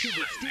to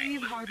the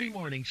Steve Harvey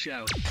Morning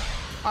Show.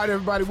 All right,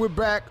 everybody, we're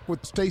back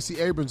with Stacey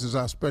Abrams as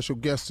our special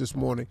guest this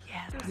morning.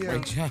 Yes.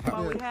 Great job.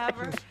 While we have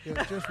her.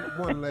 Just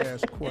one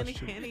last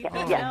question.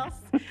 Anything else?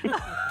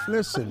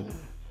 Listen,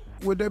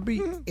 would there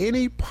be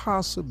any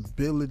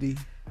possibility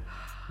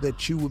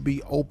that you would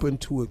be open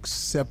to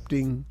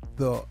accepting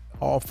the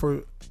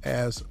offer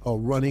as a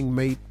running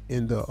mate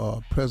in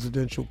the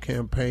presidential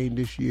campaign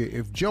this year?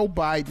 If Joe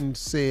Biden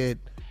said,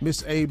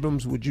 Miss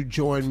Abrams, would you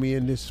join me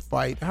in this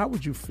fight? How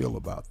would you feel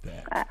about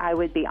that? I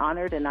would be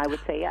honored, and I would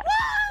say yes.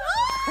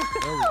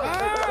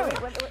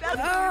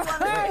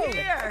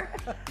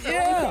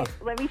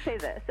 Let me say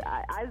this.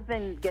 I've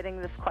been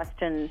getting this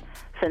question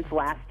since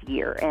last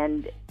year,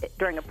 and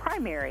during a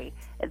primary,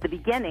 at the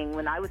beginning,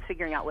 when I was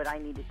figuring out what I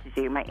needed to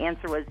do, my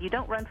answer was, you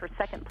don't run for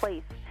second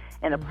place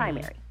in a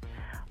primary.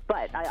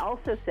 But I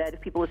also said,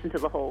 if people listen to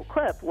the whole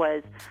clip,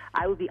 was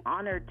I would be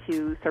honored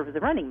to serve as a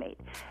running mate.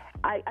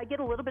 I get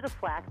a little bit of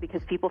flack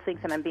because people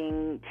think that I'm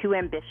being too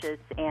ambitious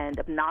and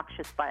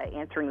obnoxious by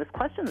answering this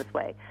question this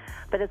way.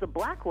 But as a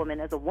black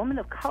woman, as a woman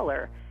of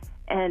color,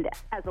 and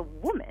as a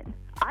woman,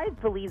 I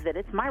believe that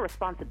it's my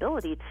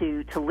responsibility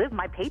to live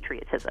my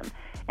patriotism.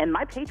 And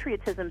my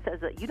patriotism says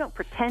that you don't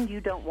pretend you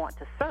don't want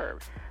to serve.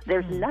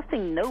 There's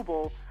nothing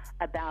noble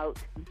about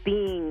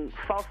being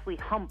falsely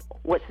humble.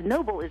 What's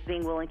noble is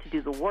being willing to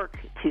do the work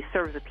to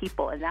serve the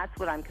people, and that's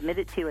what I'm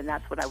committed to, and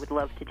that's what I would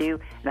love to do,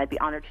 and I'd be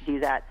honored to do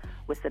that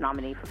with the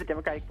nominee for the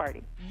Democratic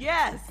Party.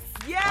 Yes,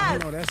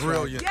 yes. That's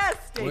brilliant. Yes,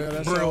 Stacey. Well,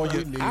 that's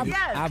brilliant.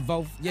 I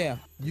vote, yeah.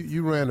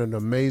 You ran an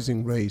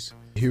amazing race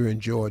here in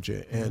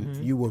Georgia,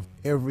 and you were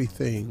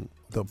everything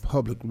the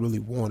public really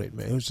wanted,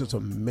 man. It was just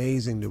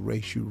amazing the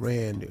race you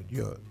ran,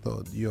 your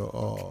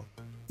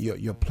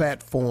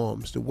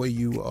platforms, the way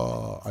you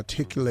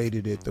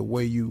articulated it, the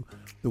way you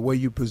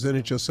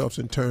presented yourselves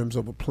in terms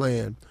of a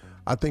plan.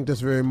 I think that's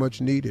very much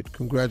needed.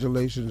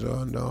 Congratulations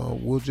on.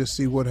 We'll just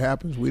see what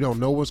happens. We don't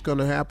know what's going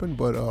to happen,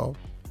 but as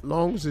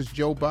long as it's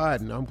Joe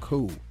Biden, I'm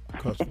cool.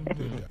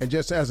 And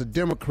just as a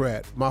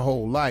Democrat, my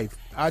whole life,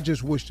 I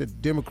just wish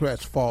that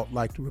Democrats fought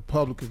like the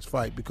Republicans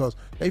fight, because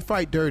they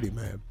fight dirty,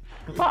 man.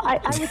 Well, I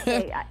would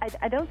say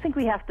I don't think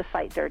we have to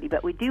fight dirty,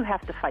 but we do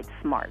have to fight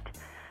smart.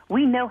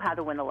 We know how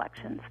to win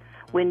elections.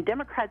 When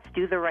Democrats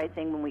do the right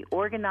thing, when we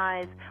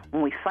organize,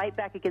 when we fight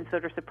back against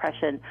voter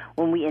suppression,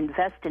 when we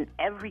invest in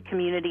every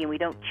community and we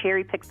don't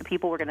cherry pick the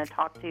people we're going to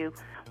talk to,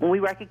 when we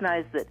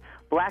recognize that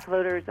black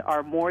voters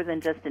are more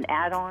than just an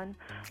add-on,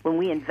 when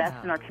we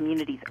invest in our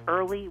communities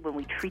early, when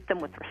we treat them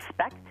with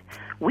respect,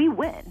 we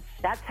win.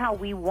 That's how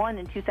we won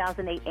in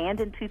 2008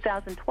 and in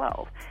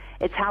 2012.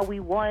 It's how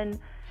we won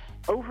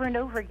over and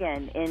over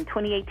again in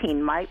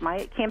 2018.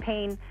 My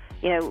campaign,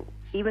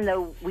 even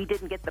though we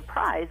didn't get the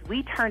prize,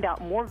 we turned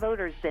out more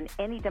voters than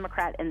any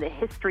Democrat in the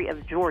history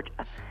of Georgia.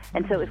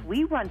 And so if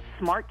we run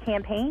smart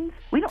campaigns,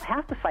 we don't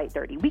have to fight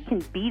dirty. We can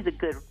be the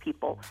good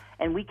people,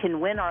 and we can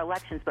win our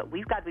elections, but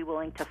we've got to be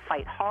willing to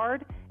fight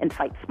hard and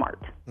fight smart.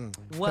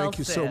 Well Thank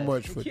you so said.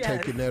 much for Yes.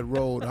 taking that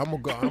road. I'm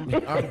going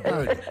to go. I'm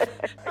good.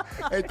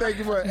 Hey, thank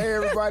you much. Hey,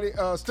 everybody.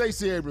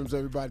 Stacey Abrams,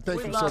 everybody.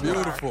 Thank you so much.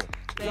 Beautiful.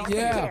 Thank you.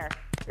 Yeah.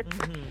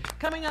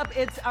 Coming up,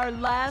 it's our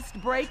last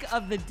break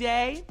of the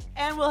day,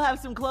 and we'll have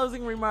some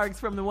closing remarks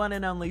from the one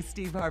and only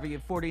Steve Harvey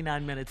at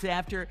 49 minutes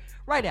after,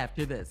 right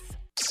after this.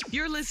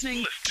 You're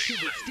listening to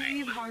the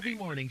Steve Harvey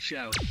Morning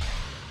Show.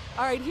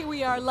 All right, here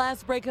we are,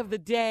 last break of the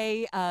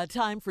day.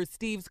 Time for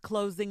Steve's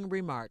closing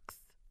remarks.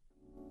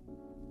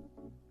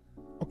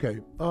 Okay.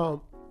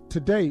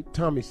 Today,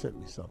 Tommy sent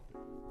me something.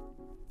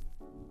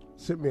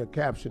 Sent me a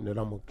caption that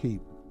I'm going to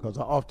keep, because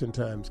I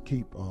oftentimes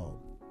keep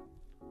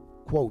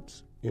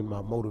quotes in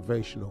my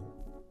motivational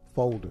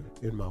folder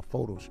in my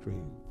photo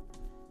stream.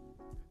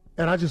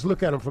 And I just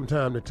look at them from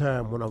time to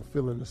time when I'm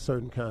feeling a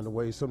certain kind of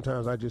way.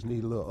 Sometimes I just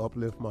need a little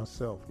uplift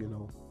myself, you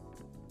know.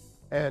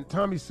 And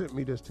Tommy sent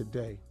me this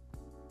today,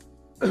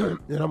 and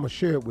I'm going to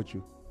share it with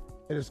you.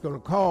 And it's going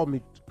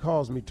to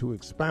cause me to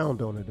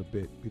expound on it a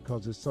bit,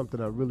 because it's something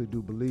I really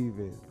do believe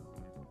in.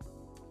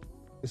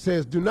 It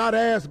says, do not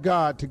ask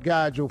God to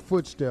guide your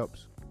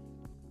footsteps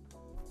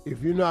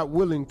if you're not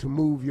willing to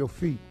move your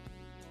feet.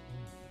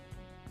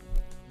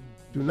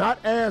 Do not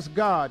ask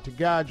God to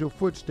guide your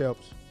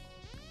footsteps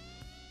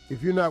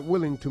if you're not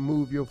willing to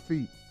move your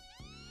feet.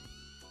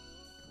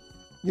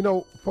 You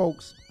know,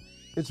 folks,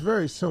 it's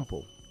very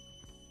simple.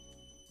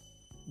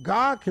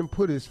 God can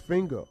put his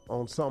finger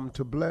on something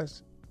to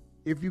bless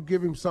if you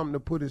give him something to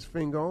put his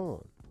finger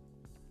on.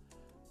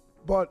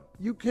 But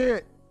you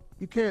can't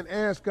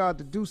ask God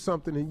to do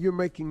something and you're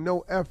making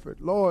no effort.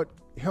 Lord,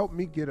 help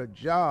me get a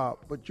job,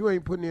 but you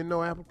ain't putting in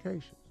no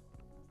applications.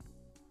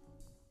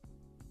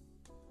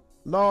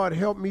 Lord,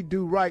 help me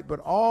do right,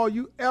 but all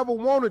you ever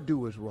want to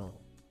do is wrong.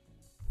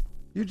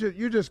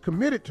 You're just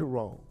committed to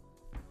wrong.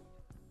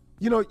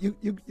 You know,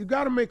 you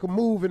got to make a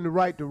move in the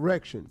right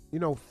direction. You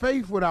know,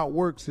 faith without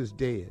works is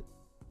dead.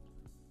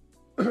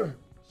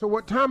 So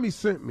what Tommy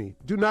sent me,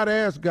 do not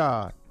ask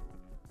God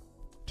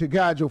to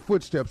guide your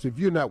footsteps if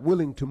you're not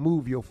willing to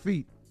move your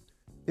feet,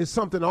 is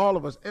something all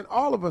of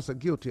us are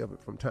guilty of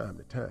it from time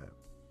to time.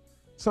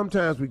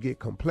 Sometimes we get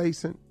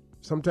complacent.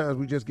 Sometimes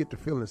we just get to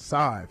feeling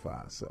sorry for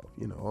ourselves.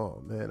 You know,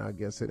 oh, man, I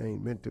guess it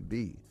ain't meant to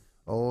be.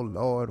 Oh,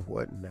 Lord,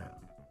 what now?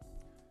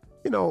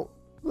 You know,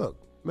 look,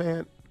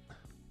 man,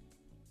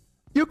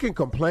 you can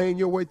complain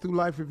your way through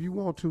life if you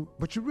want to,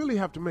 but you really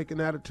have to make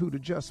an attitude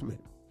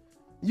adjustment.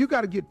 You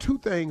got to get two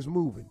things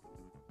moving,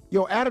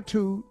 your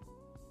attitude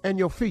and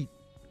your feet.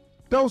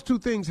 Those two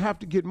things have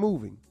to get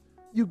moving.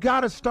 You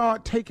got to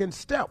start taking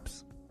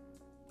steps.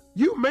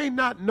 You may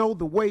not know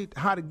the way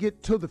how to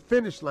get to the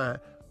finish line,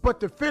 but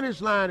the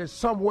finish line is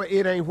somewhere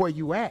it ain't where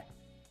you at.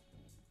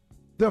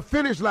 The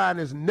finish line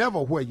is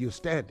never where you're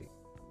standing.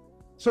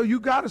 So you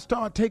got to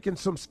start taking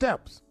some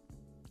steps.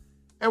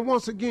 And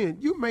once again,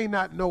 you may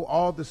not know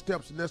all the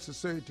steps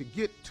necessary to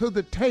get to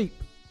the tape,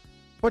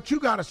 but you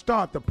got to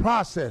start the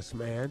process,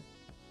 man.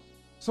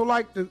 So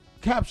like the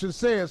caption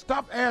says,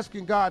 stop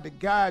asking God to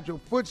guide your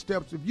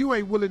footsteps if you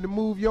ain't willing to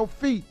move your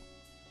feet.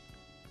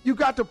 You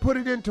got to put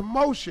it into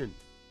motion.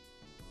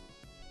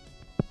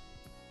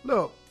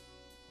 Look,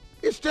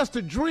 it's just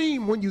a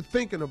dream when you're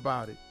thinking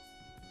about it.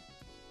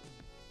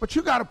 But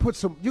you got to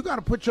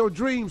put your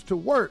dreams to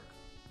work.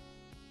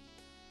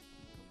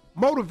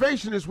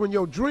 Motivation is when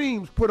your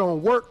dreams put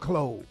on work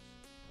clothes.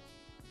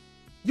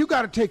 You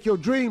got to take your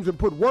dreams and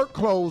put work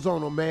clothes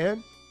on them,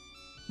 man.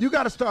 You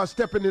got to start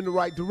stepping in the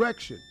right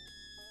direction.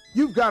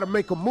 You've got to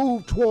make a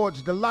move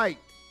towards the light.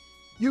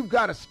 You've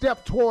got to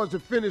step towards the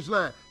finish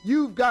line.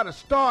 You've got to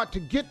start to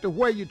get to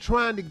where you're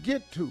trying to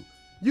get to.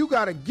 You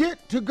got to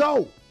get to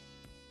go.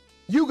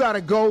 You got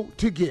to go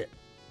to get.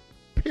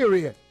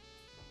 Period.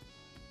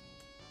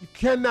 You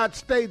cannot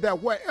stay there.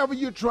 Wherever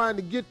you're trying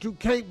to get to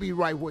can't be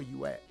right where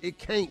you at. It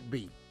can't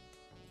be.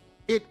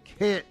 It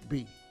can't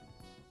be.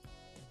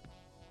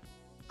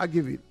 I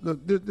give you, look,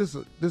 this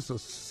is a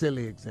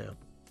silly example.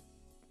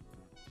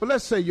 But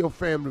let's say your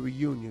family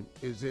reunion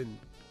is in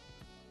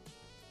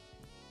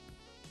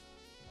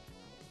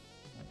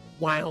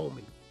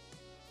Wyoming,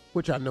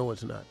 which I know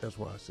it's not. That's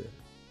why I said it.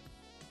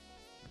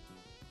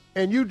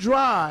 And you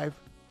drive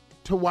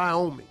to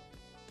Wyoming.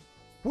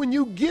 When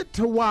you get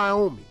to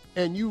Wyoming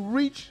and you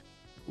reach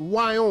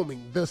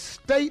Wyoming, the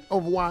state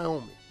of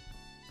Wyoming,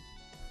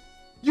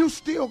 you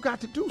still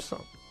got to do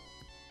something.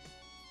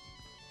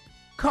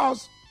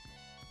 Because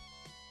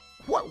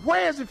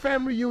where is the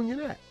family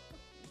reunion at?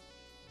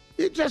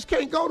 You just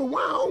can't go to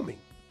Wyoming.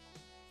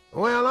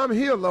 Well, I'm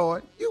here,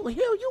 Lord. You here?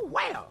 You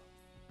where?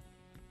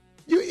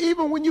 You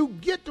even when you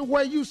get to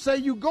where you say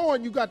you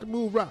going, you got to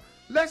move around.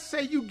 Let's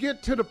say you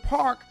get to the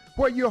park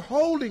where you're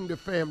holding the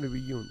family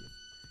reunion,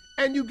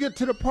 and you get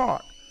to the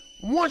park.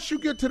 Once you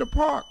get to the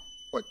park,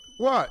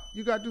 what?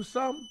 You got to do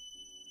something?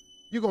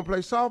 You gonna play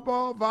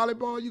softball,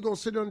 volleyball, you gonna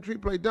sit on the tree,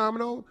 play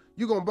domino,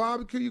 you gonna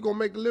barbecue, you gonna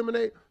make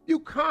lemonade. You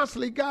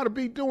constantly gotta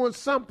be doing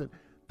something.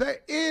 There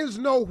is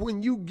no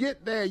when you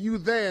get there, you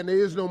there, and there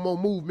is no more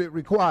movement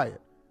required.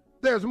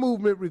 There's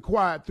movement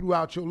required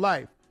throughout your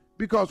life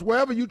because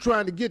wherever you're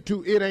trying to get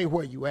to, it ain't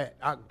where you at.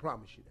 I can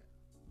promise you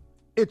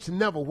that. It's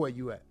never where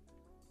you at.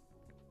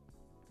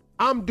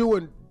 I'm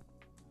doing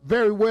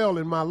very well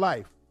in my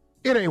life.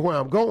 It ain't where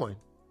I'm going.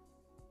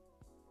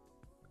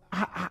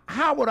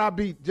 How would I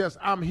be just,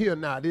 I'm here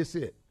now, this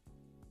it?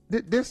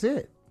 This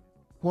it?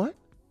 What?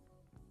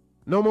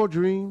 No more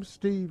dreams,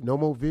 Steve, no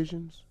more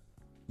visions.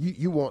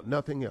 You want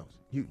nothing else.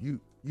 You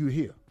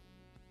here.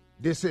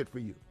 This it for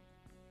you.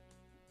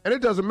 And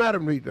it doesn't matter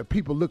to me that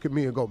people look at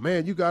me and go,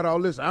 man, you got all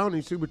this. I don't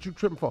even see what you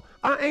tripping for.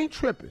 I ain't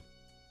tripping.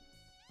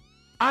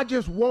 I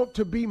just want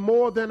to be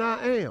more than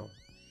I am.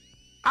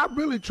 I'm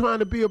really trying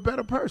to be a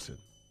better person.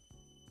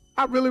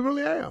 I really,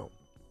 really am.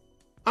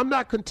 I'm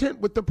not content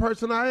with the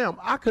person I am.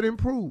 I could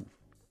improve.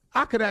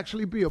 I could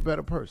actually be a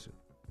better person.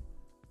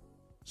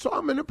 So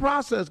I'm in the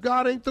process.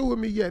 God ain't through with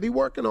me yet. He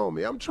working on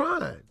me. I'm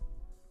trying.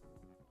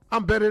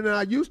 I'm better than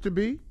I used to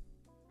be.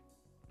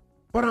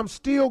 But I'm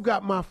still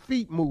got my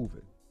feet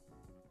moving.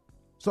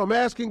 So I'm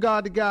asking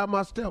God to guide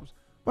my steps.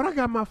 But I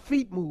got my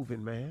feet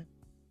moving, man.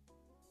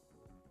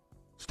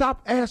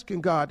 Stop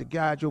asking God to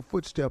guide your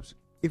footsteps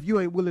if you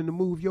ain't willing to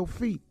move your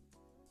feet.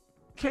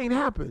 Can't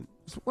happen.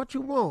 It's what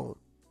you want.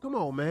 Come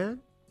on, man.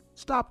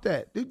 Stop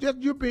that.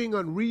 You're being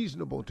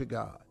unreasonable to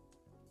God.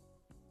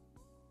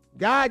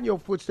 Guiding your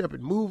footstep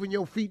and moving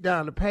your feet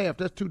down the path,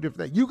 that's two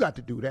different things. You got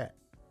to do that.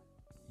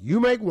 You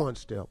make one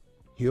step,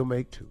 he'll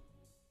make two.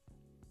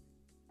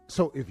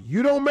 So if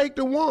you don't make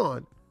the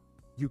one,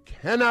 you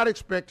cannot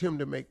expect him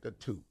to make the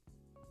two.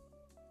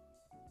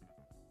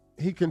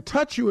 He can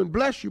touch you and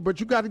bless you,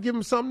 but you got to give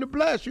him something to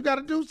bless. You got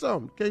to do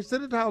something. Can't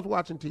sit at the house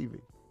watching TV.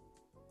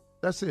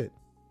 That's it.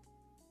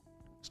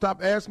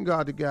 Stop asking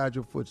God to guide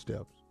your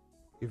footsteps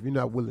if you're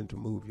not willing to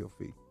move your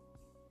feet.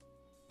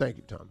 Thank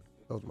you, Tommy.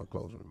 Those are my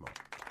closing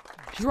remarks.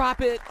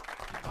 Drop it.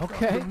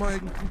 Okay.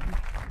 Boom.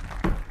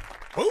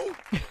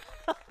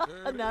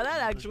 Now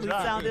that actually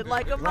sounded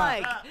like a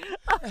mic.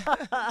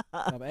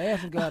 I'm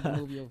asking God to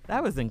move your feet.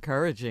 That was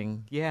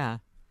encouraging. Yeah.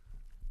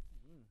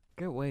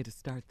 Good way to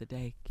start the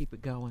day. Keep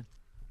it going.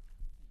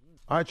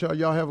 All right, y'all.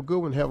 Y'all have a good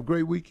one. Have a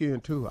great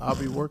weekend, too. I'll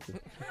be working.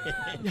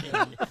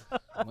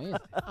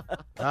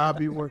 I'll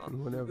be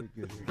working whenever it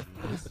gets here.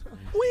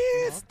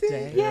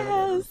 Wednesday.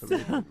 Yes.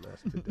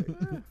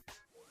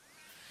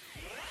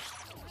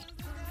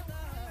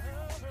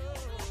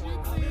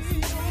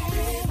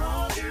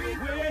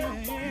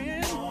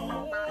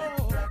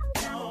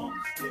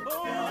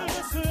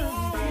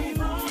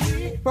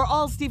 For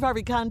all Steve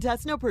Harvey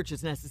contests, no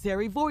purchase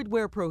necessary, void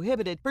where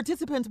prohibited.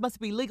 Participants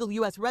must be legal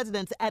U.S.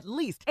 residents at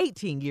least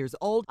 18 years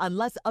old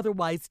unless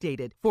otherwise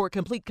stated. For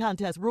complete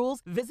contest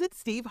rules, visit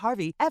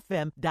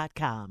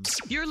steveharveyfm.com.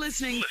 You're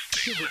listening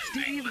to the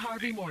Steve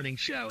Harvey Morning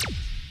Show.